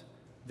was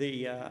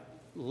the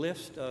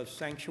list of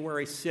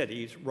sanctuary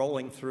cities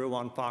rolling through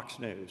on Fox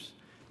News.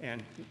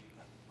 And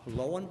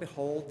lo and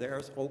behold,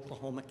 there's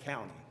Oklahoma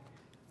County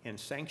in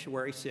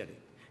Sanctuary City.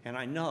 And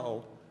I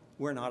know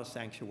we're not a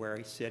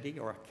sanctuary city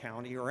or a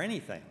county or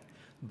anything,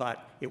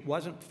 but it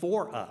wasn't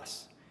for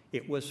us.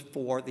 It was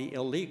for the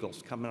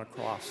illegals coming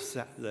across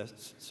the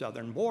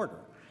southern border.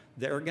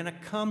 They're going to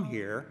come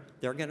here,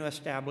 they're going to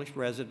establish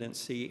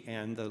residency,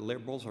 and the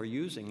liberals are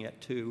using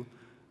it to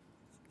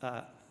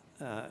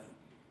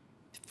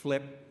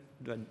flip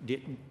the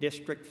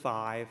District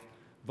 5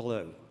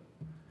 blue.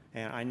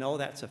 And I know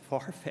that's a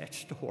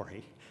far-fetched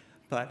story,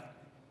 but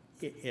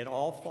it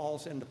all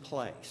falls into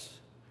place.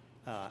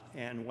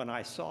 And when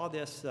I saw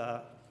this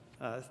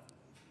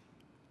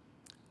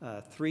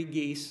Three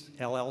Geese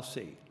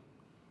LLC,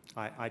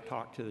 I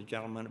talked to the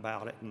gentleman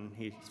about it, and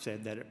he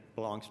said that it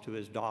belongs to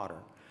his daughter.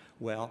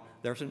 Well,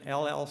 there's an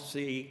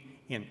LLC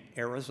in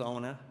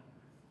Arizona.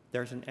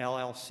 There's an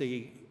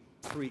LLC,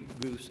 Three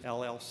Goose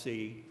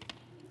LLC,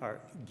 or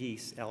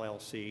Geese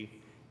LLC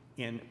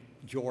in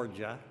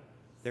Georgia.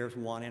 There's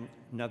one in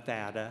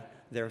Nevada.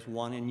 There's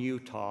one in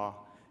Utah,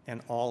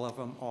 and all of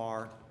them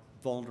are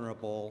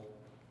vulnerable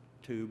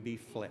to be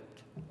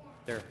flipped.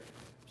 They're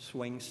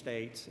swing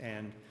states,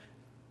 and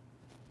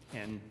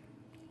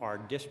our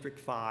District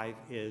 5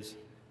 is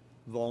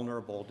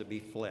vulnerable to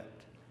be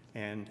flipped.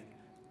 And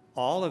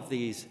all of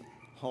these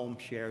home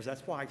shares,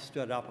 that's why I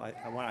stood up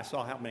when I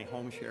saw how many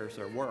home shares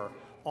there were.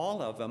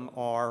 All of them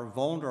are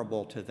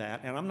vulnerable to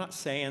that. And I'm not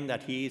saying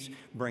that he's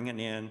bringing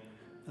in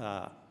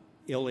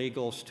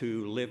illegals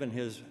to live in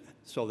his,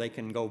 so they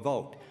can go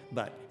vote.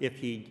 But if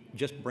he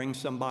just brings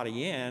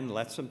somebody in,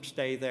 lets them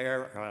stay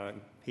there,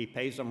 he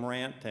pays them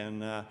rent,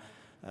 and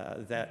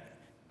that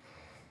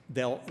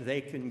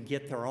they can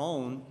get their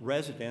own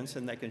residence,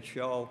 and they can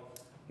show,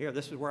 here,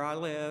 this is where I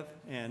live,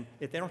 and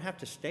if they don't have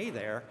to stay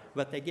there,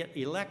 but they get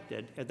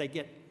elected, if they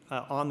get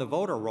on the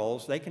voter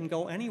rolls, they can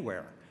go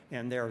anywhere.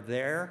 And they're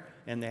there,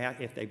 and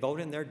if they vote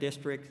in their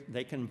district,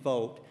 they can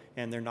vote,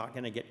 and they're not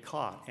going to get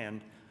caught.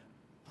 And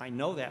I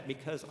know that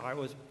because I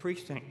was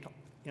precinct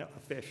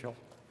official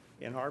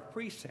in our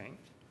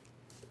precinct,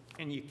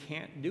 and you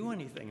can't do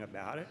anything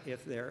about it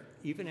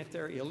even if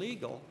they're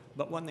illegal.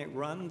 But when they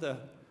run the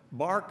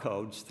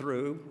barcodes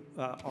through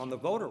on the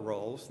voter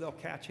rolls, they'll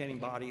catch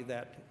anybody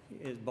that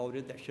is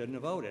voted that shouldn't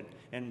have voted.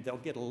 And they'll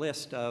get a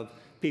list of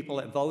people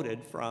that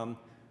voted from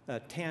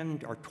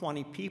 10 or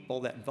 20 people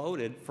that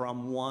voted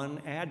from one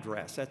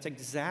address. That's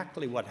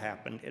exactly what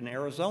happened in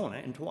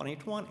Arizona in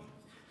 2020.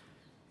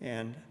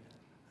 And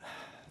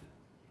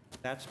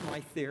that's my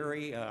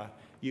theory.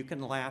 You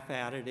can laugh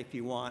at it if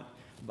you want,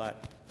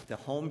 but the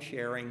home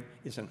sharing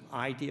is an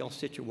ideal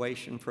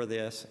situation for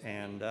this,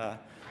 and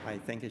I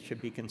think it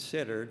should be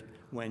considered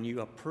when you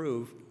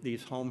approve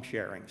these home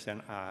sharings.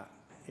 And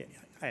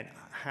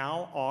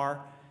how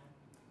our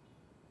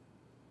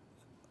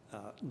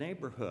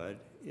neighborhood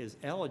is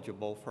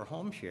eligible for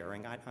home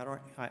sharing,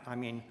 I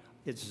mean,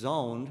 it's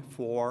zoned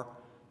for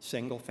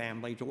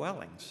single-family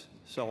dwellings.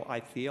 So I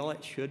feel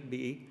it should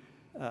be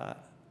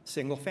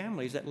single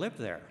families that live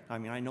there. I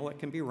mean, I know it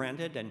can be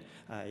rented, and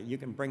you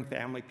can bring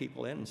family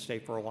people in and stay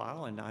for a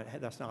while, and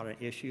that's not an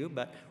issue,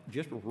 but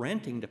just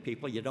renting to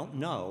people you don't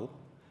know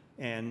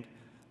and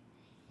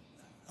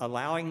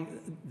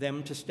allowing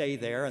them to stay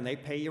there, and they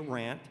pay you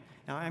rent.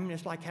 Now, I mean,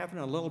 it's like having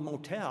a little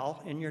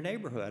motel in your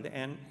neighborhood,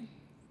 and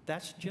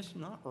that's just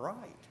not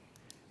right.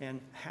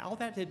 And how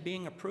that is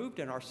being approved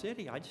in our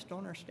city, I just don't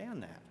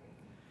understand that.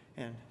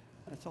 And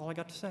that's all I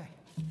got to say.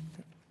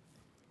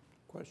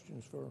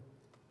 Questions for?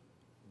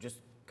 Just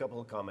a couple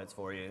of comments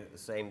for you. The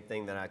same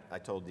thing that I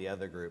told the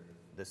other group.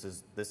 This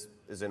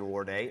is in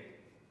Ward 8.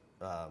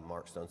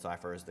 Mark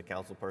Stonecipher is the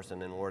council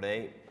person in Ward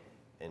 8,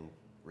 and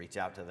reach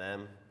out to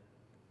them.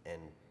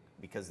 And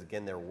because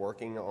again, they're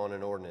working on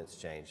an ordinance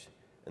change,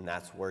 and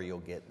that's where you'll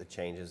get the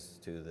changes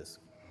to this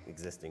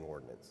existing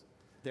ordinance.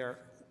 They're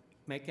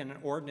making an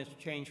ordinance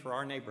change for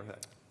our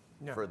neighborhood.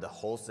 No. For the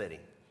whole city,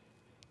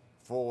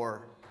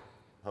 for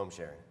home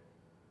sharing.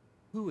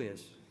 Who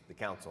is? The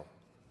council,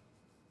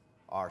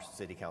 our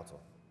city council.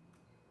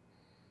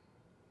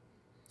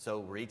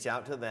 So reach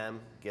out to them,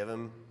 give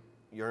them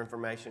your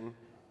information,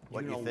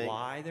 what you think. Do you know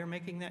why they're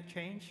making that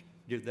change?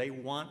 Do they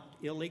want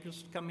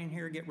illegals to come in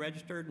here, get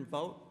registered, and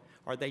vote?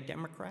 Are they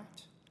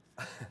Democrats?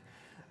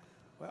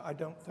 Well, I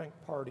don't think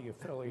party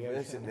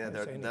affiliation has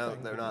anything to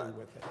do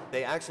with it.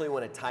 They actually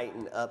want to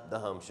tighten up the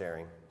home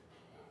sharing,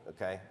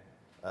 okay?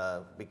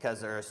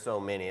 Because there are so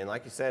many. And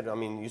like you said, I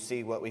mean, you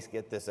see what we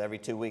get this every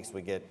 2 weeks,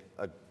 we get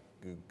a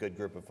good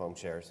group of home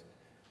shares.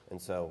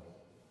 And so.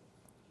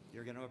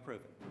 You're going to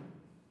approve it?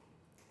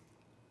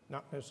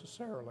 Not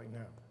necessarily,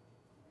 no.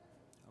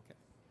 Okay.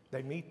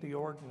 They meet the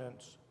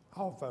ordinance,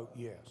 I'll vote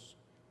yes.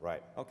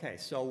 Right. Okay,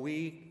 so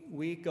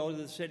we go to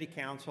the city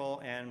council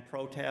and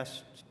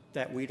protest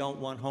that we don't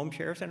want home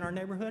shares in our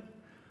neighborhood?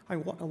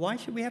 Why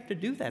should we have to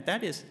do that?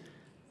 That is,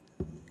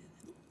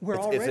 we're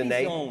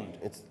already zoned.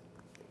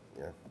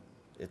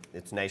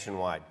 It's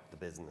nationwide, the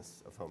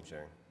business of home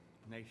sharing.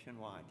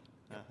 Nationwide.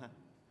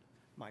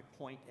 My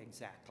point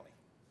exactly.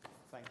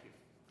 Thank you.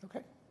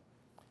 Okay.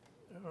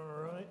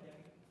 All right.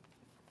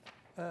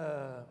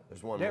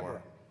 There's one Deborah.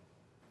 more.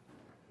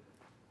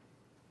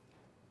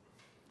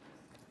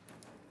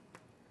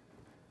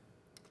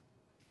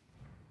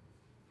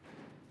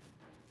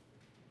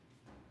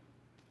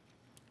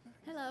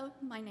 Hello,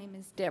 my name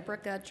is Deborah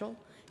Gudgel,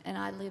 and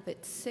I live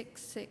at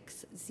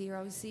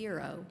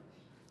 6600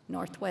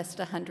 Northwest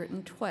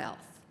 112th.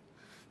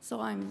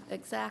 So I'm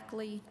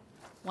exactly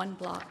 1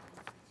 block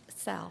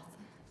south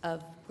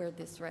of where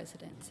this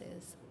residence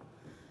is.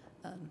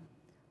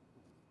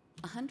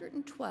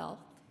 112th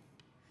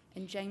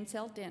and James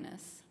L.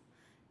 Dennis,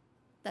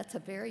 that's a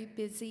very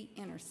busy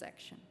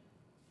intersection.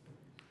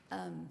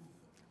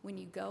 When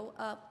you go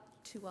up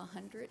to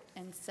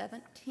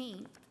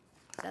 117th,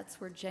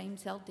 that's where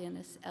James L.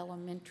 Dennis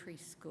Elementary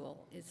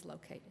School is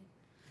located.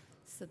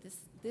 So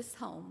this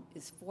home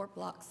is 4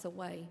 blocks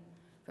away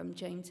from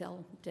James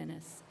L.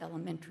 Dennis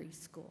Elementary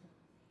School.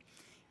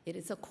 It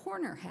is a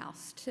corner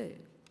house too.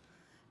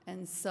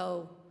 And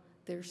so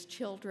there's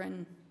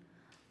children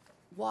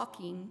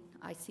walking.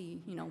 I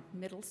see,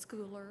 middle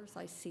schoolers.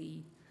 I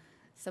see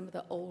some of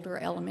the older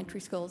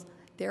elementary schools.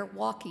 They're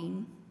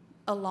walking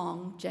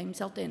along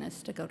James L.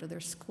 Dennis to go to their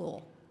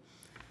school.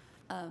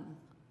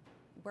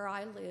 Where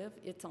I live,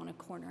 it's on a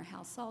corner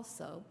house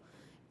also,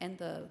 and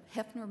the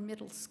Hefner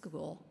Middle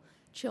School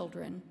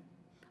children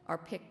are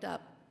picked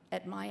up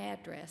at my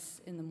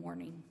address in the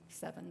morning,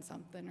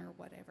 7-something or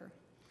whatever.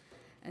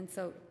 And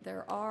so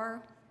there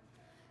are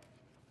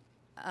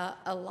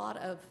a lot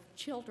of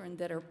children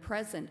that are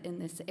present in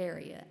this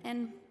area,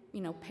 and,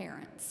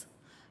 parents.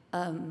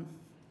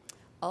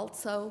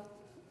 Also,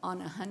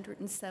 on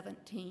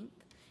 117th,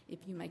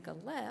 if you make a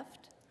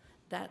left,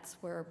 that's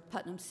where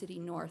Putnam City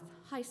North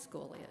High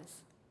School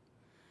is.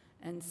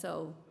 And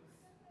so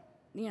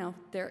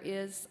there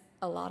is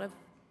a lot of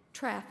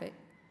traffic.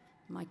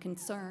 My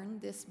concern,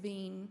 this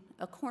being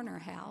a corner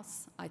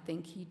house, I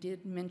think he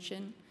did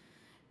mention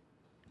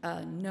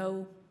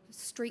no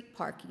street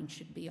parking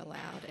should be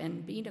allowed.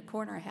 And being a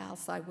corner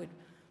house, I would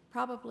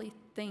probably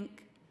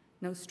think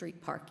no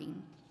street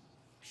parking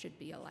should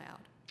be allowed.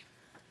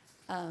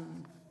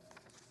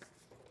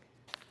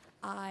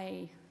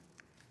 I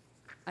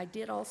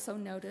did also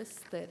notice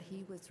that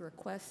he was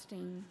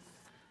requesting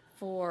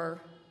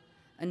for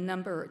a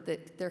number,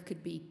 that there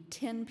could be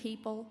 10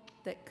 people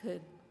that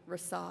could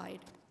reside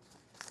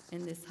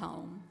in this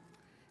home.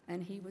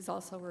 And he was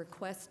also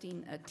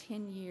requesting a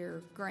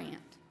 10-year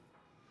grant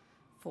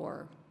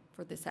for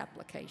this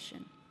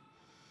application,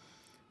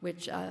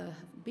 which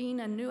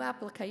being a new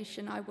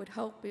application, I would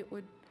hope it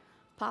would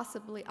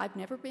possibly, I've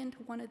never been to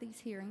one of these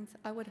hearings,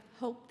 I would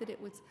hope that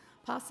it would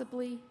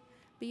possibly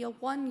be a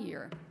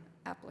 1-year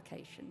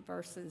application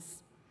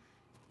versus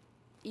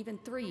even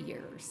 3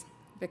 years,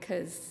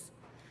 because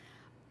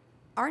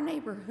our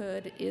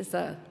neighborhood is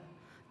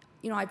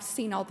I've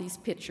seen all these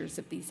pictures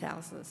of these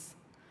houses.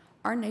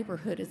 Our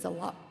neighborhood is a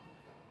lot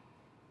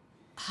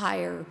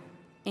higher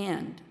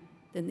end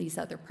than these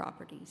other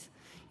properties.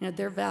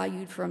 They're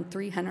valued from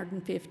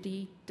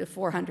 $350,000 to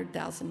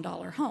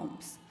 $400,000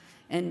 homes.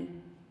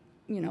 And,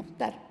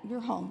 that your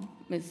home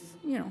is,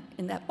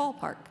 in that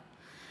ballpark.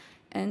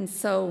 And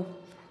so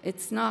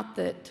it's not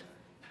that,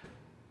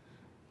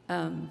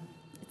 I'm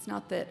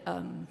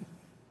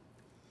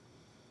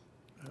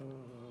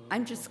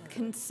just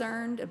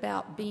concerned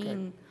about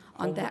being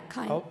on that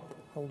kind of.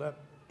 Hold up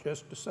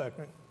just a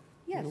second.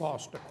 Yes. We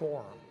lost a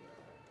quorum.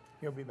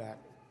 He'll be back.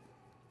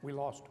 We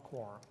lost a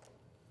quorum.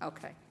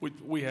 Okay.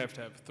 We have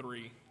to have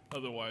 3,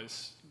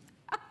 otherwise.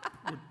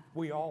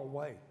 We all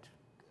wait.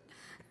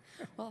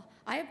 Well,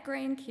 I have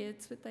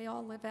grandkids, but they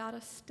all live out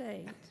of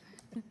state.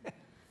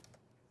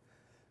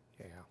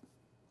 Yeah.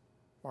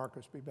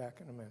 Marcus, be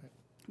back in a minute.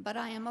 But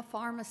I am a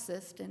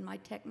pharmacist, and my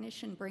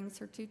technician brings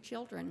her 2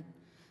 children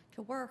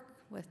to work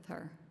with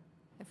her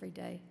every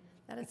day.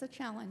 That is a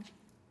challenge.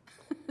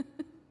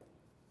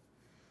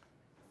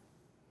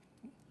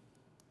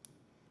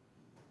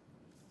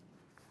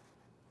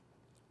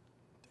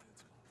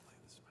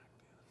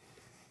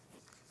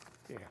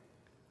 Yeah.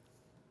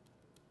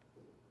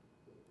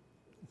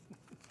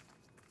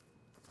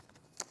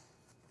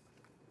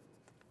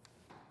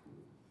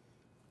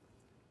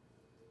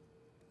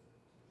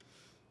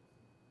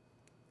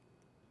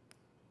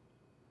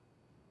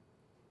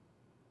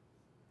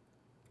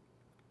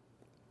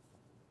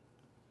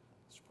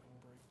 Spring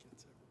break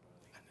gets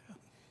everybody. I know.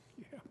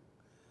 Yeah.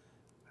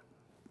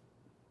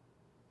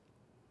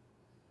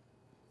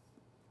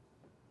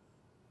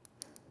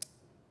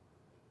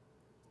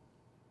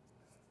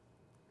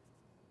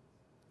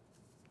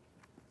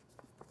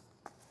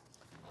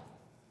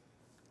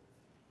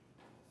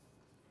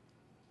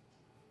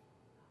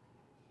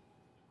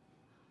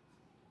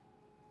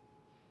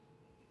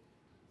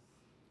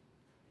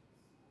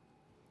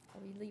 Are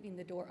we leaving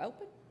the door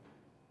open?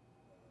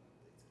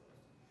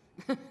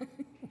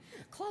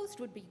 Closed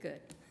would be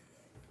good.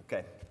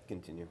 Okay,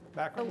 continue.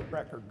 Back on the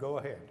record, go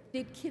ahead.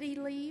 Did Kitty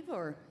leave,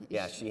 or?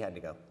 Yeah, she had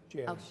to go.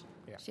 Oh,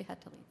 she had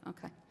to leave,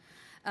 okay.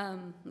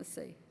 Let's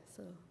see,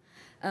 so,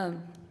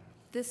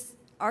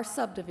 our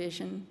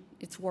subdivision,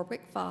 it's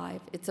Warwick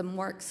 5. It's a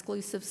more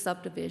exclusive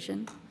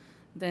subdivision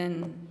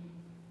than,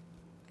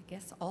 I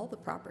guess, all the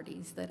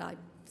properties that I've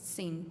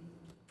seen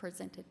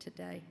presented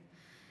today.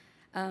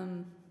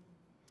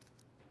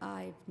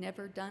 I've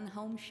never done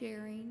home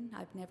sharing.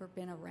 I've never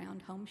been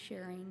around home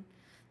sharing.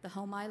 The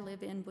home I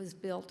live in was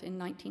built in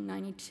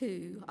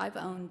 1992. I've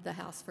owned the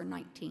house for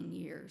 19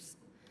 years.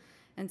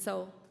 And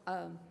so,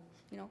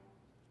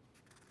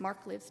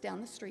 Mark lives down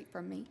the street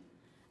from me,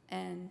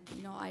 and,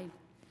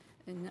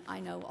 I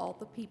know all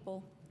the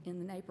people in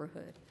the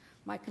neighborhood.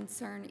 My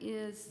concern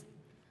is,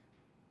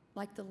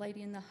 like the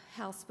lady in the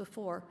house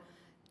before,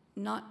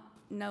 not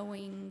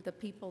knowing the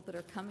people that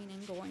are coming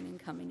and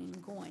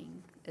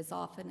going as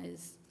often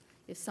as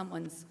if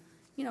someone's,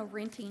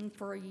 renting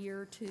for a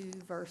year or 2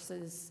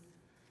 versus,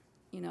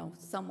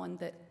 someone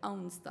that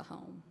owns the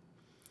home.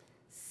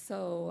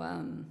 So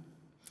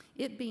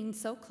it being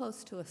so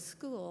close to a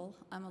school,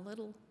 I'm a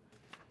little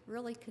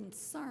really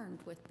concerned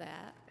with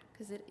that,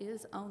 because it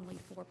is only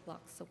 4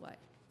 blocks away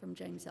from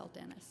James L.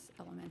 Dennis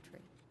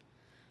Elementary.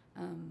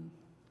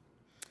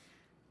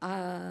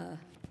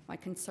 My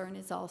concern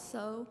is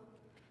also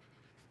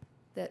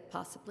that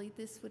possibly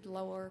this would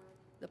lower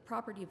the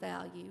property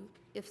value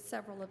if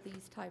several of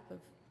these type of,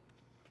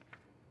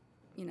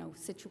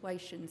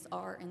 situations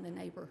are in the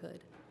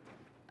neighborhood.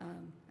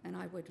 And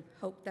I would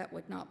hope that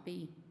would not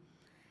be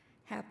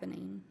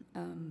happening.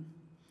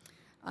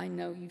 I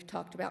know you've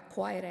talked about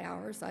quiet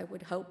hours. I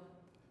would hope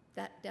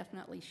that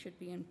definitely should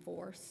be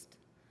enforced.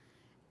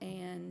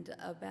 And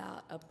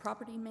about a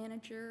property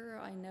manager,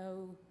 I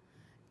know,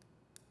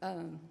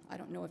 I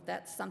don't know if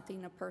that's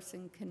something a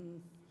person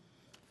can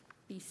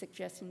be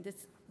suggesting.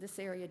 This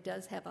area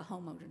does have a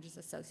homeowners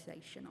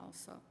association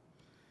also.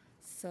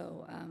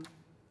 So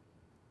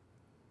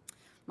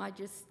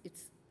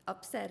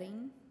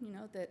upsetting,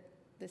 that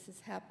this is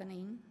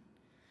happening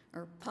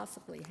or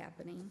possibly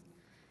happening.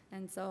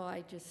 And so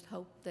I just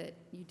hope that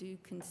you do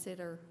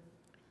consider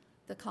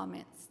the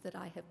comments that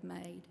I have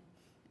made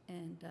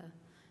and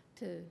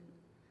to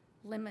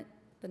limit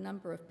the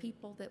number of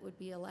people that would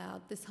be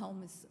allowed. This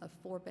home is a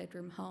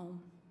 4-bedroom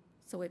home,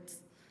 so it's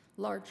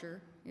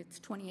larger. It's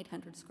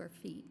 2,800 square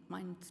feet.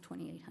 Mine's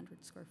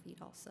 2,800 square feet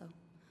also.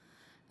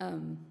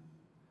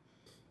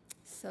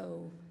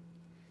 So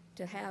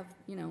to have,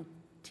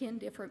 10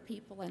 different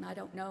people, and I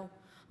don't know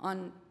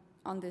on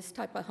this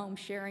type of home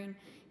sharing,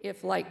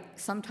 if like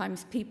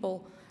sometimes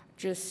people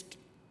just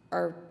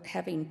are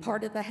having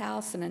part of the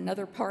house and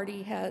another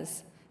party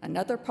has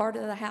another part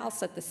of the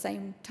house at the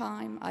same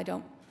time. I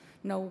don't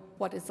know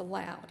what is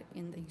allowed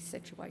in these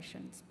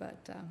situations,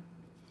 but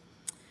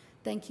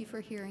thank you for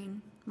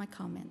hearing my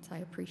comments. I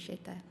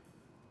appreciate that.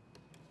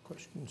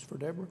 Questions for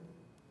Deborah?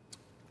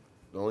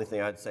 The only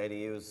thing I'd say to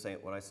you is say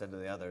what I said to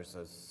the others,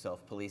 is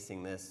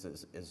self-policing this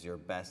is your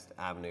best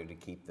avenue to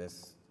keep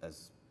this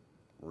as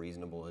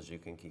reasonable as you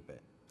can keep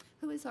it.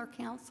 Who is our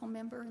council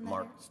member in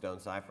Mark there?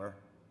 Stonecipher.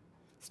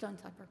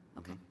 Stonecipher,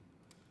 okay.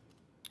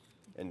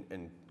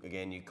 And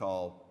again, you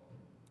call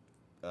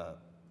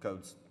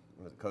code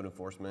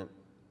enforcement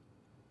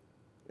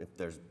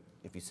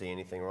if you see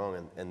anything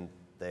wrong, and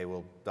they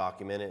will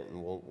document it,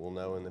 and we'll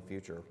know in the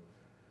future.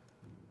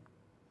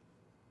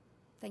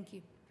 Thank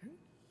you.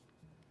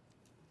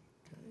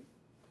 Okay.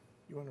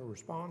 You want to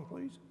respond,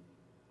 please?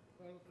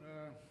 Well,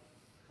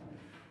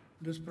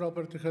 this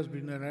property has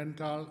been a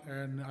rental,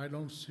 and I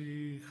don't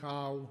see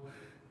how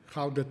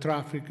the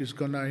traffic is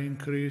going to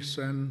increase.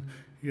 And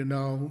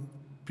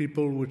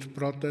people which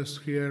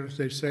protest here,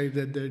 they say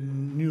that they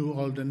knew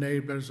all the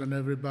neighbors and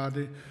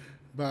everybody,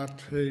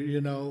 but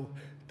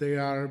they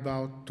are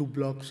about 2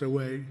 blocks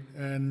away,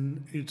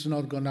 and it's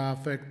not going to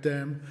affect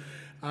them.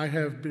 I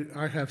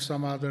have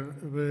some other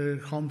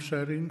home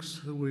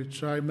sharings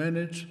which I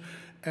manage,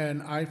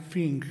 and I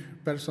think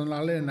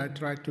personally, and I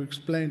tried to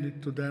explain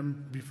it to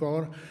them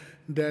before,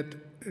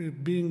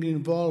 that being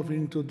involved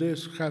into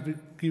this,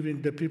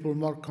 giving the people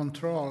more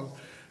control.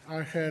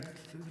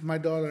 My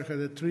daughter had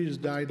the trees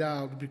died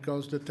out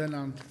because the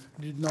tenant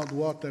did not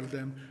water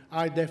them.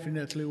 I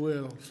definitely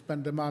will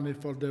spend the money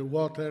for the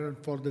water,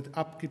 for the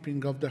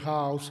upkeeping of the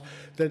house.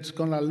 That's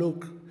gonna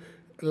look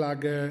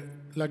like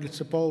it's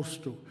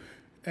supposed to.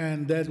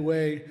 And that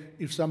way,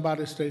 if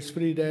somebody stays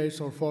 3 days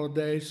or 4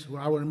 days,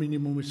 our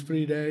minimum is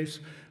 3 days,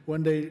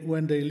 when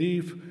they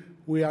leave,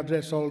 we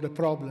address all the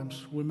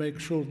problems. We make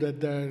sure that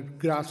the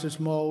grass is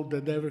mowed,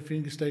 that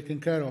everything is taken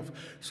care of.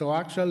 So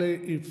actually,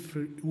 if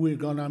we're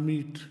gonna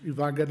meet, if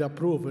I get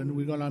approved and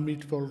we're gonna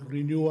meet for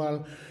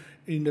renewal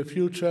in the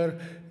future,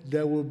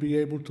 they will be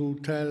able to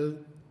tell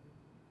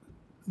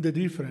the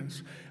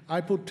difference.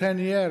 I put 10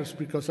 years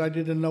because I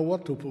didn't know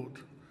what to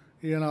put.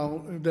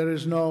 There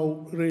is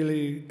no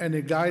really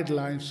any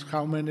guidelines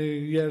how many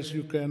years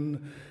you can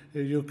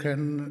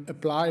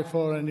apply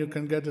for, and you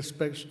can get a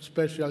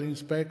special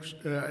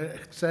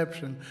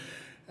exception.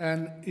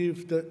 And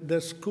if the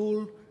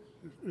school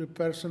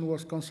person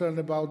was concerned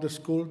about the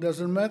school,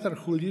 doesn't matter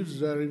who lives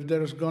there. If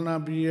there's gonna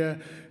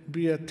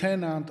be a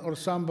tenant or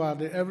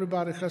somebody,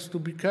 everybody has to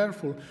be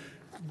careful.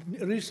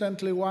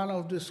 Recently, one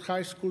of these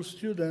high school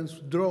students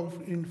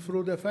drove in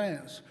through the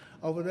fence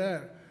over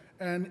there.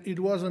 And it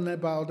wasn't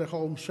about the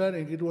home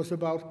sharing, it was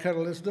about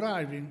careless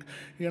driving.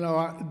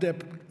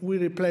 We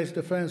replaced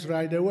the fence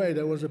right away.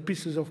 There was a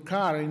pieces of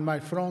car in my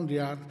front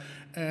yard.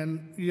 And,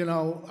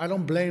 I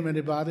don't blame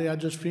anybody. I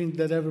just think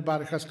that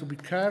everybody has to be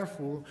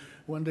careful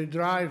when they're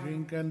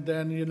driving, and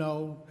then,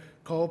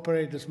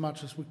 cooperate as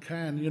much as we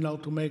can,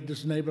 to make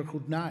this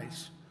neighborhood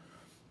nice.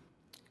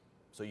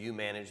 So you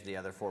manage the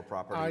other 4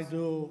 properties? I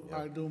do, Yep.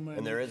 I do manage.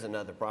 And there is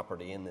another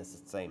property in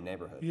this same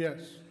neighborhood? Yes.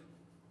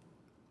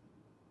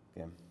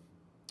 Okay.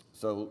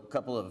 So a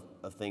couple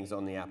of things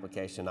on the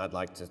application I'd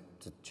like to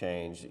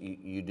change.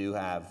 You do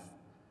have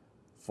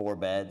 4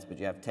 beds, but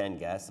you have 10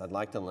 guests. I'd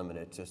like to limit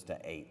it just to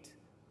 8.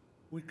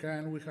 We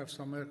have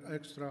some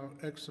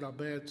extra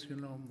beds,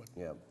 but.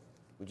 Yeah,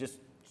 we just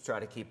try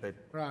to keep it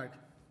right.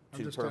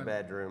 2 per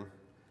bedroom.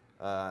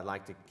 I'd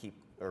like to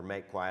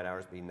make quiet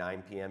hours be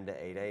 9 p.m. to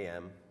 8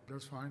 a.m.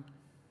 That's fine.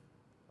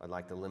 I'd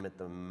like to limit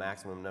the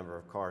maximum number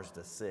of cars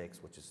to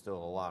 6, which is still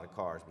a lot of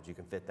cars, but you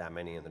can fit that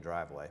many in the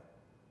driveway.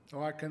 Oh,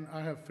 I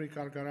have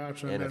 3-car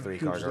garage And a 3-car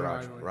huge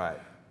garage, driveway. right.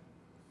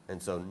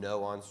 And so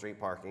no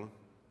on-street parking.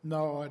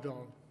 No, I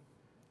don't.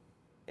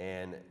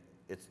 And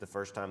it's the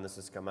first time this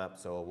has come up,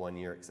 so a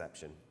 1-year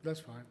exception. That's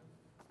fine.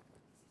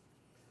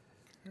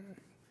 Okay.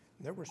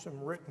 There were some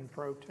written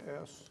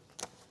protests.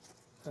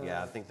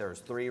 Yeah, I think there was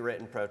 3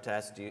 written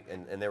protests,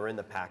 and they were in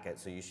the packet,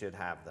 so you should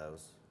have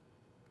those.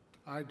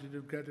 I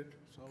didn't get it,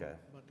 so. Okay.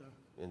 But,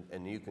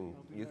 And you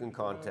can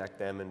contact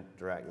them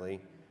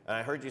directly. And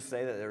I heard you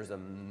say that there's a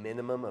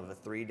minimum of a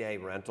 3-day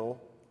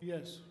rental.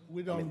 yes,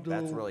 we don't do.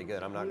 That's really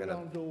good. I'm not We gonna.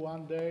 don't do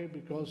 1 day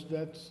because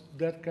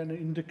that can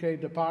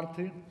indicate the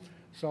party.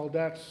 So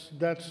that's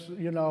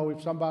you know,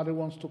 if somebody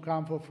wants to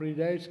come for 3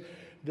 days,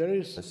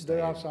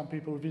 there are some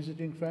people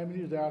visiting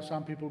families. There are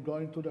some people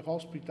going to the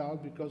hospital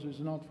because it's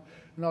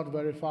not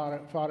very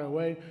far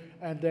away,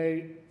 and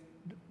they,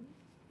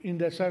 in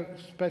the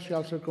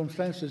special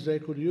circumstances, they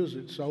could use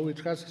it. So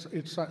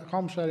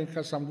home sharing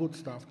has some good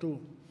stuff too,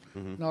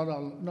 not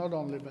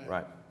only bad.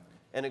 Right.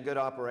 And a good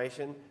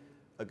operation,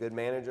 a good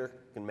manager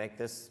can make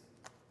this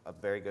a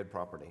very good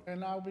property.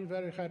 And I'll be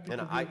very happy.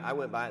 And I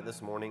went by it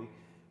this morning.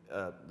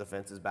 The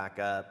fence is back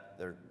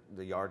up.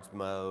 The yard's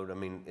mowed. I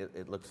mean,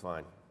 it looks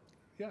fine.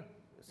 Yeah,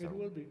 So- it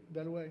will be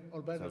that way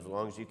or better. So as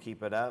long as you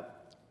keep it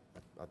up,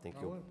 I think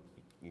I will.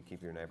 you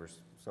keep your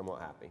neighbors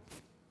somewhat happy.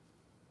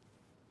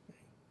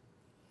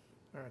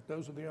 All right,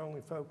 those are the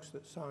only folks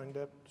that signed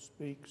up to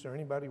speak. Is there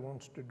anybody who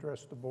wants to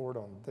address the board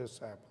on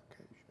this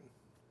application?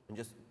 And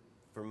just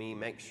for me,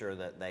 make sure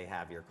that they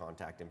have your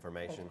contact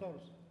information. Of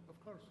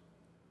course.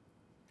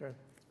 Okay.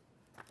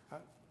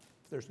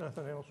 If there's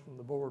nothing else from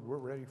the board, we're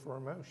ready for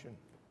a motion.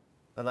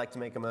 I'd like to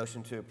make a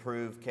motion to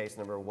approve case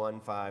number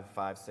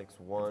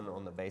 15561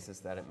 on the basis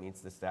that it meets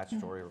the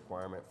statutory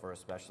requirement for a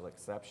special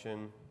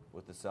exception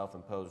with the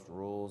self-imposed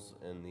rules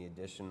and the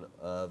addition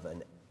of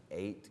an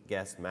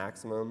 8-guest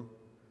maximum,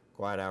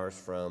 quiet hours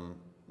from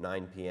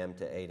 9 p.m.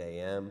 to 8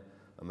 a.m.,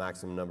 a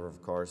maximum number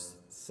of cars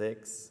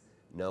 6,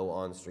 no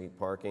on-street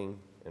parking,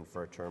 and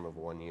for a term of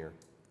 1 year.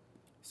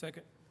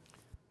 Second.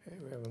 Okay,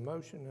 we have a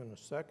motion and a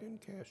second.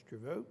 Cast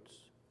your votes.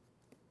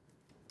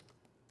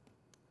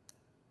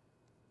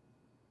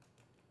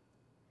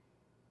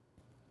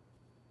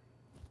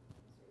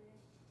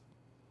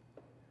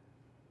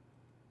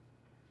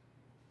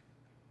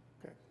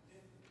 Okay.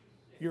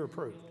 You're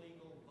approved.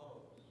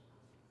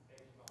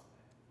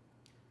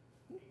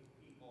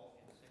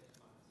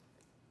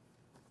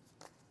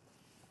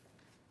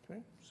 Okay,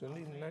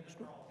 Cindy, the next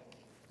one.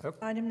 Okay.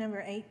 Item number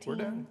We're 18.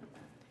 done.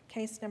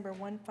 Case number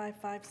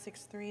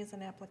 15563 is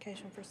an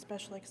application for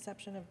special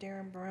exception of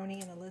Darren Baroni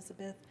and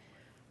Elizabeth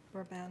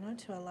Urbano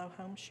to allow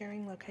home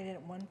sharing located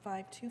at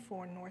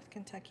 1524 North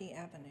Kentucky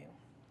Avenue.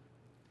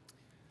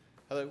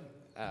 Hello,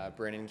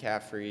 Brandon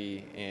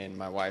Caffrey and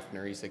my wife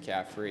Narisa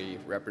Caffrey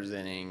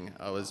representing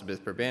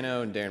Elizabeth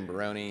Urbano and Darren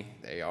Baroni.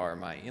 They are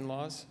my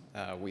in-laws.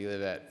 We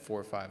live at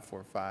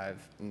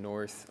 4545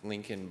 North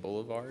Lincoln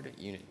Boulevard,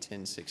 Unit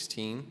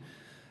 1016.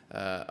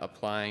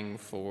 Applying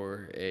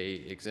for a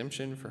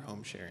exemption for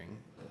home sharing.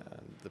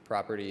 The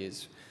property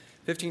is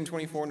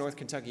 1524 North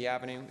Kentucky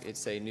Avenue.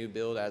 It's a new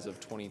build as of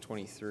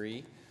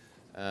 2023.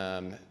 Oh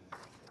man,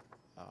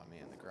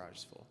 the garage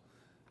is full.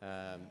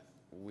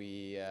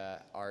 We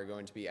are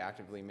going to be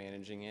actively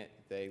managing it.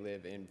 They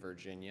live in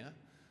Virginia.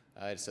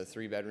 It's a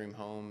 3-bedroom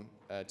home,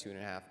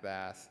 2.5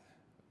 bath.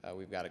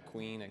 We've got a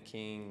queen, a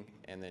king,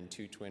 and then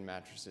 2 twin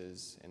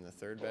mattresses in the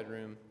 3rd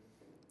bedroom.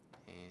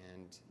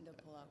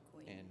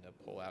 And a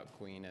pull-out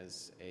queen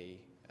as a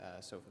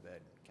sofa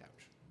bed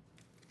couch.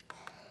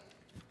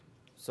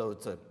 So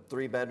it's a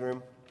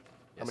 3-bedroom?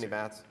 How many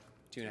baths?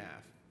 2.5.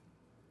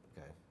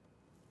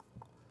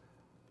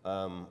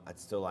 Okay. I'd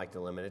still like to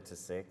limit it to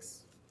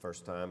 6,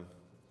 first time.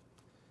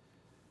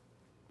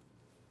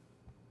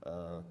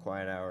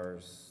 Quiet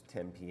hours,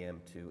 10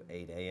 p.m. to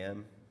 8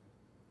 a.m.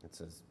 It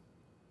says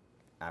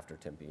after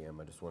 10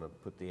 p.m. I just want to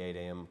put the 8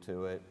 a.m.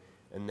 to it.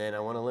 And then I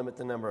want to limit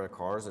the number of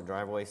cars. The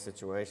driveway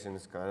situation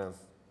is kind of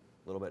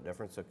a little bit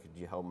different, so could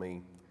you help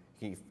me?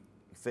 Can you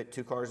fit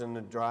 2 cars in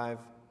the drive?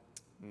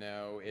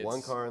 No, it's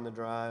 1 car in the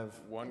drive?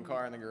 1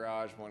 car in the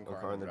garage, 1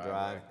 car in the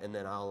drive, and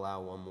then I'll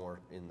allow 1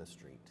 more in the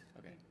street.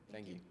 Okay,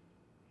 thank you.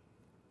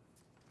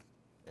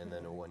 And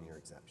then a 1-year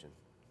exception.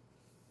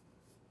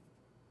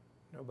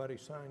 Nobody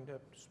signed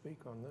up to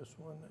speak on this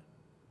one.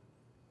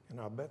 And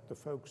I'll bet the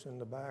folks in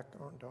the back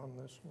aren't on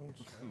this one.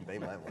 So. They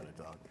might want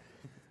to talk.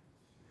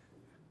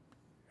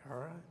 All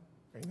right.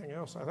 Anything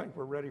else? I think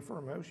we're ready for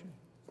a motion.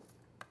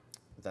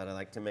 With that, I'd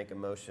like to make a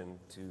motion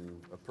to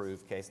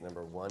approve case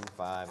number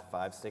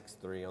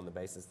 15563 on the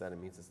basis that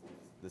it meets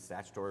the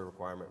statutory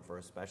requirement for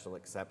a special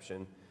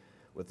exception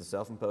with the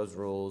self-imposed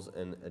rules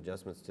and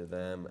adjustments to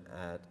them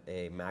at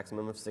a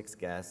maximum of 6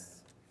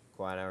 guests,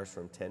 quiet hours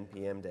from 10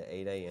 p.m. to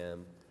 8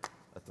 a.m.,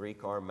 a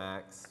 3-car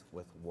max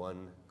with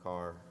 1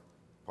 car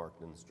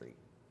parked in the street,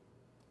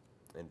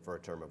 and for a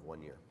term of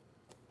 1 year.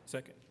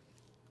 Second.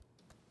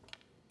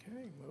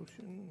 Okay,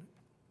 motion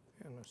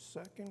and a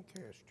second.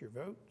 Cast your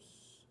votes.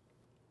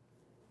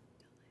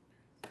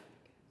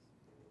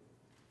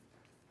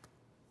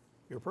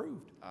 You're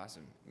approved.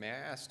 Awesome. May I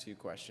ask 2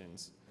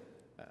 questions?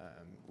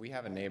 We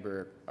have a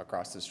neighbor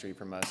across the street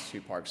from us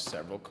who parks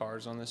several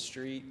cars on the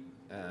street.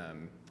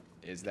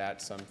 Is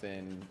that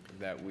something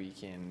that we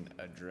can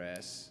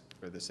address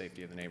for the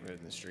safety of the neighborhood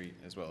and the street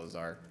as well as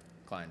our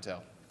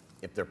clientele?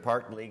 If they're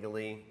parked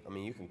legally, I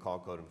mean, you can call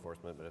code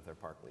enforcement, but if they're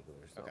parked legally,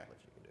 there's not much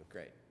you can do.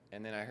 Great.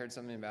 And then I heard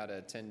something about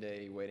a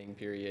 10-day waiting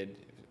period.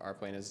 Our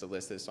plan is to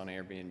list this on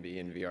Airbnb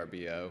and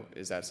VRBO.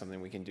 Is that something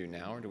we can do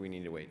now, or do we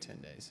need to wait 10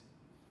 days?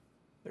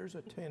 There's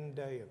a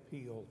 10-day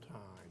appeal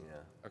time.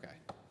 Yeah. Okay.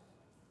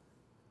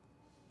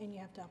 And you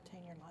have to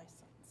obtain your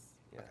license.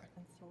 Yeah.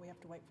 And so we have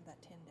to wait for that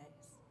 10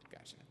 days.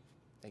 Gotcha.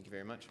 Thank you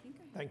very much.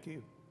 Thank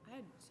you.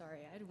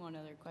 I had one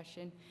other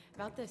question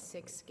about the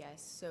 6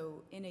 guests.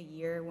 So in a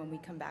year, when we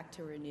come back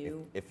to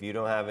renew. If you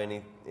don't have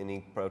any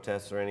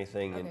protests or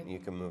anything, Okay. you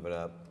can move it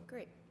up.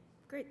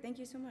 Great, thank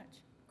you so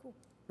much. Cool.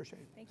 Appreciate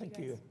it. Thank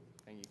you, guys.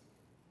 Thank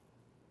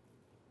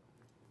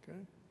you. Okay.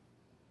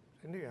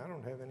 Cindy, I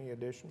don't have any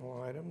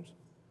additional items.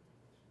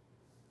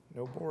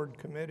 No board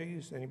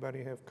committees.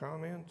 Anybody have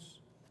comments?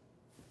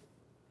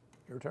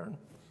 Your turn.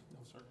 No,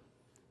 sir.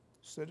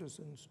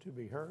 Citizens to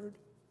be heard.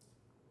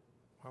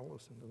 I'll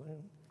listen to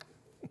them.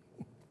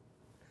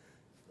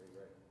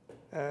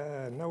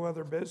 No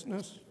other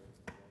business?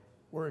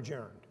 We're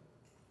adjourned.